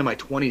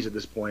 20s at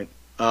this point.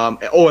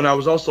 And I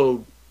was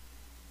also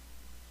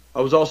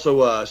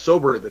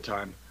sober at the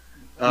time.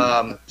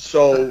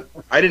 So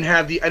I didn't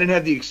have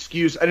the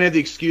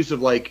excuse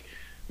of like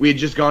we had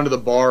just gone to the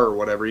bar or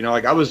whatever. You know,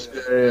 like I was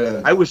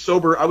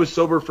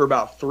sober for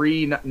about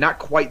not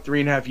quite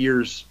 3.5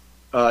 years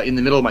in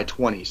the middle of my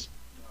 20s,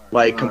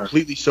 like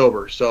completely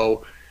sober.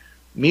 So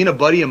me and a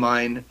buddy of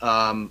mine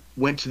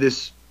went to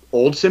this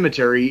old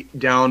cemetery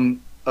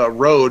down a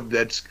road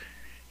it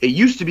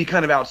used to be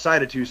kind of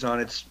outside of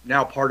Tucson. It's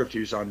now part of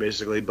Tucson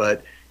basically,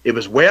 but it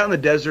was way out in the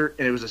desert,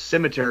 and it was a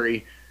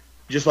cemetery,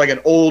 just like an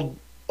old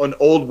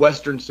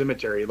Western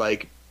cemetery,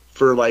 like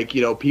for like,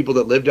 you know, people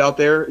that lived out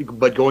there,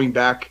 but going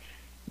back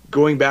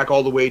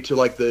all the way to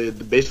like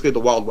basically the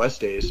Wild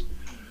West days.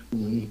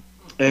 Mm-hmm.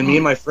 And me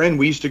and my friend,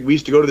 we used to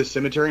go to the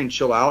cemetery and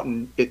chill out,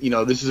 and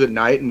this is at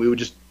night, and we would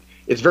just,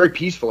 it's very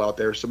peaceful out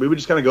there, so we would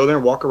just kind of go there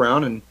and walk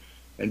around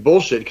and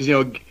bullshit, because, you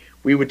know,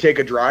 we would take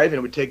a drive, and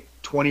it would take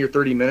 20 or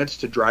 30 minutes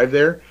to drive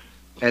there,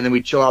 and then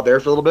we'd chill out there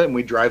for a little bit, and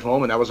we'd drive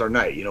home, and that was our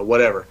night, you know,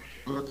 whatever.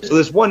 Okay. So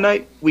this one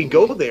night, we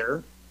go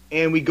there,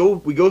 and we go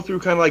through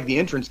kind of like the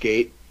entrance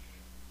gate,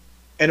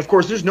 and of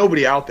course, there's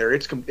nobody out there.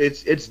 It's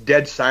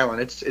dead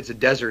silent. It's a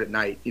desert at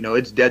night, you know.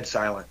 It's dead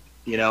silent,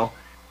 you know.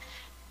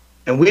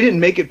 And we didn't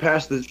make it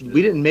past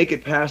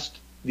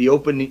the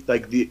opening,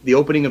 like the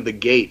opening of the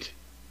gate,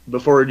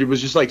 before it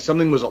was just like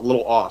something was a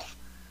little off.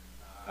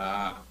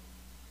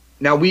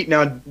 Now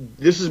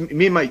this is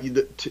me and my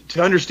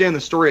to understand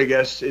the story, I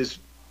guess, is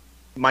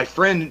me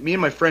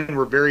and my friend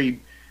were very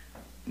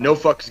no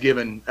fucks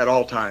given at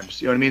all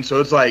times. You know what I mean?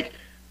 So it's like,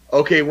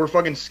 okay, we're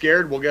fucking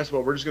scared. Well, guess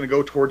what? We're just gonna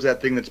go towards that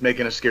thing that's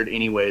making us scared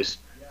anyways.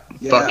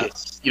 Yeah. Fuck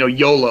it. You know,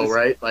 YOLO,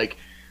 right? Like,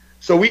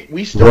 so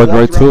we still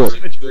walked around the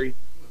cemetery.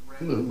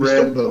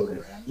 Rambo.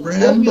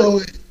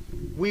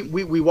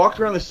 We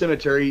walked around the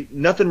cemetery.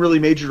 Nothing really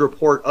major to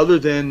report, other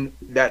than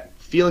that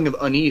feeling of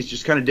unease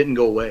just kind of didn't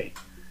go away.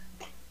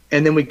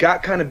 And then we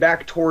got kind of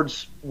back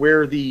towards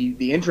where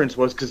the entrance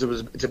was, because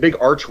it's a big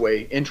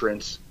archway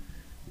entrance.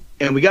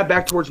 And we got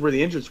back towards where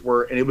the entrance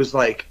were, and it was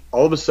like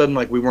all of a sudden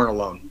like we weren't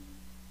alone.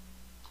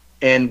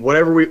 And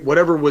whatever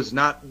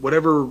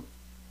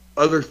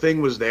other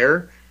thing was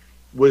there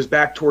was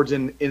back towards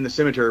in the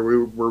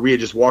cemetery where we had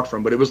just walked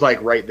from, but it was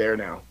like right there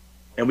now.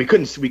 And we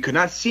could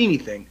not see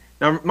anything.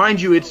 Now, mind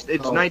you, it's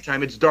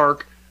nighttime, it's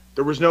dark.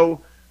 There was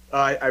no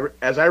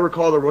as I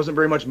recall, there wasn't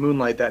very much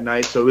moonlight that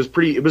night, so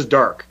it was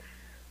dark.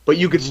 But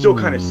you could still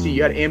kind of see.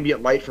 You had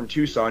ambient light from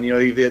Tucson. You know,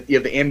 you have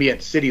the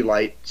ambient city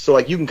light, so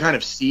like you can kind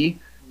of see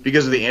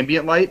because of the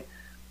ambient light.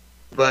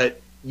 But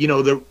you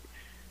know,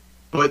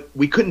 but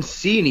we couldn't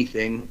see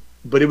anything.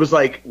 But it was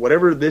like,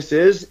 whatever this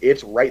is,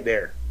 it's right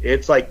there.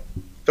 It's like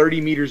 30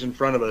 meters in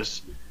front of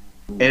us,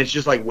 and it's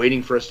just like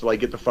waiting for us to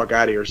like get the fuck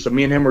out of here. So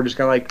me and him were just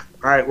kind of like,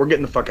 all right, we're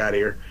getting the fuck out of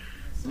here.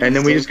 And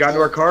then we just got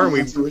into our car, and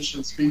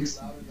intuition speaks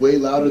way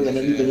louder than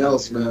anything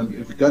else,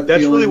 man.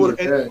 That's really what.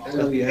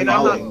 And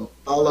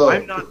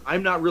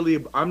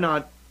I'm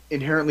not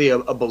inherently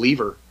a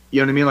believer.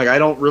 You know what I mean? Like I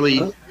don't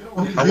really.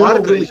 A lot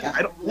of it,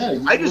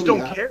 I just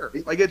don't care.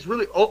 Like it's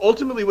really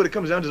ultimately what it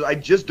comes down to is I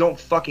just don't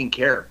fucking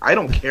care. I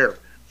don't care.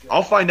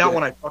 I'll find out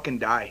when I fucking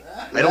die.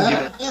 I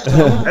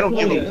don't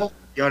give a. You know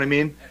what I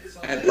mean?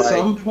 At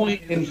some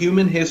point in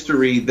human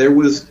history,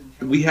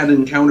 we had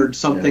encountered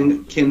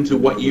something akin to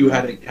what you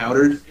had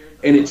encountered,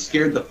 and it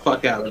scared the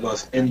fuck out of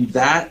us. And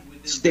that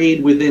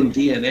stayed within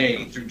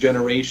DNA through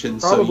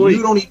generations. Probably. So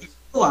you don't even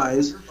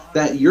realize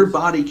that your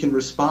body can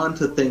respond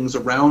to things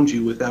around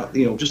you without,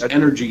 just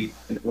energy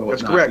and whatnot.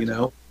 That's correct. You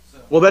know.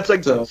 Well, that's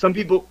like some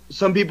people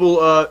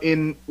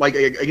in like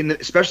again,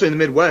 especially in the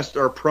Midwest,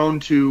 are prone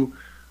to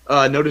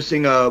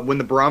noticing when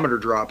the barometer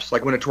drops,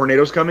 like when a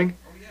tornado's coming.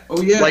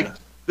 Oh yeah. Like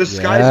The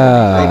skies.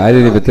 Yeah, I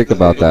didn't even think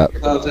about that.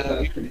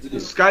 The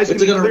skies gonna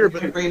be clear,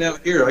 but rain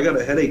out here. I got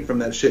a headache from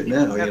that shit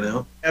now. You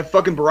know. That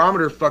fucking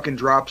barometer fucking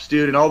drops,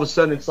 dude, and all of a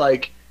sudden it's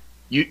like,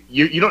 you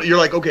don't. You're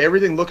like, okay,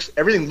 everything looks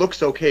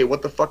okay.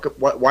 What the fuck?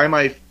 Why am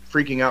I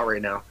freaking out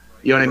right now?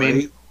 You know what I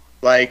mean?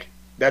 Like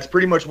that's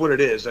pretty much what it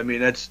is. I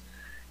mean,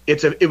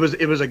 it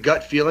was a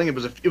gut feeling. It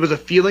was a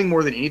feeling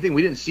more than anything.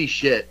 We didn't see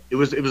shit. It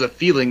was a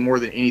feeling more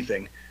than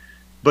anything.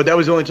 But that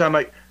was the only time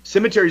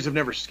cemeteries have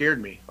never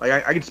scared me.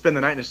 Like I could spend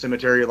the night in a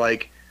cemetery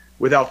like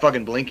without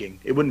fucking blinking.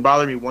 It wouldn't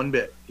bother me one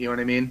bit. You know what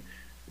I mean?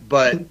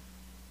 But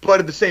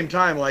at the same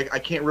time, like I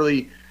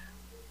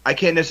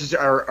don't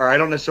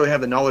necessarily have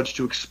the knowledge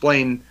to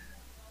explain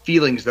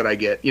feelings that I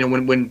get. You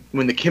know,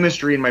 when the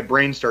chemistry in my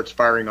brain starts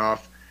firing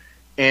off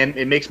and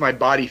it makes my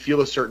body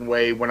feel a certain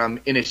way when I'm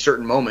in a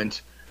certain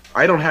moment,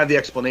 I don't have the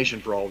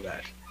explanation for all of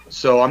that.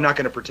 So I'm not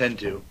going to pretend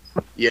to,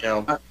 you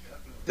know.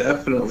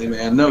 Definitely,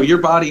 man. No, your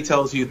body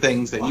tells you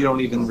things that you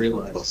don't even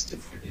realize.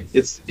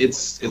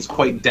 It's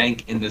quite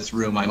dank in this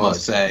room, I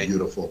must say.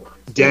 Beautiful.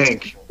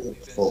 Dank.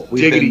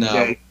 Diggity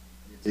dank.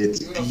 It's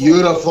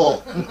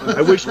beautiful.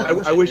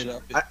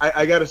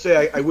 I gotta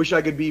say, I wish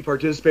I could be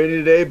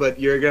participating today,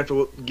 but you're gonna have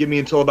to give me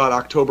until about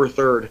October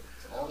 3rd.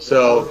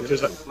 So,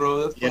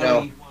 bro, that's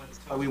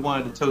why we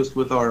wanted to toast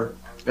with our.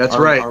 That's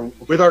right.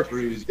 With our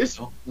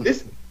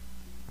this.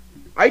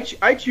 I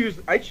choose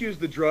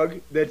the drug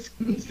that's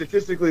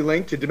statistically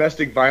linked to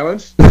domestic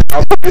violence,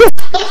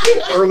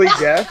 early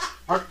death.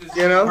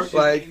 You know,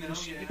 like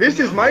this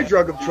is my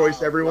drug of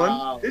choice, everyone.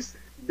 Wow.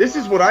 This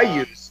is what I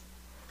use.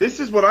 This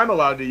is what I'm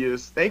allowed to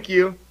use. Thank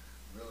you.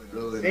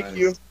 Really Thank nice.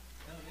 you.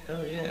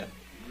 Oh yeah.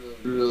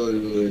 Really,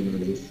 really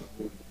nice.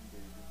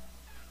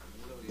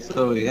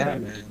 So yeah,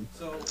 man.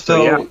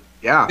 So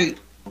yeah.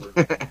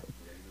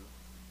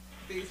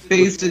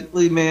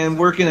 Basically, man,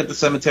 working at the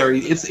cemetery,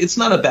 it's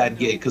not a bad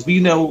gig because we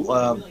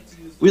know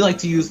we like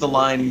to use the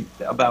line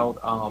about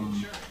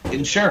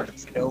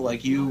insurance. You know,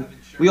 like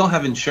we all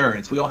have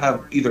insurance. We all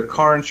have either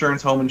car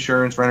insurance, home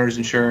insurance, renter's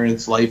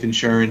insurance, life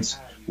insurance,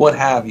 what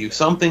have you.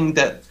 Something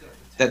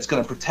that's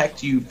going to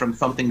protect you from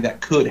something that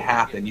could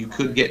happen. You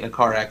could get in a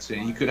car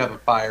accident. You could have a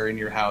fire in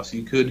your house.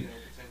 You could,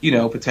 you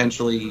know,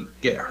 potentially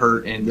get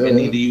hurt and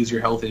need to use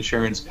your health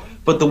insurance.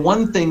 But the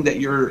one thing that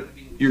you're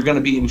going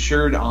to be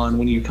insured on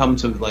when you come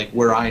to like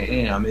where I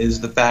am is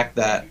the fact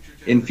that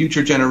in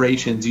future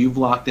generations you've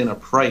locked in a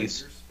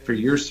price for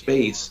your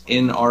space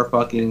in our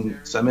fucking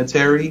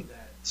cemetery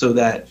so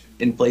that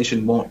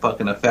inflation won't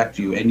fucking affect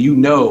you, and you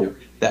know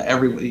that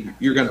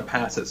you're going to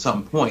pass at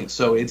some point.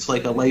 So it's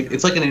like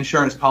an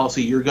insurance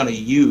policy you're going to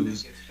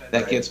use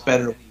that gets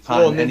better with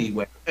time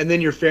anyway. And then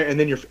your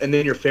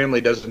family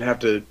doesn't have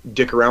to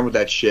dick around with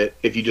that shit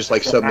if you just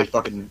like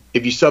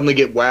if you suddenly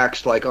get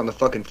waxed like on the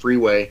fucking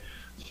freeway.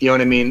 You know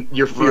what I mean?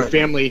 Your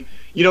family,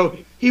 you know,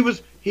 he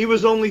was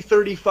only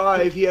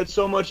 35. He had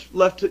so much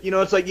left to, you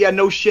know, it's like, yeah,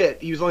 no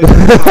shit. He was only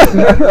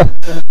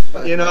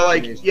 35. You know,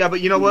 like, yeah, but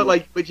you know what?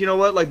 Like,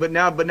 but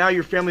now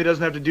your family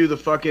doesn't have to do the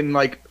fucking,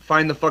 like,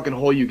 find the fucking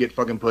hole you get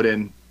fucking put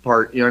in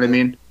part. You know what I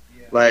mean?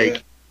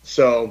 Like,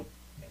 so,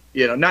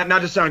 you know, not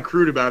to sound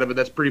crude about it, but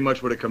that's pretty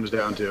much what it comes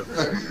down to.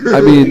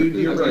 I mean,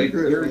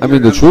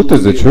 the truth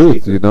is the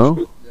truth, you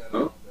know?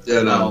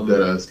 Yeah, no,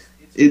 that is.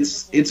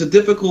 It's a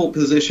difficult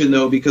position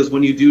though, because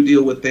when you do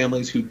deal with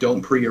families who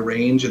don't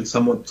prearrange and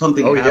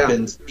something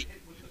happens,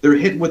 they're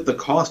hit with the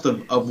cost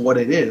of what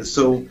it is.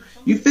 So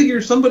you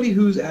figure somebody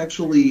who's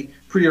actually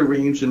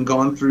prearranged and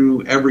gone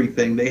through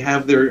everything, they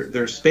have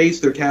their space,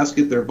 their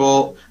casket, their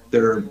vault,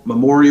 their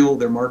memorial,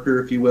 their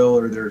marker, if you will,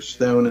 or their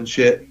stone and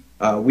shit.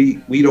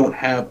 We don't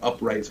have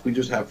uprights. We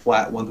just have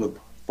flat ones with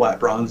flat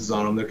bronzes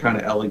on them. They're kind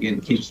of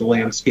elegant, keeps the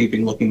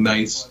landscaping looking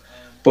nice.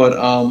 But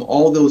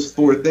all those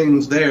four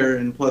things there,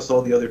 and plus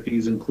all the other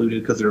fees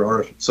included, because there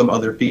are some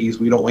other fees.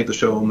 We don't like to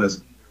show them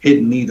as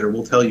hidden either.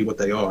 We'll tell you what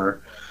they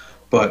are.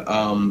 But,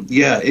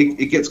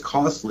 it gets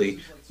costly.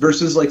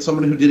 Versus like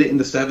someone who did it in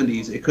the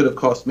 70s, it could have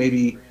cost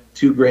maybe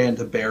 $2,000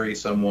 to bury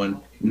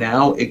someone.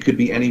 Now it could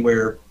be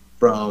anywhere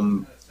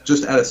from,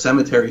 just at a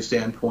cemetery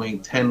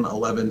standpoint, $10,000,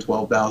 $11,000,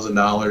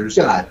 $12,000.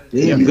 God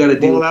damn. You got to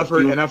deal. Well, I've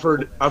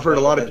heard a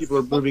lot of people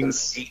are moving.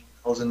 $8,000,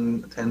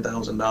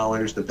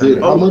 $10,000. Dude,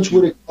 how much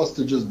would it cost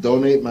to just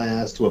donate my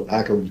ass to a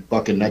pack of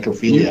fucking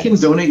necrophiliacs? You can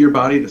donate your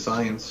body to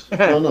science.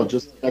 No,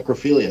 just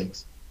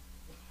necrophiliacs.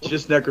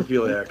 Just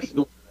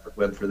necrophiliacs.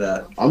 Web for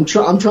that. I'm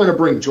trying to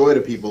bring joy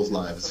to people's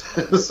lives.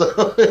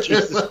 So,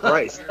 Jesus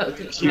Christ,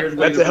 that's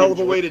a hell of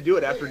a way to do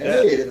it after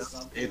death.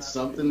 Hey, it's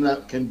something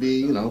that can be,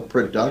 you know,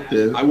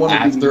 productive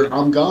after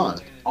I'm gone.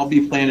 I'll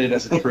be planted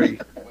as a tree.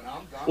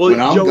 Well,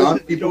 when I'm gone,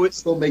 people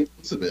still make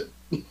use of it.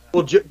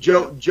 Well,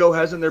 Joe,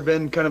 hasn't there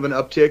been kind of an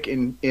uptick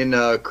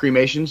in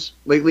cremations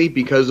lately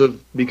because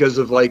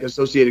of like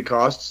associated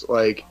costs?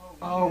 Like,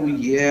 oh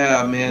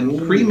yeah,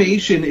 man,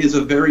 cremation is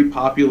a very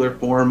popular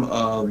form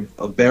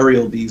of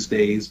burial these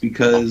days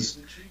because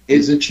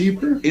is it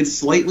cheaper? It's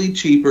slightly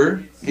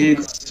cheaper.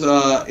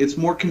 It's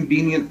more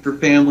convenient for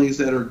families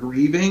that are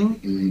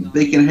grieving.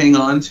 They can hang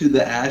on to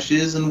the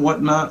ashes and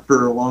whatnot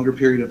for a longer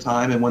period of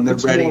time, and when they're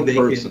ready, they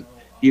can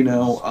You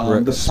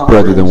know, the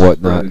spreader and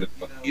whatnot.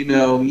 You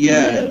know,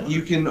 yeah,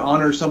 you can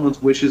honor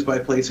someone's wishes by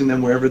placing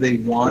them wherever they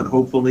want.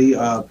 Hopefully,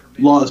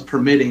 law is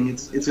permitting.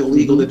 It's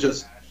illegal to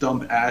just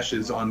dump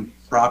ashes on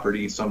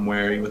property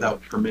somewhere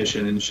without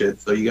permission and shit.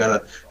 So you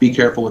gotta be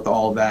careful with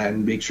all that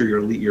and make sure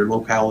your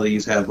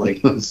localities have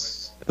like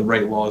the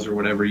right laws or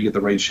whatever. You get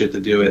the right shit to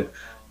do it.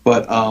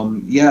 But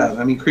yeah,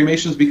 I mean,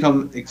 cremation's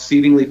become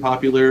exceedingly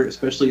popular,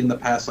 especially in the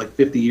past like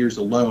 50 years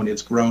alone.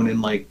 It's grown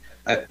in like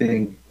I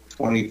think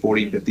 20,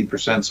 40,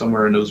 50%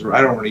 somewhere in those.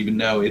 I don't even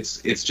know.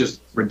 It's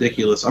just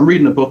ridiculous. I'm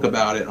reading a book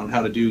about it on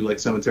how to do like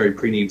cemetery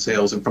pre-need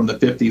sales, and from the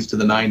 50s to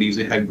the 90s,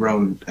 it had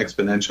grown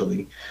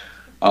exponentially.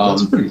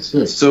 That's pretty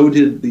sick. So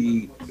did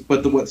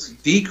what's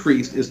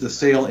decreased is the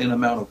sale in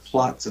amount of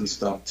plots and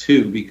stuff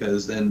too,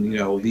 because then, you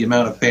know, the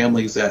amount of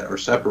families that are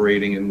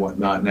separating and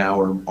whatnot now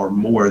are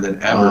more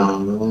than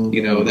ever.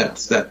 You know, that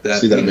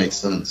see, that makes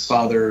sense.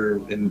 Father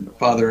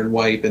and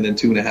wife, and then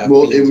 2.5.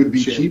 Well, it would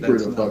be cheaper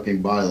to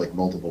fucking buy like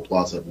multiple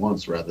plots at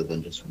once rather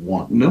than just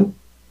one. No.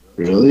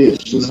 Really?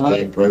 It's just the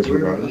same price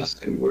regardless.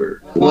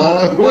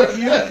 What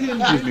you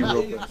can excuse me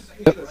real quick.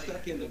 A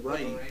second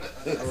right.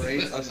 All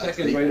right. A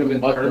second right of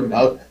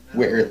internment.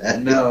 Where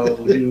that? No,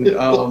 dude.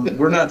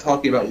 We're not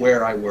talking about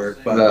where I work,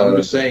 but I'm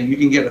just saying you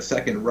can get a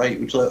second right,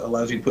 which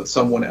allows you to put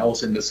someone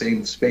else in the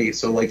same space.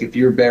 So, like, if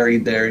you're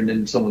buried there and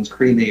then someone's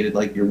cremated,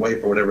 like your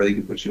wife or whatever, they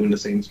can put you in the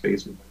same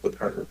space with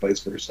her, or vice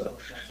versa.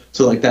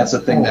 So, like, that's a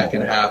thing that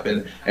can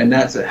happen, and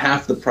that's at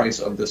half the price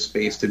of the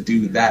space to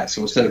do that.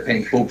 So instead of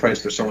paying full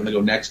price for someone to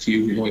go next to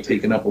you who's only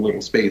taking up a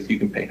little space, you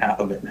can pay half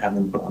of it and have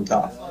them put on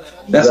top.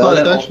 That's not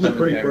at all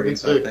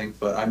cemeteries, I think,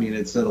 but I mean,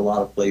 it's in a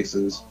lot of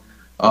places.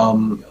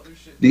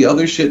 The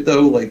other shit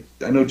though, like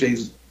I know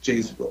Jay's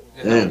off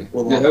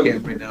camera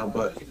right now,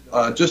 but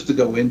just to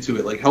go into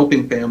it, like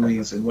helping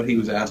families and what he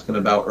was asking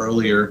about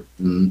earlier,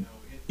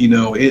 you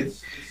know,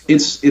 it's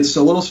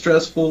a little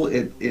stressful.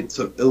 It's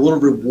a little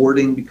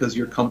rewarding because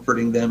you're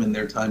comforting them in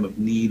their time of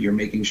need. You're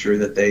making sure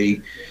that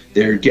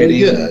they're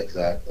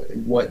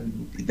getting what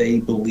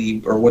they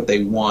believe or what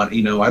they want.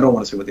 You know, I don't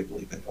want to say what they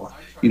believe they want.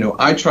 You know,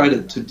 I try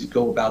to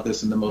go about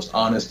this in the most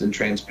honest and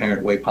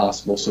transparent way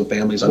possible, so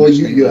families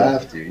understand. Well, you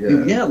have to,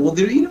 yeah. Yeah, well,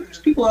 there's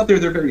people out there,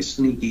 they're very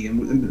sneaky,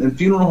 and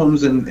funeral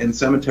homes and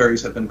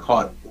cemeteries have been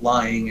caught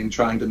lying and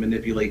trying to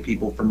manipulate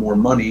people for more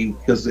money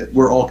because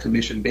we're all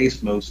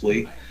commission-based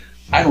mostly.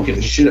 I don't give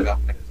a shit about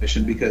my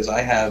commission because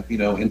I have, you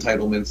know,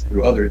 entitlements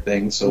through other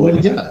things. So,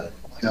 like, you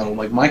know,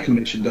 like my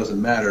commission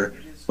doesn't matter.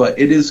 But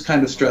it is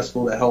kind of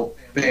stressful to help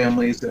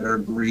families that are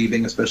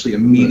grieving, especially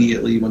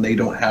immediately when they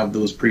don't have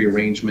those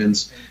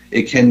prearrangements.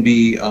 It can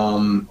be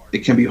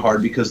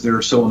hard because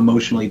they're so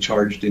emotionally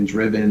charged and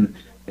driven,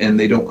 and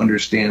they don't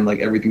understand like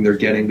everything they're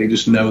getting. They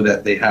just know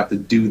that they have to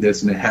do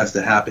this and it has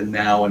to happen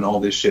now and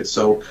all this shit.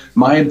 So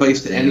my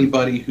advice to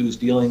anybody who's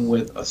dealing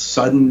with a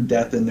sudden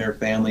death in their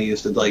family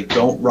is to like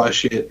don't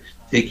rush it.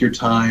 Take your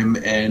time,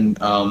 and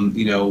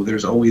you know,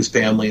 there's always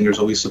family and there's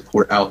always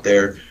support out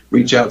there.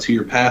 Reach out to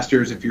your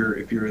pastors if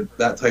you're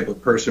that type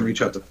of person.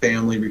 Reach out to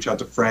family, reach out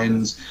to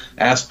friends,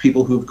 ask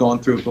people who've gone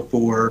through it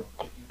before.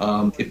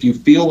 If you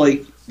feel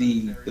like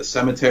the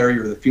cemetery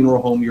or the funeral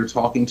home you're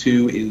talking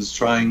to is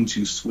trying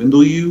to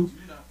swindle you,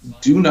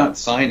 do not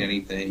sign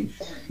anything.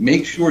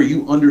 Make sure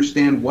you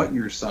understand what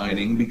you're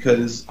signing,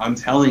 because I'm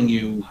telling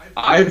you,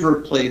 I've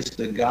replaced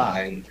a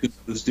guy who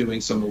was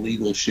doing some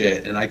illegal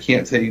shit, and I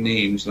can't say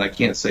names and I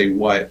can't say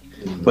what,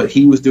 but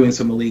he was doing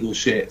some illegal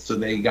shit, so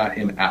they got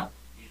him out.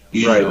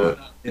 You know,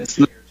 it's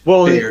not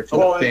fair to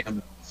the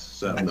family.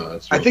 So no,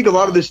 I think a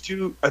lot of this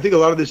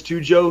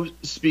too, Joe,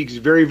 speaks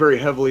very, very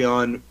heavily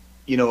on,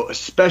 you know,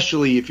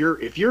 especially if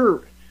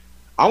you're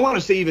I want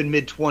to say even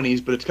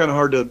mid-20s, but it's kind of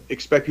hard to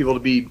expect people to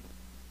be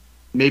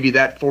maybe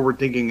that forward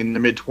thinking in the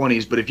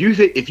mid-20s. But if you've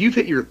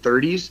hit your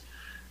 30s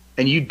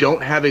and you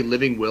don't have a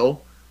living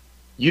will,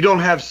 you don't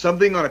have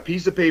something on a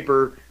piece of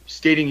paper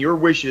stating your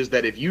wishes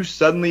that if you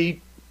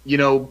suddenly, you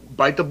know,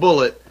 bite the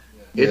bullet,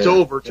 it's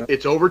over.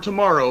 It's over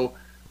tomorrow.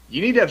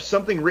 You need to have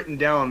something written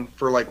down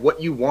for like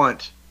what you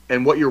want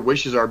and what your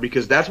wishes are,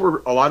 because that's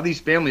where a lot of these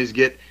families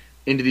get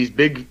into these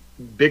big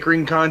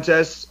bickering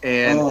contests,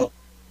 and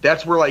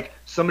that's where like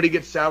somebody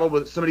gets saddled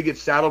with like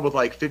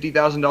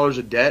 $50,000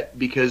 of debt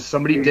because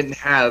somebody didn't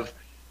have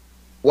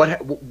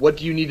what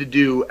do you need to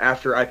do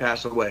after I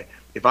pass away?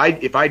 If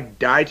I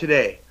die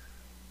today,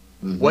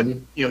 what,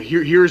 you know,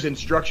 here's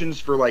instructions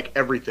for like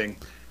everything.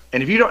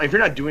 And if you're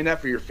not doing that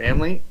for your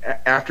family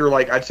after,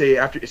 like, I'd say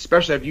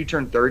especially after you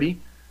turn 30,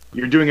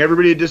 you're doing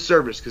everybody a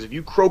disservice, because if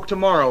you croak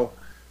tomorrow,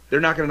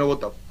 they're not going to know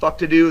what the fuck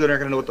to do. They're not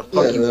going to know what the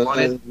fuck you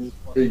wanted.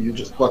 You're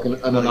just fucking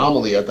an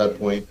anomaly at that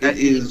point.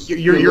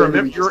 You're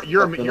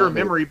a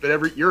memory,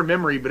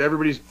 but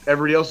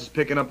everybody else is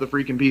picking up the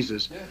freaking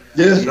pieces.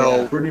 Yeah.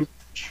 So pretty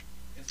much.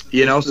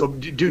 You know, so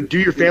do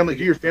your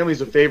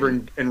families a favor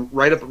and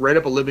write up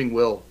a living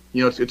will.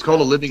 You know, it's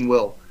called a living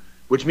will,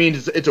 which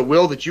means it's a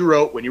will that you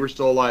wrote when you were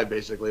still alive,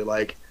 basically.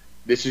 Like,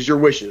 This is your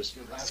wishes.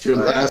 It's your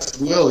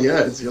last will,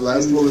 yeah. It's your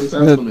last will and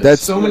testament.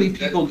 That's so many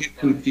people get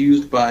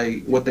confused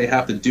by what they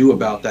have to do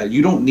about that.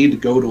 You don't need to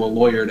go to a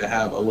lawyer to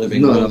have a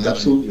living will. No,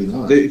 absolutely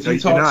not. If you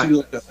talk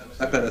to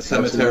like at a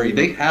cemetery,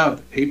 they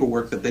have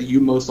paperwork that you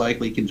most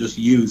likely can just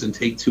use and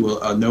take to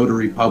a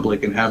notary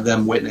public and have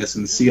them witness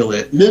and seal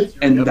it.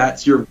 And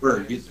that's your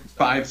word. It's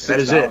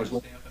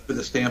 $5-6 for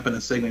the stamp and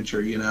a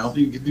signature, you know?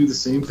 You could do the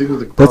same thing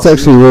with the That's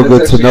actually real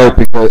good to know,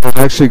 because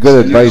actually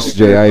good advice,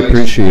 Jay. I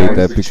appreciate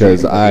that,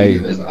 because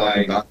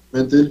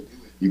documented.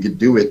 You could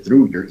do it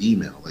through your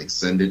email, like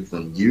send it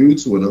from you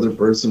to another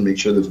person. Make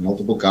sure there's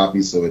multiple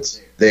copies, so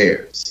it's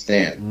there,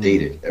 stamped,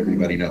 dated.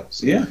 Everybody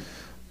knows. Yeah.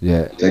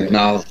 Yeah.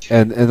 Technology.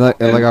 And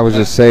like I was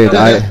just saying,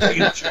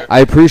 I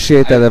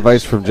appreciate that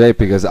advice from Jay,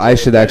 because I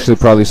should actually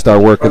probably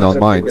start working on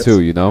mine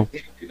too. You know.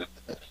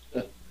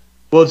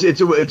 Well,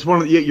 it's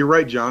one of you're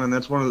right, John, and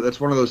that's one of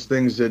those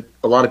things that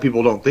a lot of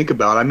people don't think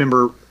about. I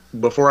remember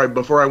before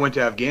I went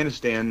to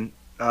Afghanistan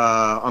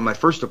on my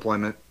first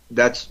deployment,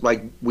 that's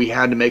like we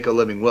had to make a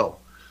living will.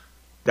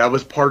 That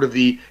was part of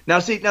the now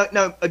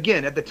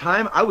again at the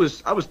time I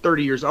was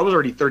 30 years I was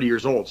already 30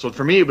 years old, so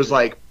for me it was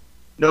like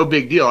no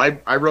big deal.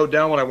 I wrote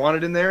down what I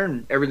wanted in there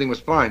and everything was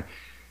fine.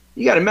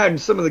 You got to imagine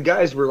some of the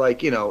guys were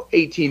like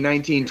 18,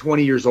 19,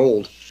 2020 years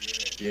old.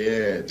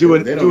 Yeah,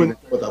 doing they don't know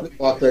what the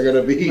fuck they're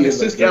gonna be.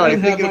 Like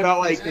thinking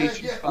about like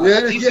these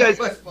guys.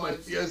 My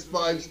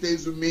PS5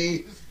 stays with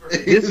me.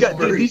 These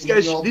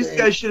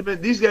guys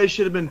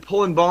should have been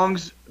pulling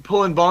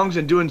bongs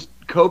and doing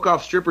coke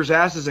off strippers'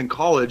 asses in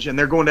college, and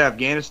they're going to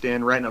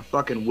Afghanistan writing a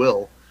fucking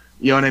will.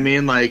 You know what I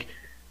mean? Like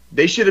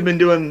they should have been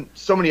doing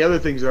so many other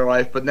things in their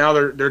life, but now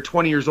they're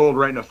 20 years old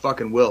writing a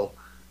fucking will.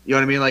 You know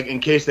what I mean? Like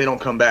in case they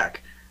don't come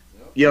back.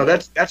 You know,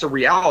 that's a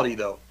reality,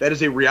 though. That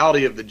is a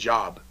reality of the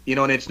job. You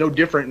know, and it's no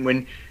different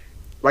when,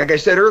 like I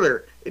said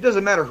earlier, it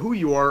doesn't matter who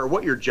you are or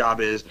what your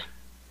job is.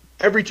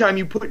 Every time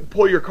you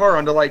pull your car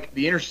onto, like,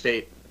 the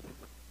interstate,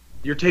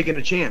 you're taking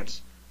a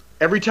chance.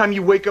 Every time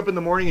you wake up in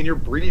the morning and you're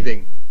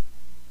breathing,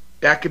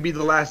 that could be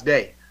the last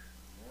day.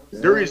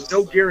 There is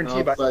no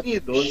guarantee about any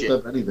of this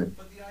shit.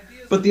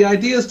 But the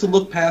idea is to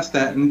look past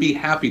that and be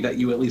happy that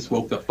you at least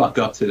woke the fuck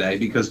up today,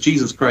 because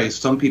Jesus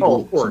Christ, some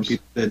people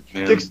did,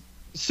 man.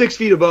 6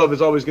 feet above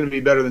is always going to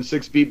be better than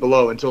 6 feet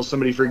below until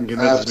somebody freaking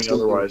convinces me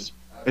otherwise.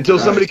 Until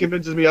somebody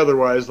convinces me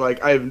otherwise,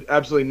 like, I have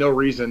absolutely no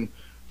reason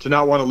to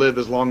not want to live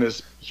as long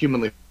as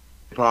humanly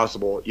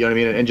possible. You know what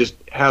I mean? And just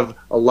have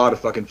a lot of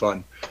fucking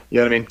fun. You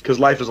know what I mean? Because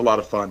life is a lot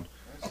of fun.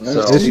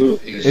 So,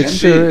 it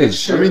sure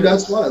is. I mean,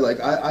 that's why. Like,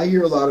 I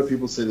hear a lot of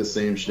people say the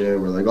same shit.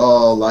 We're like,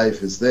 oh,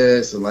 life is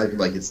this, and life,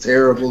 like, it's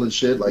terrible and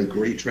shit. Like,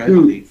 great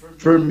tragedy. Dude,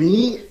 for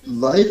me,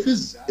 life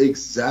is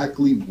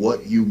exactly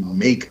what you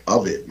make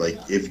of it. Like,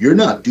 if you're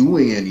not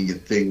doing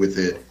anything with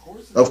it,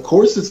 of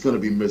course it's going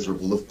to be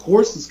miserable. Of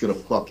course it's going to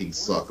fucking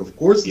suck. Of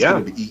course it's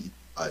going to be eaten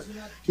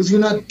alive. Because you're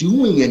not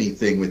doing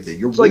anything with it.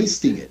 You're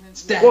wasting it.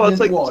 Well, it's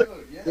like,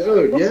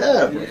 dude,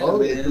 yeah,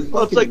 bro.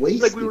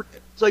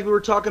 It's like we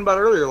were talking about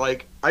earlier.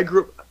 Like, I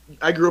grew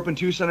up in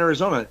Tucson,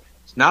 Arizona.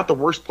 It's not the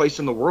worst place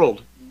in the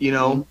world. You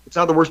know, It's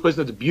not the worst place.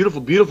 It's a beautiful,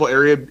 beautiful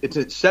area.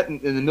 It's set in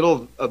the middle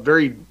of a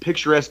very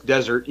picturesque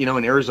desert, you know,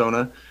 in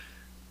Arizona.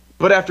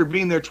 But after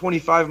being there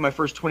 25 of my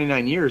first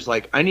 29 years,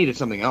 like, I needed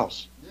something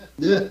else.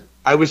 Yeah.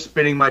 I was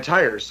spinning my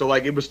tires, so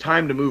like it was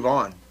time to move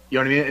on.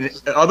 You know what I mean?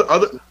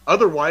 And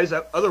otherwise,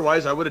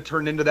 I would have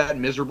turned into that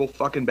miserable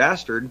fucking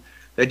bastard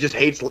that just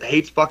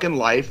hates fucking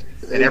life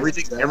and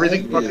everything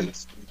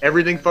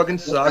fucking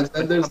sucks.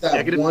 And there's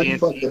that one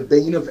fucking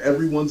bane of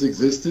everyone's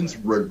existence: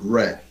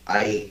 regret.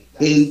 I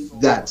hate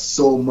that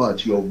so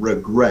much,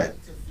 regret.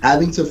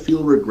 Having to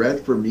feel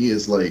regret for me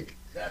is like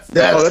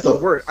that's the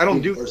word. I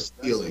don't do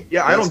feeling.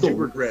 Yeah, I don't do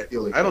regret.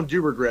 I don't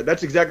do regret.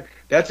 That's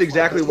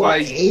exactly why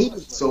I hate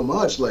it so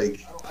much.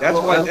 Like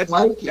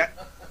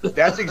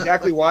that's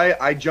exactly why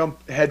I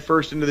jump head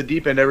first into the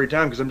deep end every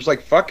time, because I'm just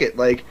like, fuck it.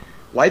 Like,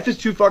 life is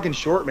too fucking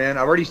short, man.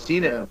 I've already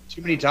seen it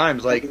too many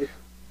times. Like,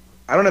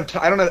 I don't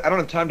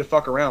have time to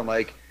fuck around.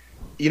 Like,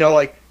 you know,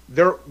 like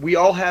we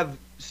all have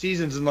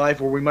seasons in life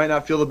where we might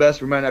not feel the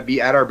best, we might not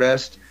be at our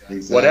best,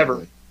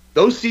 whatever.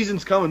 Those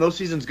seasons come and those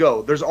seasons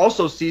go. There's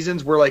also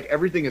seasons where, like,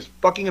 everything is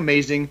fucking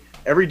amazing.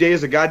 Every day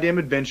is a goddamn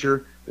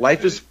adventure.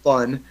 Life is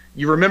fun.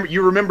 You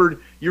remembered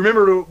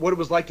what it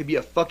was like to be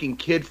a fucking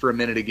kid for a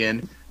minute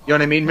again. You know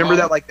what I mean? Remember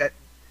that, like that,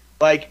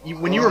 like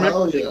when you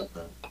remember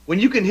when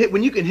you can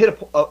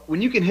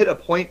hit a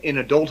point in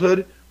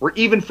adulthood where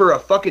even for a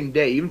fucking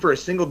day, even for a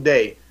single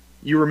day,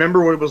 you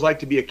remember what it was like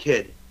to be a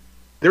kid.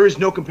 There is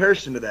no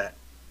comparison to that.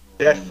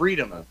 That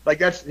freedom, like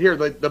that's here,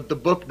 like the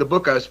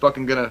book I was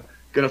fucking gonna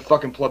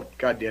fucking plug.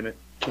 God damn it!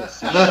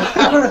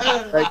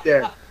 Right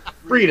there,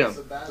 freedom,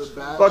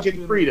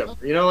 fucking freedom.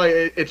 You know,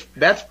 like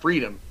that's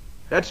freedom.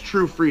 That's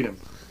true freedom.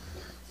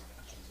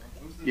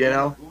 You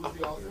know,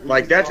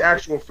 like that's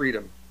actual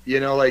freedom. You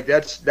know, like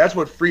that's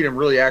what freedom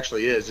really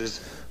actually is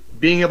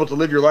being able to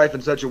live your life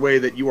in such a way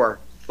that you are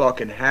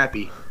fucking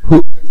happy.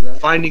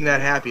 Finding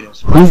that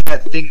happiness, finding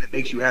that thing that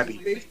makes you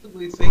happy.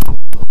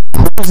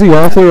 Who's the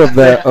author of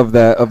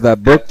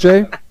that book,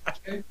 Jay?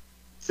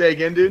 Say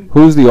again, dude.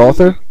 Who's the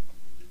author?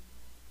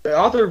 The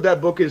author of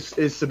that book is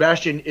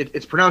Sebastian.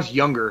 It's pronounced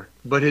Younger,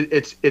 but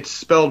it's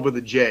spelled with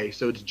a J,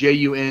 so it's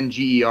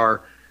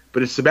Junger.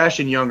 But it's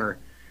Sebastian Junger,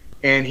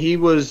 and he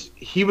was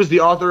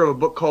the author of a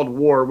book called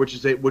War,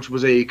 which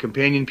was a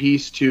companion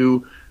piece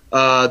to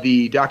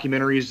the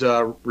documentaries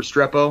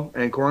Restrepo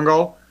and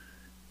Korengal.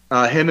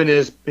 Him and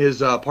his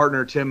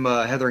partner Tim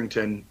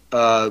Hetherington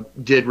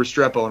did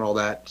Restrepo and all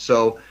that.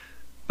 So,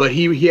 but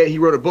he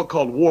wrote a book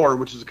called War,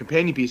 which is a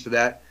companion piece to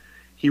that.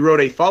 He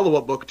wrote a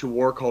follow-up book to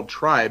War called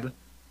Tribe,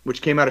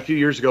 which came out a few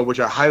years ago, which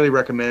I highly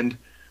recommend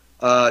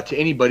to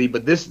anybody.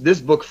 But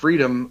this book,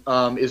 Freedom,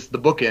 is the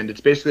bookend.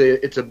 It's basically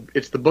it's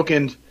the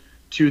bookend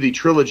to the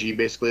trilogy,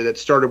 basically, that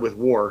started with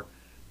War,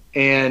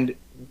 and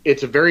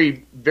it's a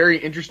very, very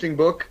interesting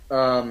book.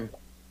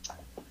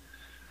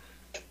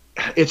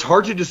 It's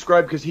hard to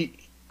describe because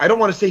I don't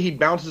want to say he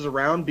bounces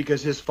around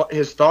because his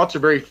thoughts are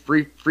very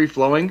free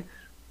flowing,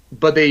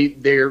 but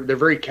they're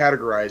very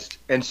categorized,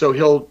 and so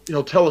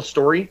he'll tell a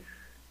story,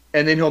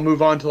 and then he'll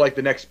move on to like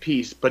the next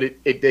piece, but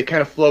they kind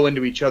of flow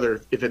into each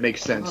other, if it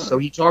makes sense. So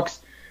he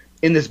talks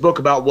in this book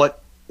about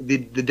what the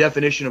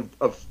definition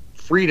of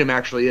freedom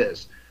actually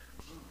is.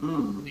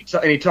 And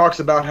he talks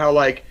about how,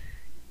 like,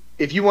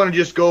 if you want to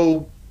just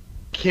go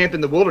camp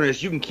in the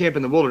wilderness, you can camp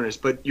in the wilderness,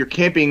 but you're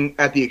camping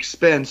at the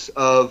expense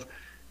of,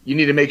 you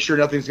need to make sure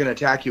nothing's going to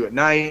attack you at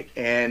night,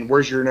 and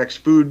where's your next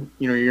food,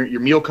 your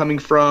meal coming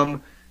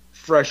from,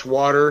 fresh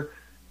water.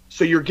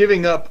 So you're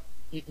giving up,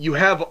 you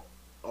have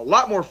a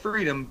lot more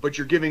freedom, but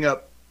you're giving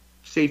up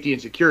safety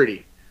and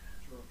security.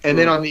 And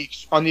then on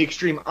the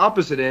extreme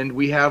opposite end,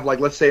 we have, like,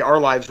 let's say our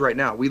lives right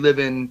now. We live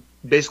in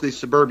basically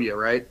suburbia,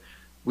 right?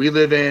 We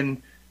live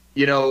in,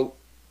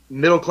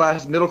 middle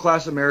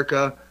class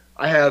America.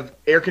 I have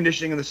air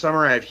conditioning in the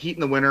summer. I have heat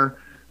in the winter.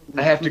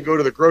 I have to go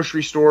to the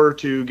grocery store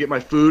to get my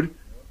food.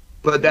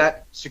 But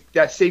that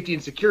safety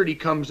and security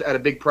comes at a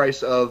big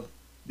price of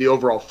the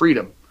overall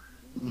freedom.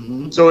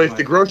 Mm-hmm. So if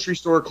the grocery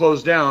store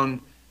closed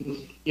down,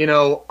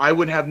 I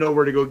wouldn't have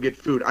nowhere to go get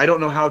food. I don't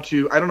know how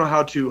to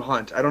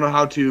hunt. I don't know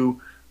how to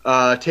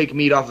take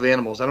meat off of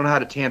animals. I don't know how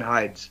to tan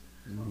hides.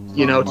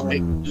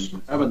 Just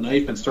have a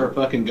knife and start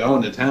fucking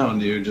going to town,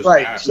 dude. Just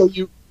right. So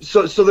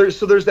there's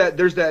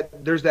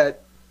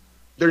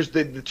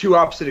the two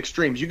opposite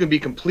extremes. You can be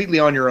completely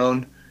on your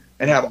own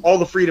and have all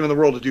the freedom in the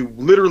world to do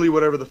literally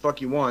whatever the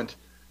fuck you want,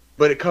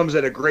 but it comes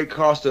at a great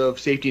cost of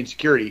safety and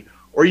security.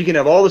 Or you can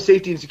have all the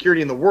safety and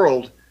security in the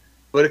world,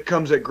 but it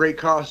comes at great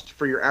cost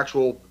for your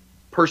actual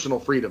personal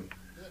freedom.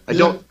 I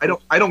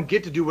don't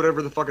get to do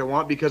whatever the fuck I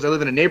want because I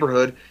live in a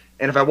neighborhood,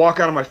 and if I walk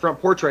out on my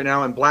front porch right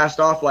now and blast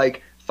off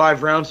like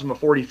 5 rounds from a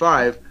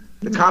 45,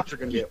 the cops are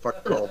going to get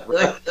fucking called.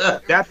 Right?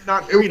 That's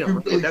not freedom. It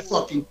would be really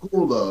fucking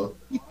cool, though.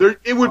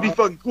 It would be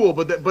fucking cool,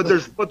 but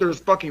there's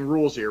fucking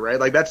rules here, right?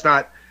 Like that's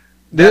not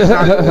true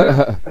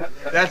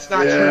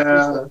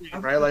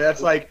freedom, right? Like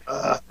that's like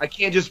I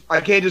can't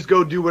just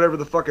go do whatever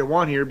the fuck I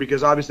want here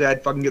because obviously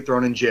I'd fucking get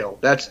thrown in jail.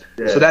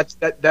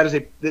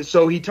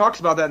 So he talks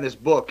about that in this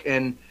book,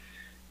 and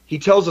he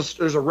tells us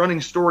there's a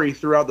running story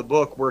throughout the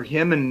book where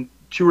him and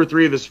 2 or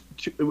 3 of his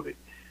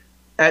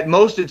at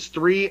most it's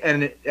 3,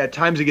 and at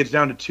times it gets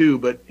down to 2,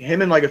 but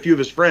him and like a few of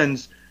his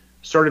friends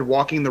started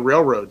walking the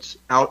railroads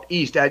out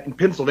east in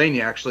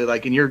Pennsylvania, actually,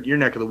 like in your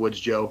neck of the woods,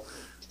 Joe,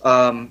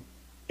 and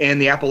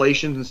the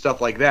Appalachians and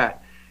stuff like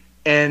that.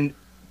 And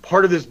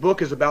part of this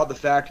book is about the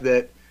fact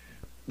that,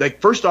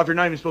 like, first off, you're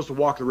not even supposed to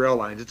walk the rail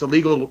lines. It's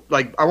illegal.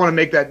 Like, I want to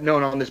make that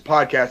known on this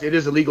podcast. It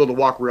is illegal to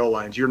walk rail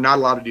lines. You're not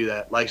allowed to do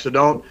that. Like, so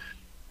don't,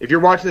 if you're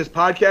watching this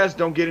podcast,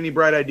 don't get any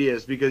bright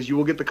ideas because you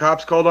will get the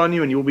cops called on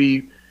you and you'll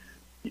be,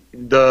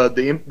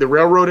 the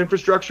railroad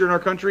infrastructure in our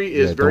country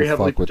is very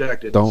heavily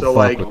protected. Don't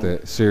fuck with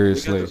it.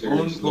 Seriously.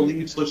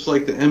 Police looks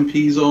like the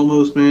MPs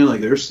almost, man.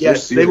 Like they're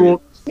serious. They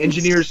will.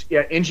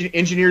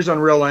 Engineers on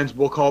rail lines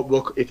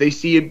will if they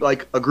see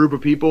like a group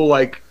of people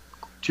like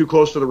too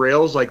close to the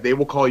rails, like they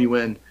will call you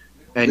in,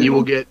 and you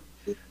will get.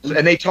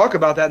 And they talk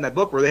about that in that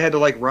book where they had to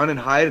like run and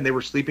hide, and they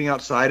were sleeping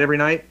outside every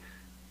night,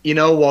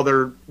 while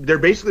they're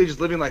basically just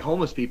living like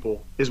homeless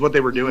people is what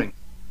they were doing.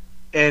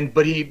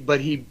 But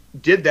he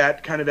did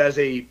that kind of as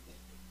a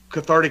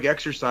cathartic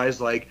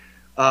exercise, like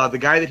the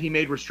guy that he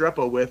made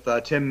Restrepo with,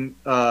 Tim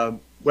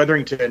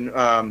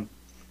Wetherington.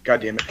 God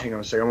damn it! Hang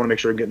on a second. I want to make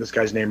sure I'm getting this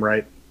guy's name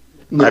right.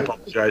 I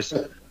apologize.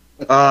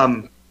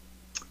 The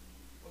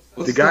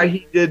guy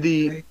he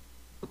did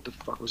what the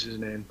fuck was his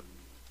name?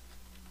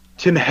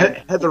 Tim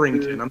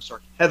Hetherington. I'm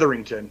sorry,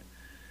 Hetherington.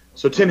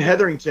 So Tim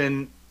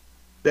Hetherington,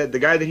 the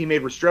guy that he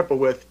made Restrepo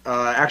with,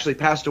 actually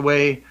passed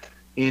away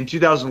in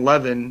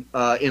 2011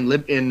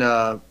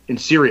 in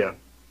Syria.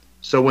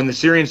 So when the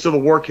Syrian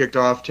civil war kicked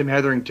off, Tim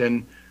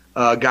Hetherington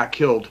got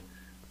killed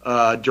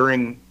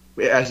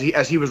as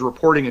he was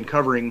reporting and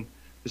covering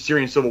the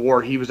Syrian civil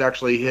war. He was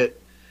actually hit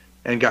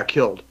and got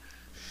killed.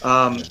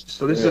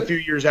 So this is a few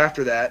years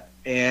after that,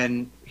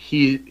 and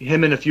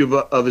him and a few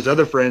of his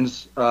other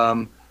friends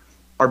are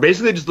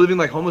basically just living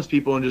like homeless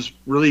people and just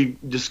really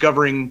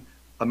discovering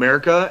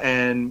America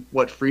and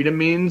what freedom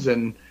means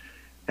and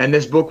And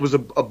this book was a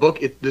book.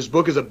 This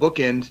book is a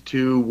bookend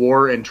to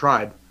War and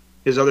Tribe,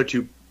 his other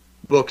two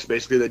books,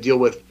 basically, that deal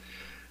with,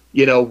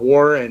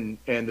 war and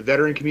the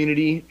veteran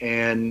community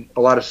and a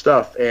lot of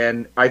stuff.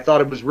 And I thought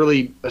it was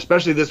really,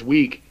 especially this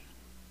week,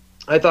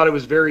 I thought it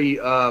was very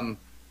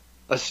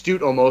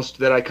astute almost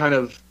that I kind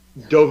of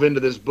dove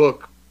into this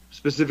book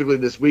specifically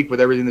this week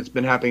with everything that's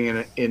been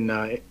happening in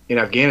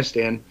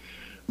Afghanistan.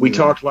 We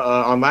talked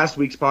on last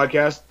week's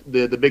podcast.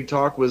 The big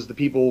talk was the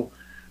people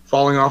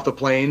falling off the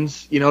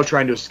planes,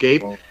 trying to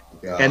escape. Oh,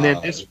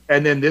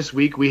 and then this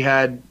week we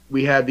had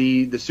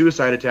the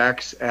suicide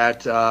attacks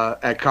at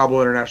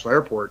Kabul International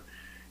Airport,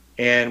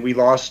 and we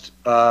lost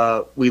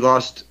a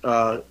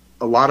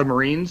lot of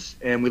Marines,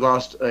 and we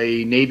lost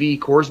a Navy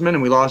corpsman,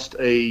 and we lost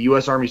a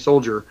U.S. Army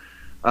soldier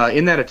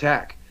in that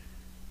attack.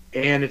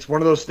 And it's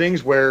one of those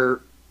things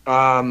where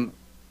I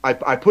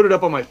put it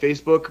up on my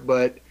Facebook,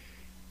 but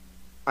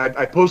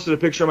I posted a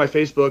picture on my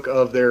Facebook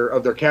of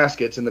their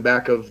caskets in the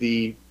back of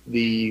the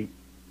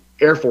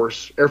Air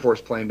Force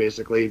plane,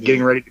 basically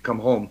getting ready to come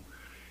home.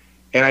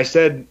 And I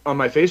said on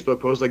my Facebook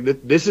post, like,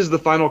 this is the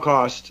final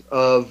cost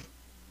of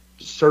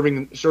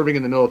serving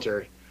in the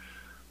military.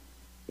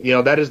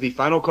 That is the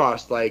final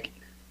cost. Like,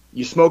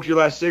 you smoked your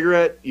last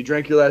cigarette, you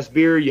drank your last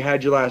beer, you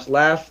had your last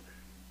laugh.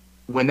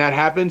 When that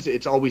happens,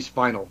 it's always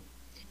final.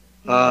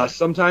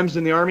 Sometimes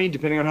in the Army,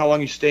 depending on how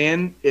long you stay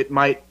in, it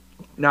might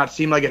not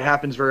seem like it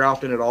happens very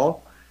often at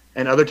all.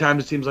 And other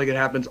times it seems like it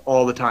happens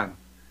all the time.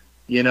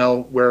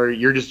 Where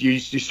you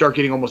start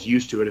getting almost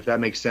used to it, if that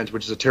makes sense,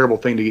 which is a terrible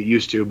thing to get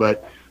used to,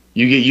 but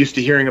you get used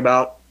to hearing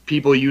about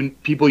people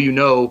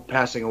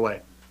passing away.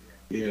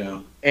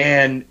 Yeah.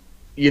 And,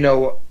 it's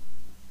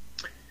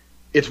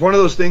one of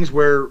those things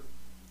where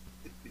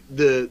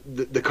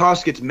the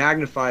cost gets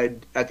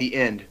magnified at the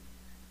end,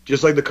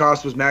 just like the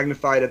cost was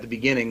magnified at the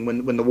beginning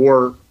when the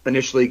war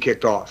initially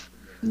kicked off.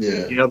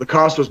 Yeah. The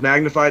cost was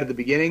magnified at the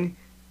beginning,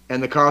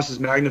 and the cost is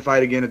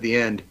magnified again at the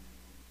end.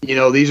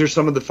 These are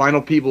some of the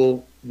final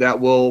people that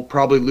will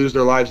probably lose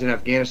their lives in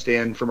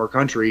Afghanistan from our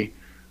country,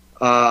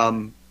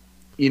 for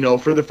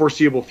the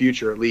foreseeable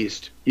future, at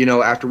least.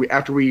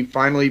 After we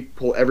finally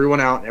pull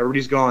everyone out and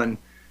everybody's gone,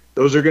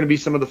 those are going to be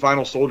some of the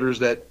final soldiers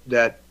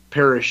that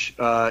perish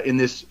in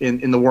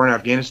the war in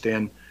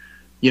Afghanistan,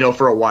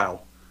 for a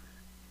while.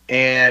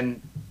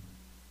 And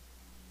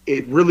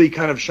it really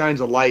kind of shines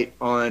a light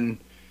on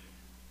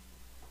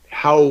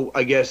how,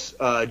 I guess,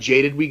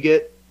 jaded we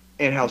get,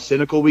 and how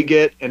cynical we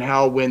get, and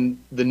how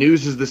when the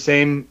news is the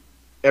same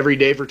every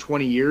day for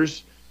 20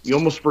 years, you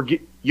almost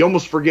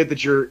forget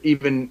that you're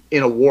even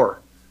in a war.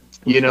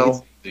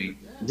 Yeah,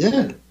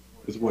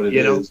 is what it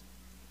is.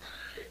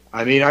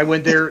 I mean, I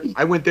went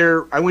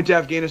to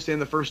Afghanistan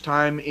the first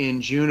time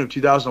in June of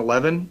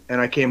 2011,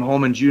 and I came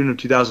home in June of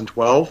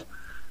 2012.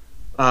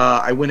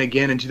 I went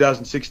again in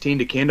 2016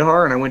 to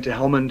Kandahar, and I went to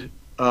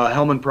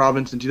Helmand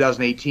province in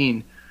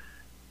 2018.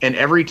 And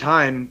every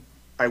time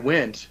I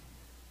went,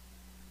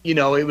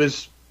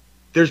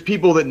 there's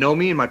people that know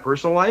me in my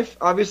personal life,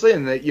 obviously,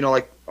 and that,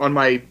 like on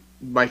my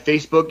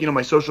Facebook,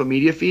 my social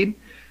media feed.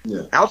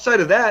 Yeah. Outside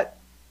of that,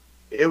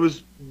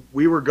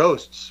 we were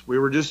ghosts. We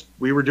were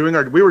doing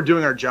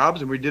our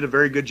jobs, and we did a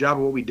very good job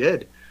of what we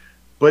did.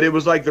 But it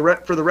was like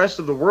for the rest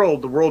of the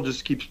world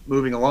just keeps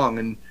moving along,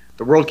 and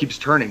the world keeps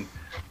turning.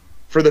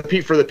 For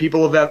the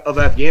people of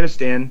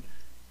Afghanistan,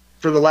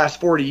 for the last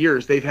 40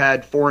 years, they've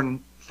had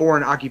foreign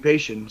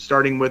occupation,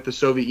 starting with the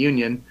Soviet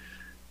Union.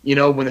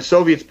 When the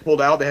Soviets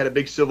pulled out, they had a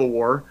big civil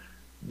war.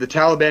 The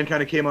Taliban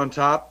kind of came out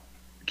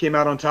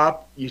on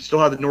top. You still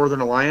had the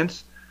Northern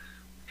Alliance.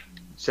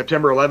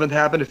 September 11th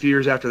happened a few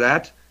years after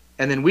that,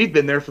 and then we've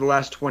been there for the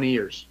last 20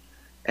 years.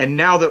 And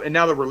now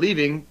that we're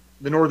leaving,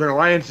 the Northern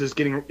Alliance is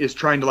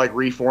trying to like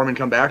reform and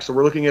come back. So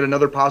we're looking at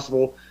another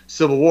possible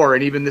civil war.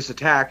 And even this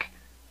attack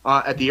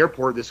at the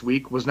airport this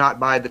week was not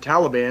by the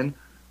Taliban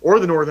or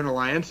the Northern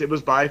Alliance. It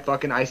was by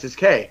fucking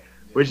ISIS-K,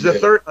 which is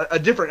a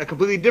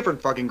completely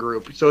different fucking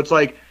group. So it's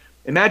like,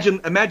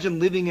 imagine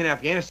living in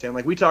Afghanistan.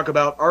 Like, we talk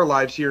about our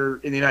lives here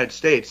in the United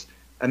States.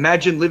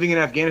 Imagine living in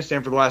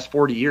Afghanistan for the last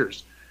 40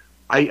 years.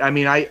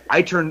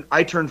 I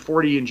turned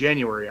 40 in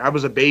January. I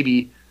was a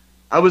baby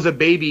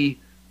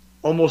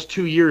almost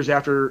 2 years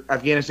after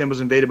Afghanistan was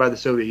invaded by the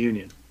Soviet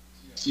Union.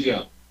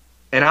 Yeah.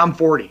 And I'm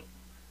 40.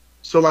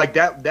 So like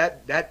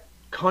that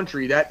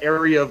country, that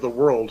area of the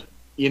world,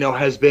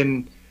 has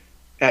been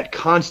at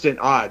constant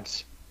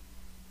odds,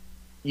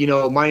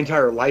 my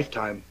entire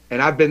lifetime.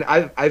 And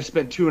I've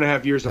spent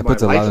 2.5 years of my life there. That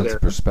puts a lot into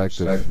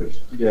perspective.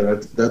 Yeah,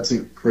 that's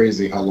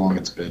crazy how long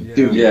it's been. Yeah.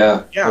 Dude,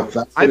 Yeah.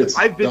 I've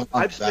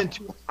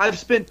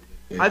spent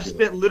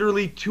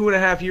literally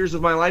 2.5 years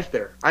of my life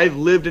there. I've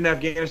lived in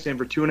Afghanistan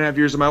for 2.5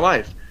 years of my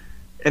life.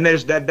 And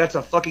that's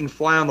a fucking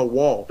fly on the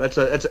wall. That's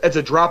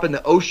a drop in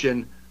the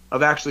ocean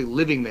of actually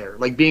living there,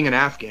 like being an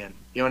Afghan.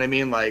 You know what I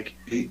mean? Like,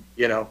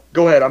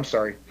 go ahead. I'm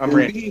sorry. I'm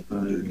ranting.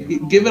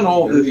 Given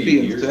all that's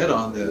being said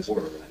on this,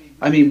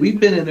 I mean, we've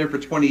been in there for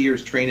 20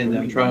 years training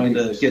them, trying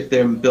to get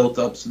them built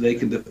up so they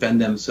can defend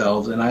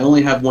themselves. And I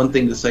only have one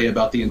thing to say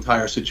about the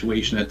entire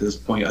situation at this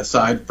point,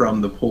 aside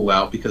from the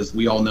pullout, because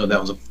we all know that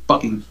was a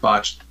fucking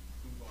botched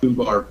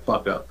foobar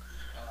fuck up.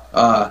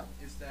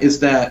 Is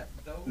that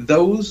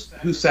those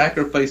who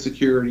sacrifice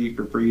security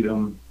for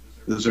freedom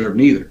deserve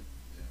neither.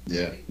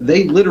 Yeah.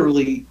 They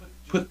literally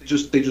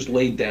they just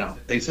laid down.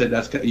 They said,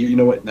 you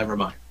know what, never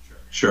mind.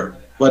 Sure,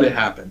 let it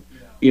happen.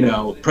 You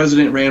know,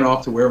 president ran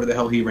off to wherever the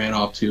hell he ran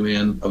off to,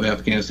 man, of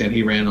Afghanistan.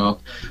 He ran off,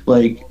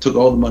 like, took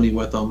all the money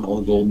with him,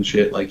 all the gold and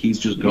shit. Like, he's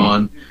just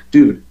gone.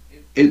 Dude,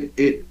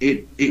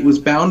 it was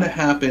bound to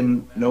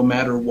happen no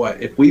matter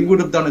what. If we would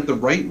have done it the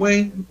right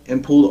way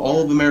and pulled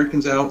all of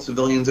Americans out,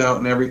 civilians out,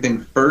 and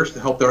everything first to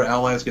help their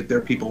allies get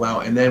their people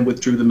out, and then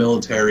withdrew the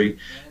military,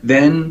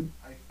 then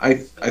I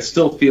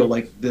still feel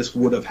like this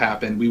would have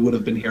happened. We would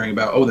have been hearing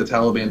about, the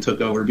Taliban took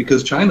over,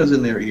 because China's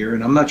in their ear,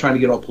 and I'm not trying to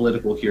get all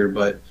political here,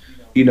 but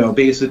you know,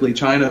 basically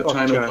China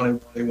wanted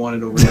what they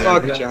wanted over there.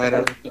 Fuck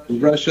China.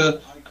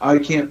 Russia, I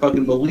can't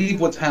fucking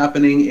believe what's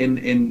happening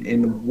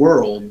in the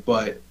world,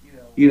 but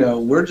you know,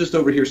 we're just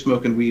over here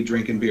smoking weed,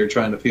 drinking beer,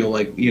 trying to feel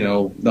like, you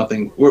know,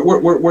 nothing.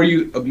 We're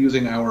you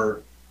abusing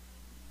our?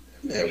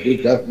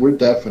 Yeah, we're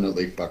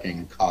definitely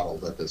fucking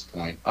coddled at this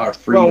point. Our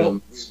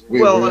freedoms. We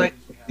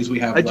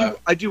have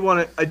left. I do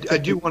want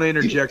to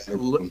interject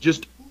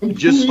just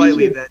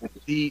slightly that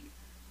the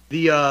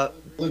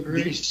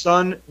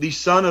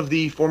son of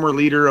the former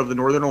leader of the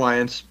Northern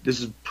Alliance.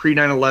 This is pre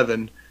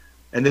 9/11,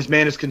 and this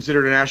man is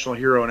considered a national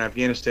hero in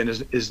Afghanistan.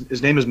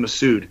 His name is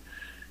Masood.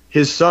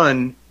 His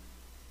son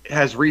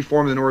has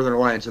reformed the Northern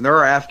Alliance, and there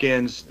are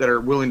Afghans that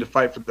are willing to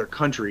fight for their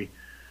country.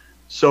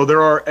 So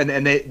there are,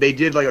 and they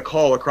did like a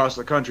call across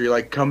the country,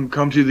 like come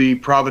to the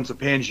province of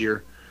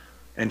Panjshir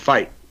and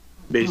fight.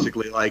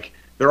 Basically, like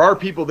there are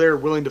people there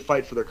willing to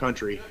fight for their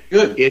country.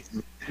 Good.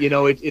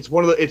 It's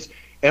one of the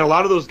and a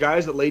lot of those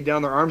guys that laid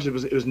down their arms,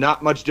 it was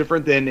not much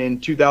different than in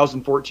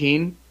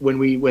 2014 when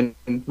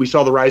we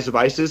saw the rise of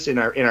ISIS in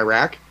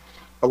Iraq.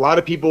 A lot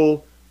of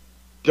people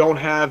don't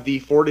have the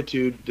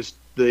fortitude,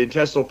 the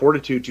intestinal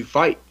fortitude to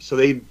fight, so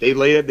they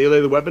lay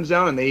the weapons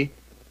down and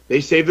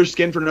they save their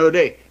skin for another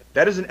day.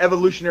 That is an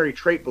evolutionary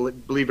trait,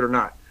 believe it or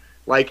not.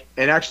 Like,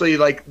 and actually,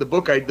 like the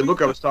book I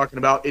was talking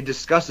about, it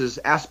discusses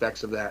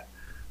aspects of that,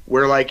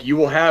 where like you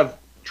will have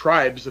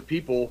tribes of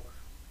people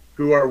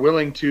who are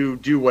willing to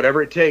do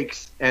whatever it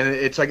takes, and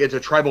it's a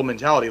tribal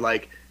mentality.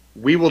 Like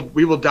we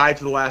will die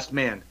to the last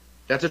man.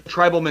 That's a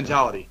tribal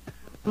mentality.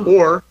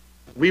 Or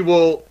we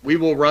will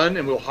run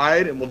and we'll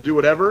hide and we'll do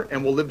whatever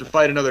and we'll live to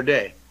fight another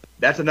day.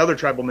 That's another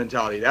tribal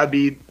mentality. That'd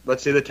be,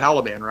 let's say, the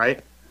Taliban,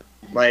 right?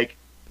 Like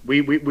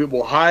we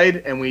will hide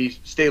and we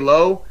stay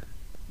low.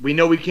 We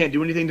know we can't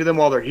do anything to them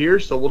while they're here,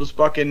 so we'll just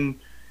fucking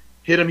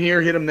hit them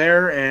here, hit them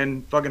there,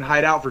 and fucking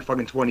hide out for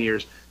fucking 20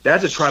 years.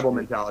 That's a tribal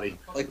mentality.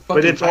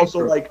 But it's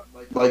also like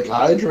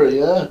Hydra,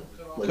 yeah.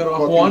 Cut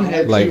off one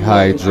head. Like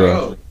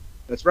Hydra.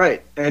 That's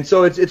right. And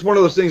so it's one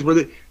of those things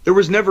where there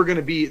was never going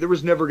to be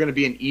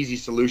an easy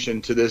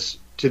solution to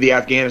the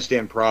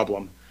Afghanistan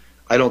problem.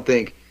 I don't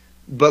think.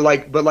 But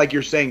like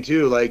you're saying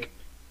too, like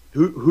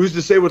who's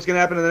to say what's going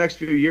to happen in the next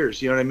few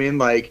years? You know what I mean?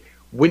 Like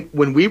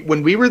when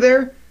we were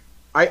there,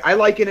 I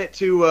liken it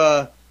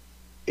to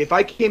if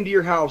I came to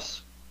your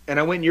house and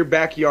I went in your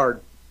backyard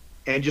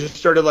and just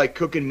started like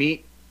cooking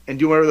meat and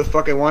doing whatever the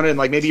fuck I wanted, and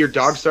like maybe your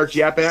dog starts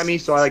yapping at me,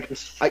 so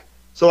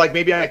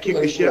maybe I kick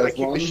the shit out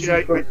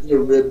of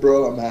your rib,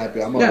 bro. I'm happy.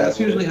 That's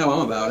usually how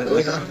I'm about it.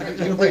 Like, you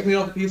gonna break me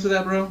off a piece of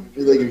that, bro?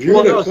 Like if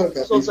you're gonna cook,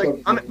 so it's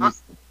like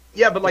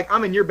but like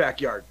I'm in your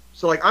backyard.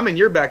 So like I'm in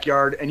your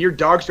backyard and your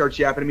dog starts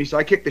yapping at me, so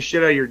I kick the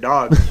shit out of your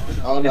dog.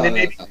 Hold on.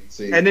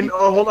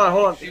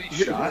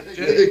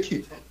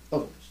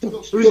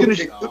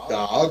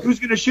 Who's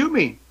gonna shoot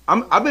me?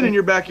 I've been in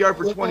your backyard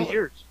for 20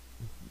 years.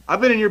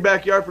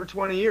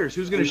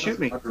 Who's gonna shoot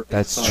me?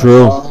 That's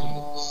true.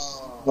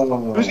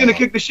 Who's gonna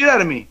kick the shit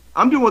out of me?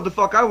 I'm doing what the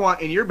fuck I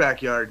want in your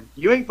backyard.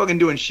 You ain't fucking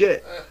doing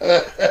shit.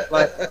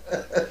 Like,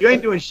 you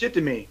ain't doing shit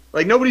to me.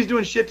 Like, nobody's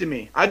doing shit to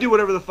me. I do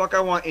whatever the fuck I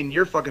want in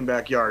your fucking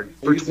backyard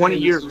for 20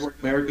 years. What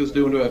America's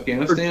doing to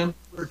Afghanistan?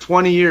 For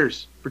 20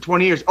 years.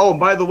 Oh,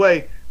 by the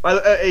way,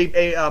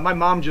 my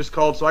mom just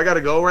called, so I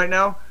gotta go right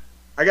now.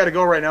 So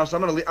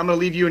I'm gonna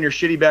leave you in your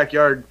shitty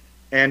backyard.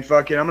 And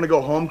fucking, I'm gonna go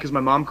home because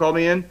my mom called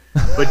me in.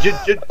 But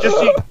just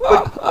so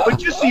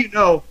you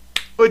know,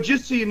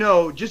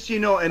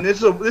 and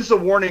this is a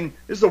warning.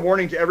 This is a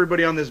warning to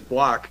everybody on this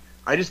block.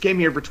 I just came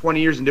here for 20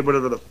 years and did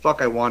whatever the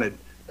fuck I wanted.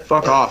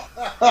 Fuck off.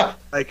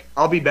 Like,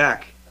 I'll be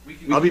back.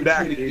 I'll be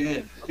back,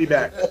 dude. I'll be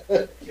back.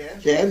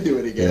 Can do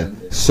it again.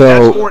 Yeah.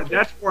 So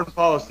that's foreign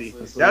policy.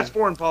 That's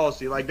foreign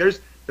policy. Like, there's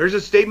a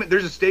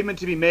statement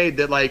to be made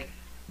that like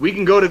we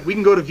can go to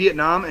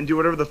Vietnam and do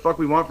whatever the fuck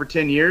we want for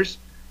 10 years.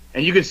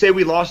 And you can say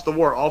we lost the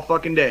war all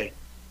fucking day.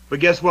 But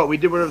guess what? We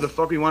did whatever the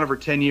fuck we wanted for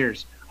 10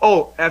 years.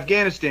 Oh,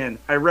 Afghanistan,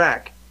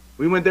 Iraq.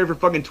 We went there for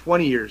fucking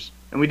 20 years.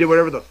 And we did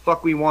whatever the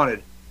fuck we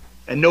wanted.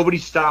 And nobody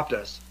stopped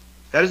us.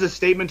 That is a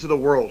statement to the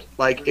world.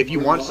 Like, if you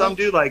want some,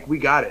 dude, like, we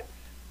got it.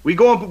 We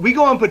go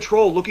on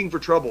patrol looking for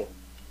trouble.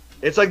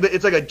 It's like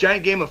a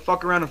giant game of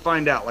fuck around and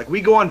find out. Like,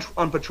 we go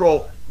on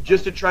patrol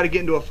just to try to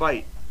get into a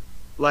fight.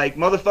 Like,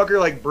 motherfucker,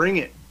 like, bring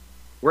it.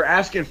 We're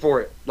asking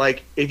for it.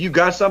 Like, if you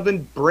got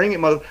something, bring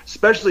it,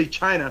 especially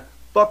China.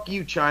 Fuck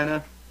you,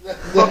 China.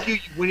 Fuck you,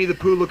 you Winnie the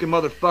Pooh looking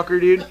motherfucker,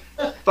 dude.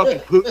 Fucking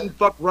Putin.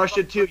 Fuck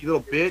Russia, too, you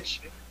little bitch.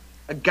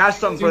 I got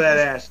something for that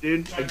ass,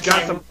 dude. I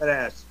got something for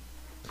that ass.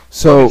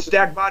 So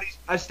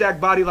I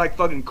stack body like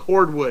fucking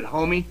cordwood,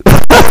 homie.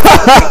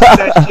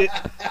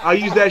 I'll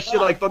use that shit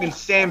like fucking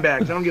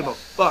sandbags. I don't give a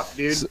fuck,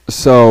 dude.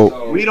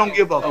 So we don't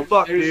give a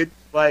fuck, dude.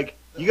 Like,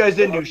 you guys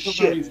didn't do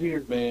shit.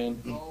 Here,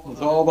 man.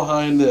 It's all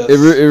behind this. It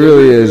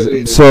really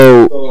is.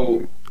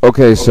 So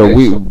okay, so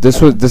this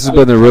has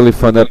been a really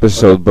fun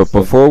episode. But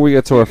before we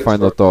get to our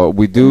final thought,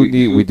 we do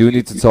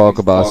need to talk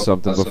about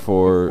something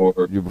before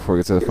we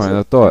get to the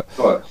final thought.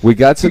 We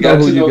got to know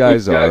who you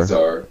guys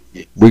are.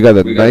 We got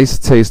a nice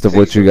taste of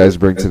what you guys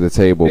bring to the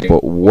table.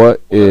 But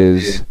what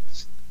is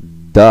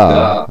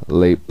the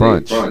late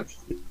brunch?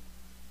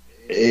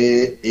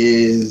 It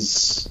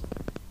is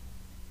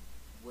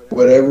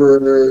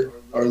whatever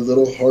our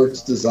little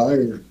hearts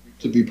desire,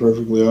 to be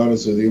perfectly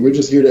honest with you. We're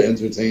just here to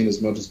entertain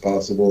as much as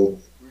possible.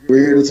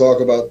 We're here to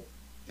talk about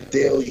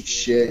daily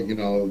shit,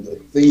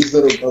 the things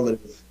that are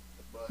relative,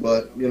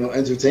 but,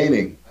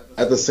 entertaining.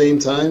 At the same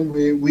time,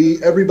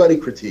 everybody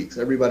critiques.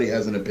 Everybody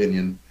has an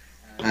opinion.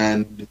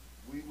 And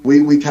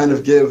we kind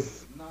of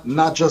give,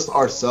 not just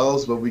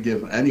ourselves, but we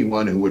give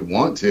anyone who would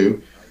want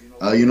to,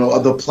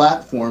 the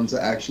platform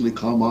to actually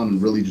come on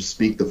and really just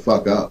speak the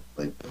fuck up.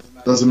 Like,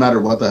 doesn't matter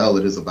what the hell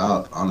it is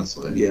about,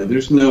 honestly. Yeah,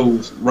 there's no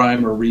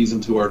rhyme or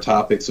reason to our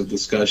topics of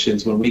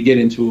discussions. When we get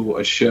into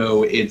a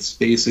show, it's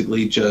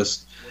basically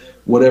just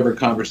whatever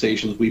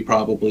conversations we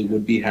probably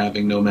would be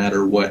having no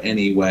matter what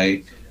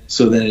anyway.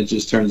 So then it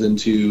just turns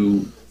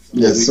into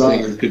what we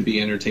figured could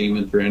be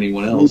entertainment for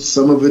anyone else.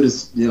 Some of it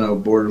is,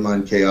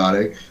 borderline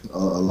chaotic. A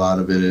lot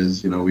of it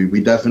is,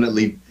 we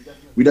definitely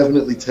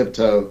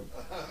tiptoe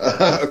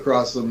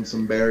across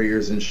some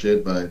barriers and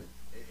shit, but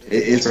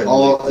it's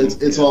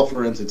all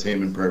for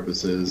entertainment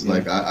purposes.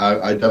 Like,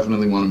 I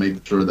definitely want to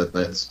make sure that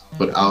that's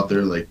put out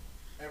there. Like,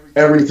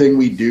 everything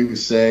we do,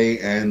 say,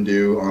 and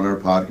do on our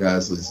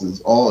podcast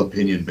is all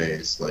opinion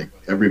based. Like,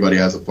 everybody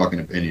has a fucking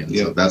opinion,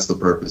 so that's the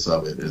purpose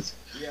of it. Is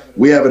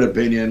we have an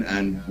opinion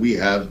and we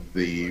have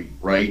the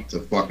right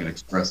to fucking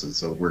express it,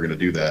 so we're gonna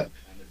do that.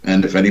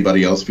 And if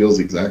anybody else feels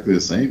exactly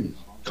the same,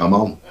 come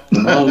on.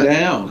 Come on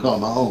down.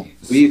 Come on.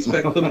 We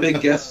expect some big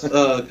guests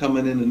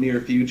coming in the near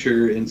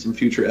future in some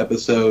future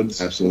episodes.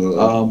 Absolutely.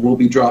 We'll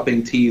be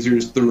dropping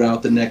teasers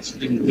throughout the next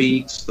few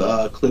weeks,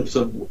 clips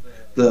of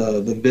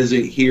the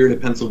visit here to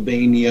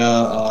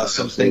Pennsylvania,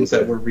 some things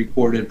that were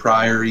recorded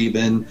prior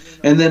even.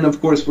 And then,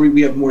 of course,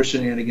 we have more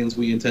shenanigans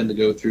we intend to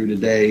go through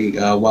today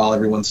while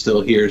everyone's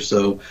still here.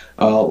 So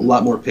a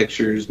lot more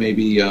pictures,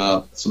 maybe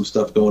some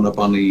stuff going up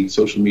on the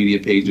social media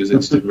pages,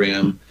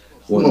 Instagram.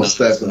 Most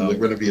definitely,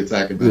 we're going to be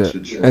attacking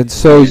that shit. And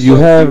so you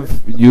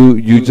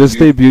just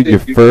debuted your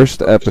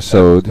first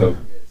episode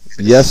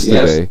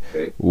yesterday.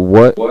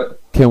 What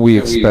can we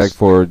expect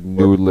for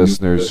new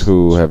listeners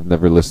who have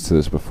never listened to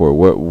this before?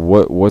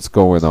 What's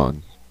going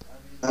on?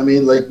 I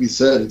mean, like we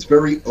said, it's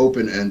very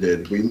open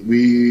ended.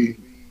 We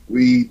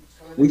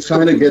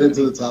kind of get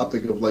into the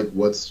topic of like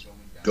what's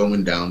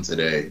going down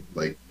today,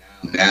 like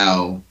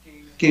now.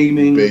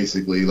 Gaming,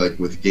 basically, like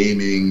with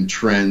gaming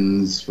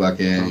trends,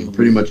 fucking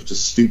pretty much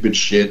just stupid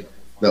shit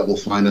that we'll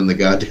find on the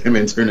goddamn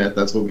internet.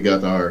 That's what we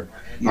got our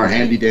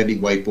handy dandy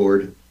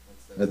whiteboard.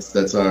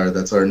 That's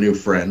our new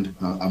friend.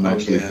 I'm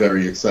actually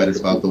very excited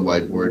about the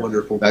whiteboard.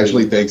 Wonderful.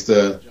 Actually, thanks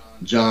to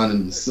John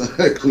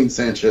and Clean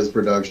Sanchez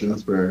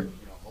Productions for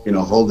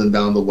holding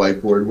down the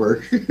whiteboard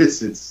work.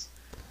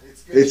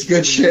 It's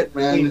good shit,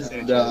 man.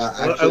 And,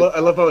 I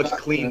love how it's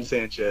clean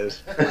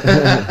Sanchez.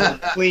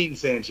 Clean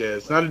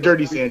Sanchez. Not a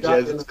dirty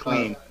Sanchez, it's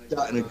clean.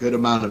 Gotten a good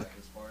amount of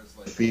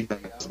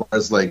feedback as far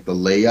as like the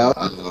layout.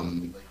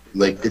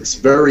 Like, it's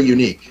very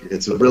unique.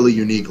 It's a really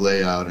unique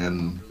layout,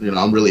 and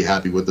I'm really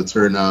happy with the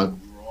turnout.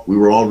 We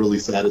were all really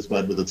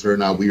satisfied with the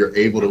turnout. We were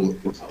able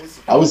to.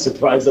 I was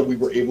surprised that we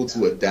were able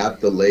to adapt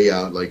the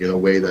layout like in a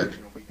way that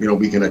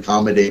we can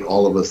accommodate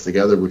all of us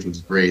together, which was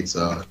great.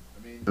 So.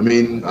 I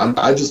mean,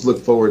 I just look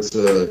forward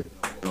to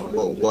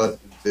what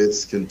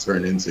this can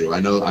turn into. I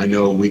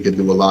know we could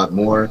do a lot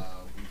more.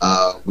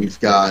 We've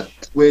got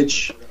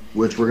Twitch,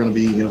 which we're going to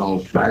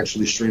be,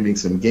 actually streaming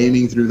some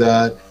gaming through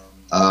that.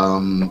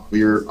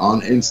 We're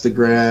on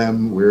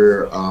Instagram.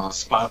 We're on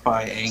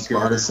Spotify, Anchor,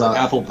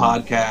 Apple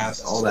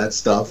Podcasts, all that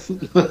stuff.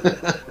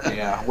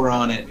 Yeah, we're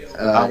on it.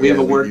 We have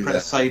a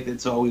WordPress site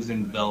that's always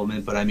in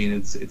development, but I mean,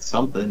 it's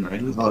something,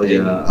 right? Oh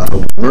yeah,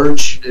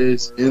 merch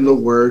is in the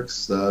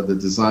works. The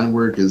design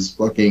work is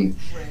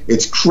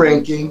it's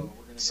cranking.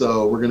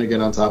 So we're gonna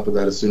get on top of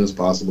that as soon as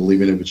possible,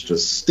 even if it's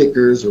just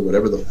stickers or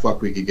whatever the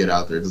fuck we could get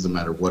out there. It doesn't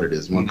matter what it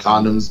is. You want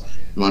condoms?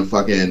 You want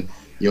fucking?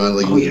 You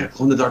want glow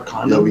in the dark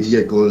condoms? Yeah, we can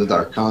get glow in the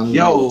dark condoms.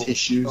 Yo,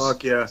 tissues.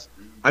 Fuck yeah.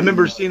 I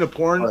remember seeing a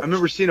porn. I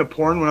remember seeing a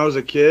porn when I was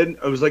a kid.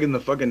 I was like in the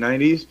fucking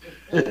 90s,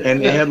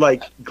 and they had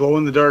like glow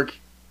in the dark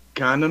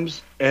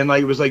condoms, and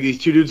like it was like these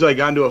two dudes like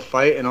got into a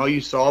fight, and all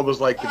you saw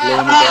was like the glow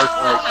in the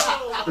dark.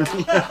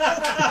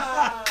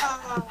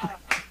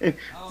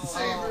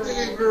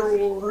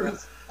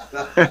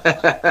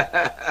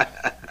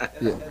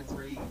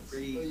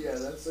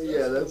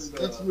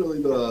 That's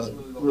really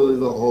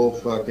the whole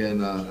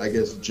fucking I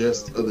guess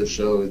gist of the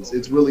show.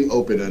 It's really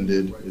open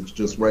ended. It's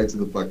just right to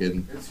the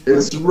fucking.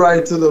 It's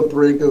right to the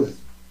brink of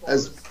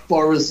as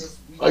far as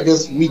I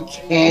guess we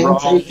can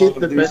take it,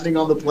 depending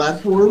on the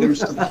platform.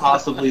 There's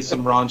possibly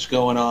some raunch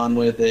going on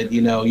with it.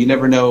 You know, you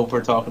never know if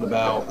we're talking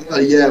about.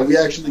 Yeah, we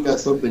actually got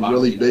something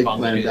really big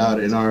planned out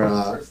in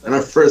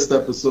our first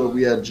episode.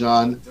 We had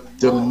John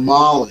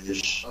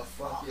demolish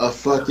a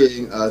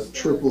fucking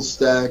triple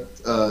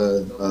stacked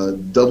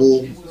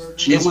double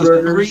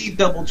cheeseburgers. It was 3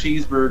 double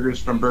cheeseburgers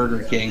from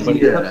Burger King, but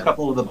he took a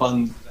couple of the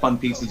bun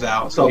pieces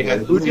out. So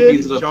who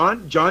did?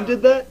 John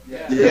did that?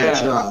 Yeah,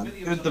 John.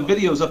 The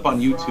video's up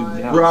on YouTube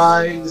now.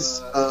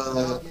 Fries,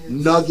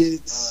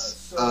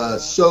 nuggets,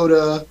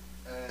 soda,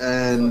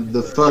 and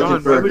the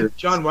fucking burger.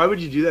 John, why would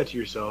you do that to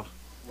yourself?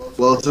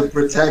 Well, to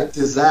protect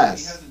his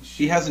ass.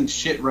 He hasn't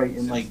shit right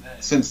in like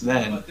since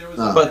then.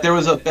 But there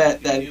was a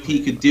bet that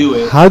he could do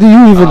it. How do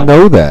you even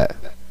know that?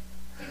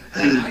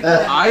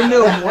 I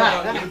know more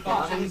about your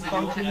body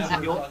functions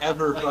than you'll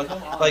ever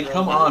like.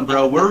 Come on,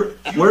 bro. We're.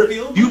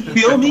 You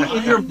feel me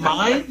in your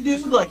mind,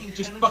 dude? Like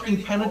just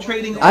fucking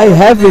penetrating. I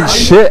haven't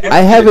shit.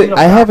 I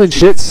haven't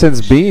shit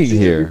since being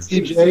here.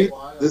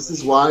 TJ, this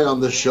is why on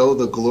the show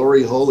the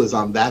glory hole is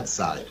on that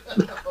side.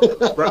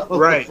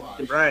 Right.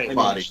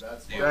 Body.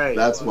 Right.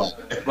 That's why.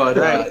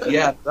 But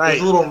yeah,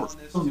 there's a little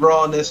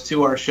rawness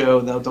to our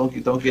show. Though don't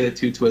get it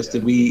too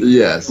twisted.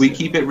 We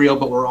keep it real,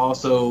 but we're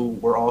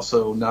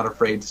also not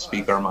afraid to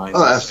speak our minds.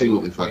 Oh,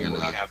 absolutely fucking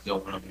not. Have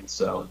going on.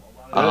 So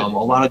a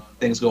lot of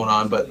things going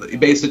on, but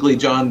basically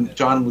John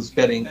was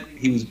betting.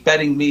 He was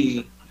betting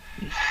me.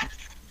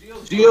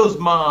 Gio's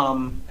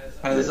mom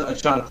has a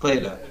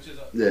chancleta,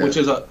 which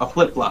is a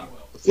flip flop.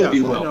 If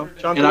you will.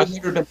 And I've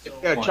never been hit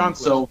with one.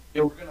 So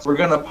we're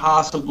going to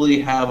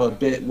possibly have a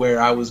bit where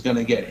I was going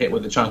to get hit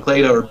with a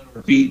chancleta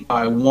or beat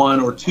by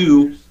 1 or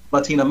 2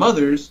 Latina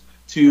mothers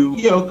to,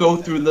 go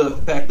through the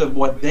fact of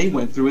what they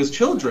went through as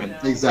children.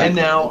 Exactly. And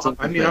now,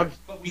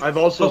 I've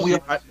also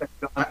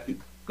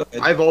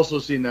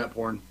seen that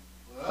porn.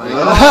 But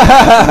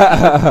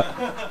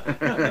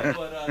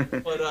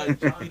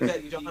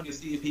John to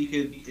see if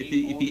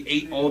he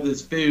ate all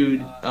this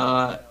food,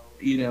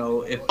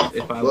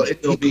 if I was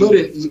if he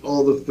couldn't eat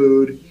all the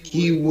food,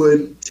 he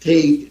would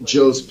take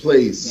Joe's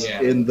place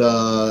in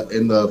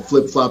the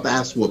flip flop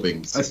ass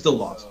whoopings. I still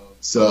lost.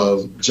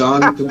 So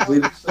John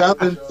completed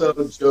 7, so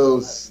Joe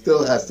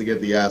still has to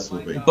get the ass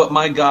whooping. But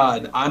my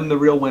God, I'm the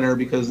real winner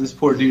because this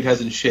poor dude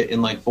hasn't shit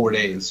in like 4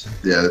 days.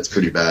 Yeah, that's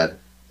pretty bad.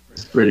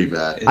 It's pretty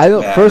bad. I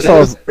don't. First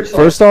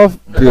off,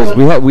 because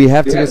we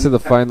have to get to the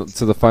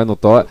final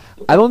thought.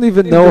 I don't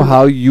even know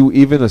how you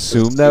even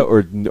assume that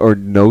or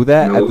know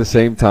that at the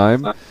same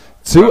time.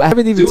 2, I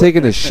haven't even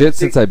taken a shit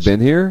since I've been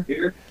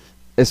here,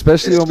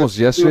 especially almost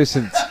yesterday.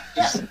 Since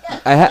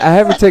I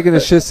haven't taken a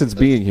shit since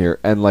being here,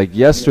 and like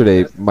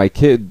yesterday,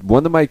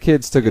 one of my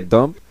kids took a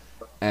dump,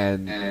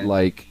 and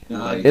like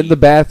in the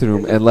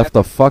bathroom and left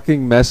a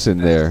fucking mess in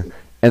there,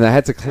 and I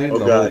had to clean the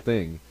whole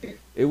thing.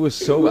 It was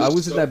so. I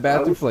was in that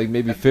bathroom for like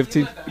maybe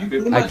 15.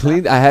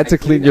 I had to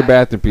clean your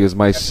bathroom because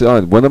my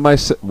son, one of my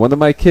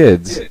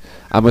kids,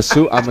 I'm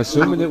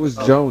assuming it was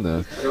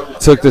Jonah,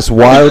 took this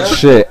wild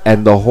shit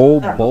and the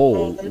whole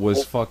bowl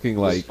was fucking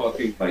like.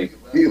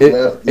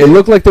 It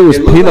looked like there was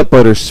peanut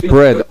butter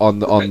spread on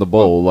the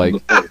bowl like.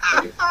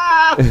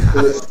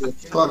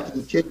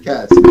 Fucking Kit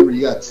Kats. Remember,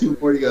 you got 2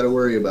 more you got to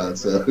worry about.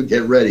 So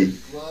get ready.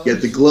 Get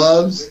the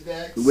gloves,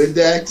 the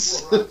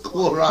Windex,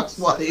 Clorox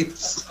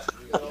wipes.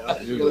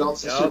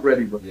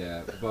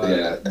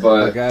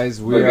 But guys,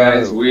 we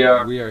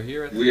are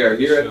here at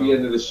the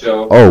end of the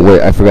show. Oh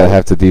wait, I forgot I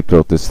have to deep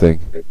throat this thing.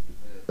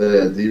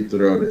 Deep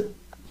throat it.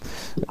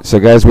 So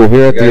guys, we're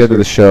here at the end of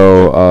the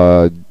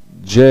show.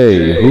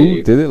 Jay,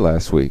 who did it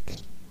last week?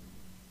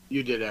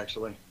 You did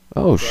actually.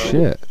 Oh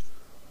shit.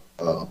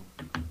 Oh.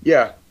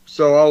 Yeah.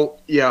 So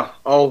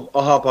I'll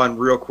hop on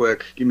real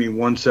quick. Give me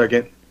 1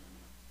 second.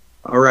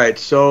 All right.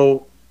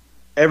 So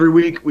every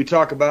week we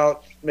talk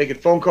about making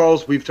phone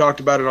calls. We've talked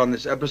about it on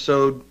this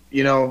episode,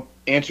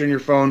 answering your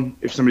phone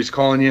if somebody's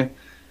calling you.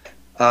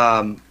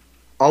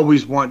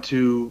 Always want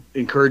to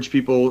encourage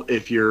people,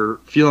 if you're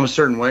feeling a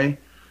certain way,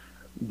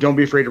 don't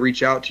be afraid to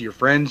reach out to your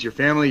friends, your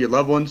family, your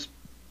loved ones.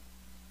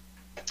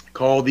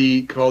 Call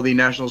the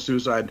National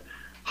Suicide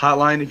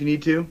Hotline if you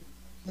need to.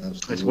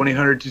 Absolutely. It's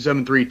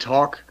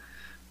 1-800-273-TALK.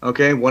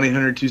 Okay,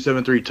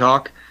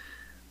 1-800-273-TALK.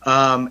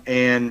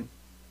 And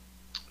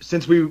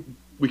since we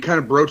kind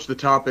of broached the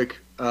topic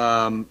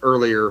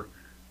earlier.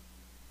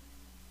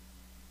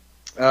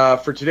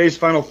 For today's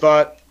final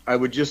thought, I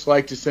would just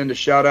like to send a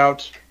shout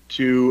out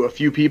to a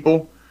few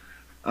people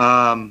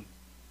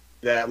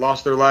that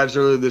lost their lives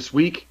earlier this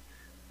week.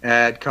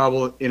 at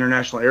Kabul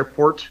International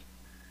Airport.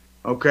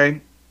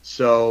 Okay,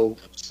 so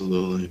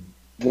Absolutely.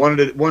 one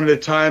at a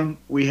time.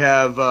 We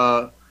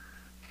have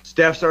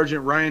Staff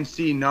Sergeant Ryan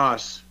C.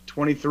 Noss,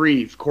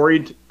 23,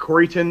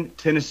 Coreyton,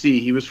 Tennessee.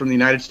 He was from the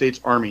United States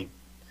Army.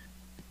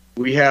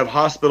 We have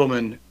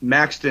Hospitalman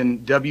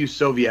Maxton W.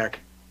 Soviak.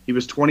 He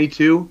was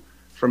 22,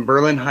 from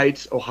Berlin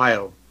Heights,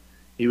 Ohio.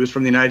 He was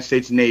from the United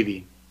States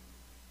Navy.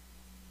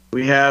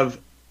 We have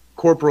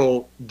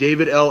Corporal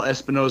David L.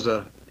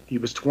 Espinoza. He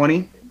was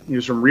 20. He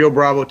was from Rio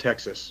Bravo,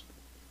 Texas.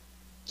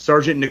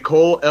 Sergeant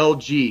Nicole L.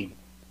 G.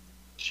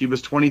 She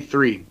was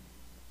 23,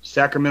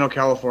 Sacramento,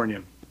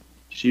 California.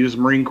 She was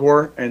Marine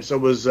Corps, and so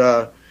was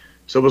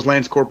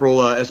Lance Corporal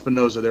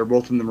Espinoza. They were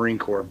both in the Marine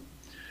Corps.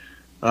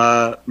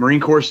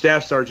 Marine Corps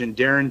Staff Sergeant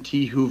Darren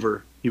T.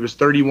 Hoover. He was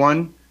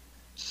 31,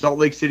 Salt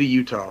Lake City,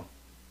 Utah.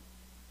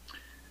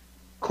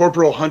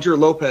 Corporal Hunter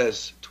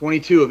Lopez,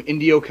 22, of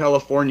Indio,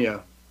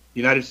 California,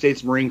 United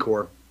States Marine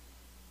Corps.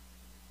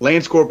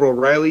 Lance Corporal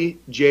Riley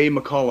J.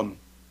 McCollum,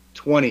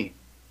 20,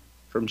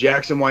 from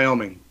Jackson,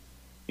 Wyoming,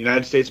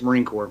 United States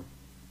Marine Corps.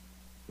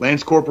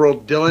 Lance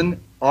Corporal Dylan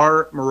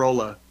R.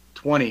 Marola,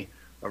 20,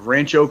 of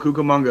Rancho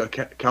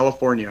Cucamonga,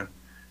 California,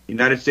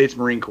 United States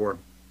Marine Corps.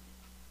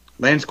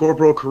 Lance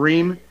Corporal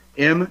Kareem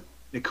M.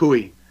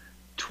 Nikui,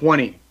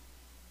 20,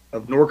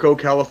 of Norco,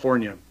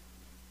 California,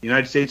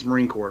 United States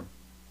Marine Corps.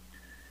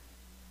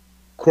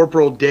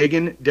 Corporal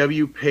Dagan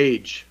W.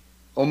 Page,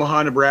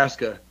 Omaha,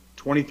 Nebraska,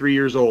 23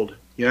 years old,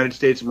 United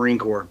States Marine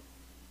Corps.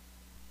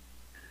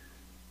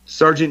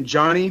 Sergeant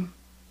Johnny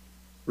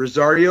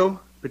Rosario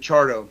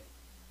Pichardo.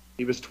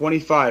 He was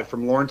 25,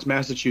 from Lawrence,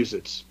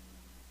 Massachusetts,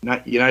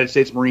 United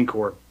States Marine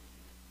Corps.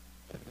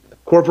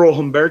 Corporal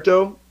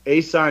Humberto A.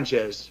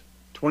 Sanchez,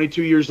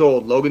 22 years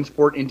old,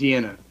 Logansport,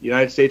 Indiana,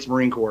 United States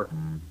Marine Corps.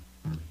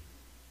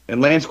 And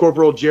Lance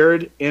Corporal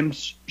Jared M.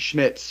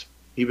 Schmitz.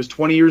 He was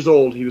 20 years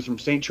old. He was from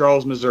St.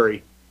 Charles,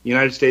 Missouri,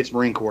 United States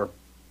Marine Corps.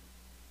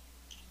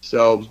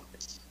 So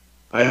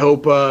I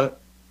hope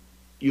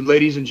you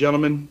ladies and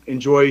gentlemen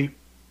enjoy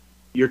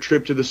your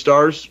trip to the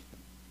stars,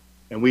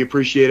 and we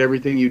appreciate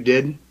everything you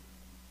did.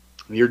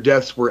 Your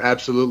deaths were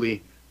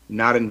absolutely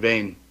not in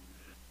vain.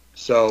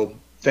 So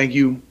thank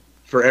you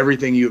for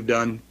everything you have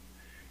done.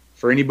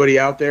 For anybody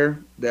out there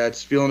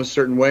that's feeling a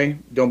certain way,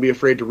 don't be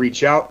afraid to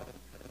reach out.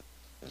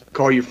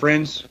 Call your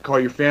friends, call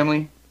your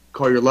family,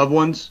 call your loved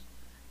ones.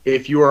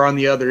 If you are on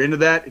the other end of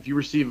that, if you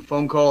receive a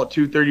phone call at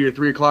 2:30 or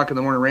 3 o'clock in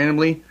the morning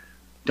randomly,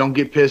 don't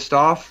get pissed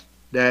off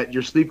that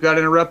your sleep got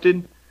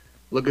interrupted.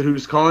 Look at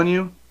who's calling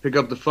you, pick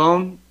up the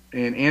phone,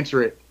 and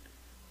answer it.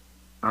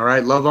 All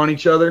right, love on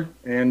each other,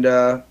 and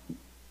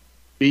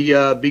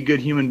be good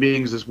human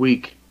beings this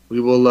week.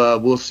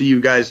 We'll see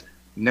you guys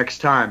next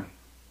time.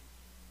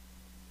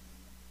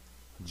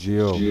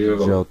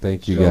 Gio,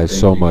 thank you guys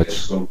so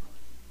much.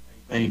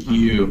 Thank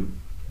you.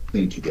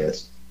 Thank you,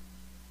 guys.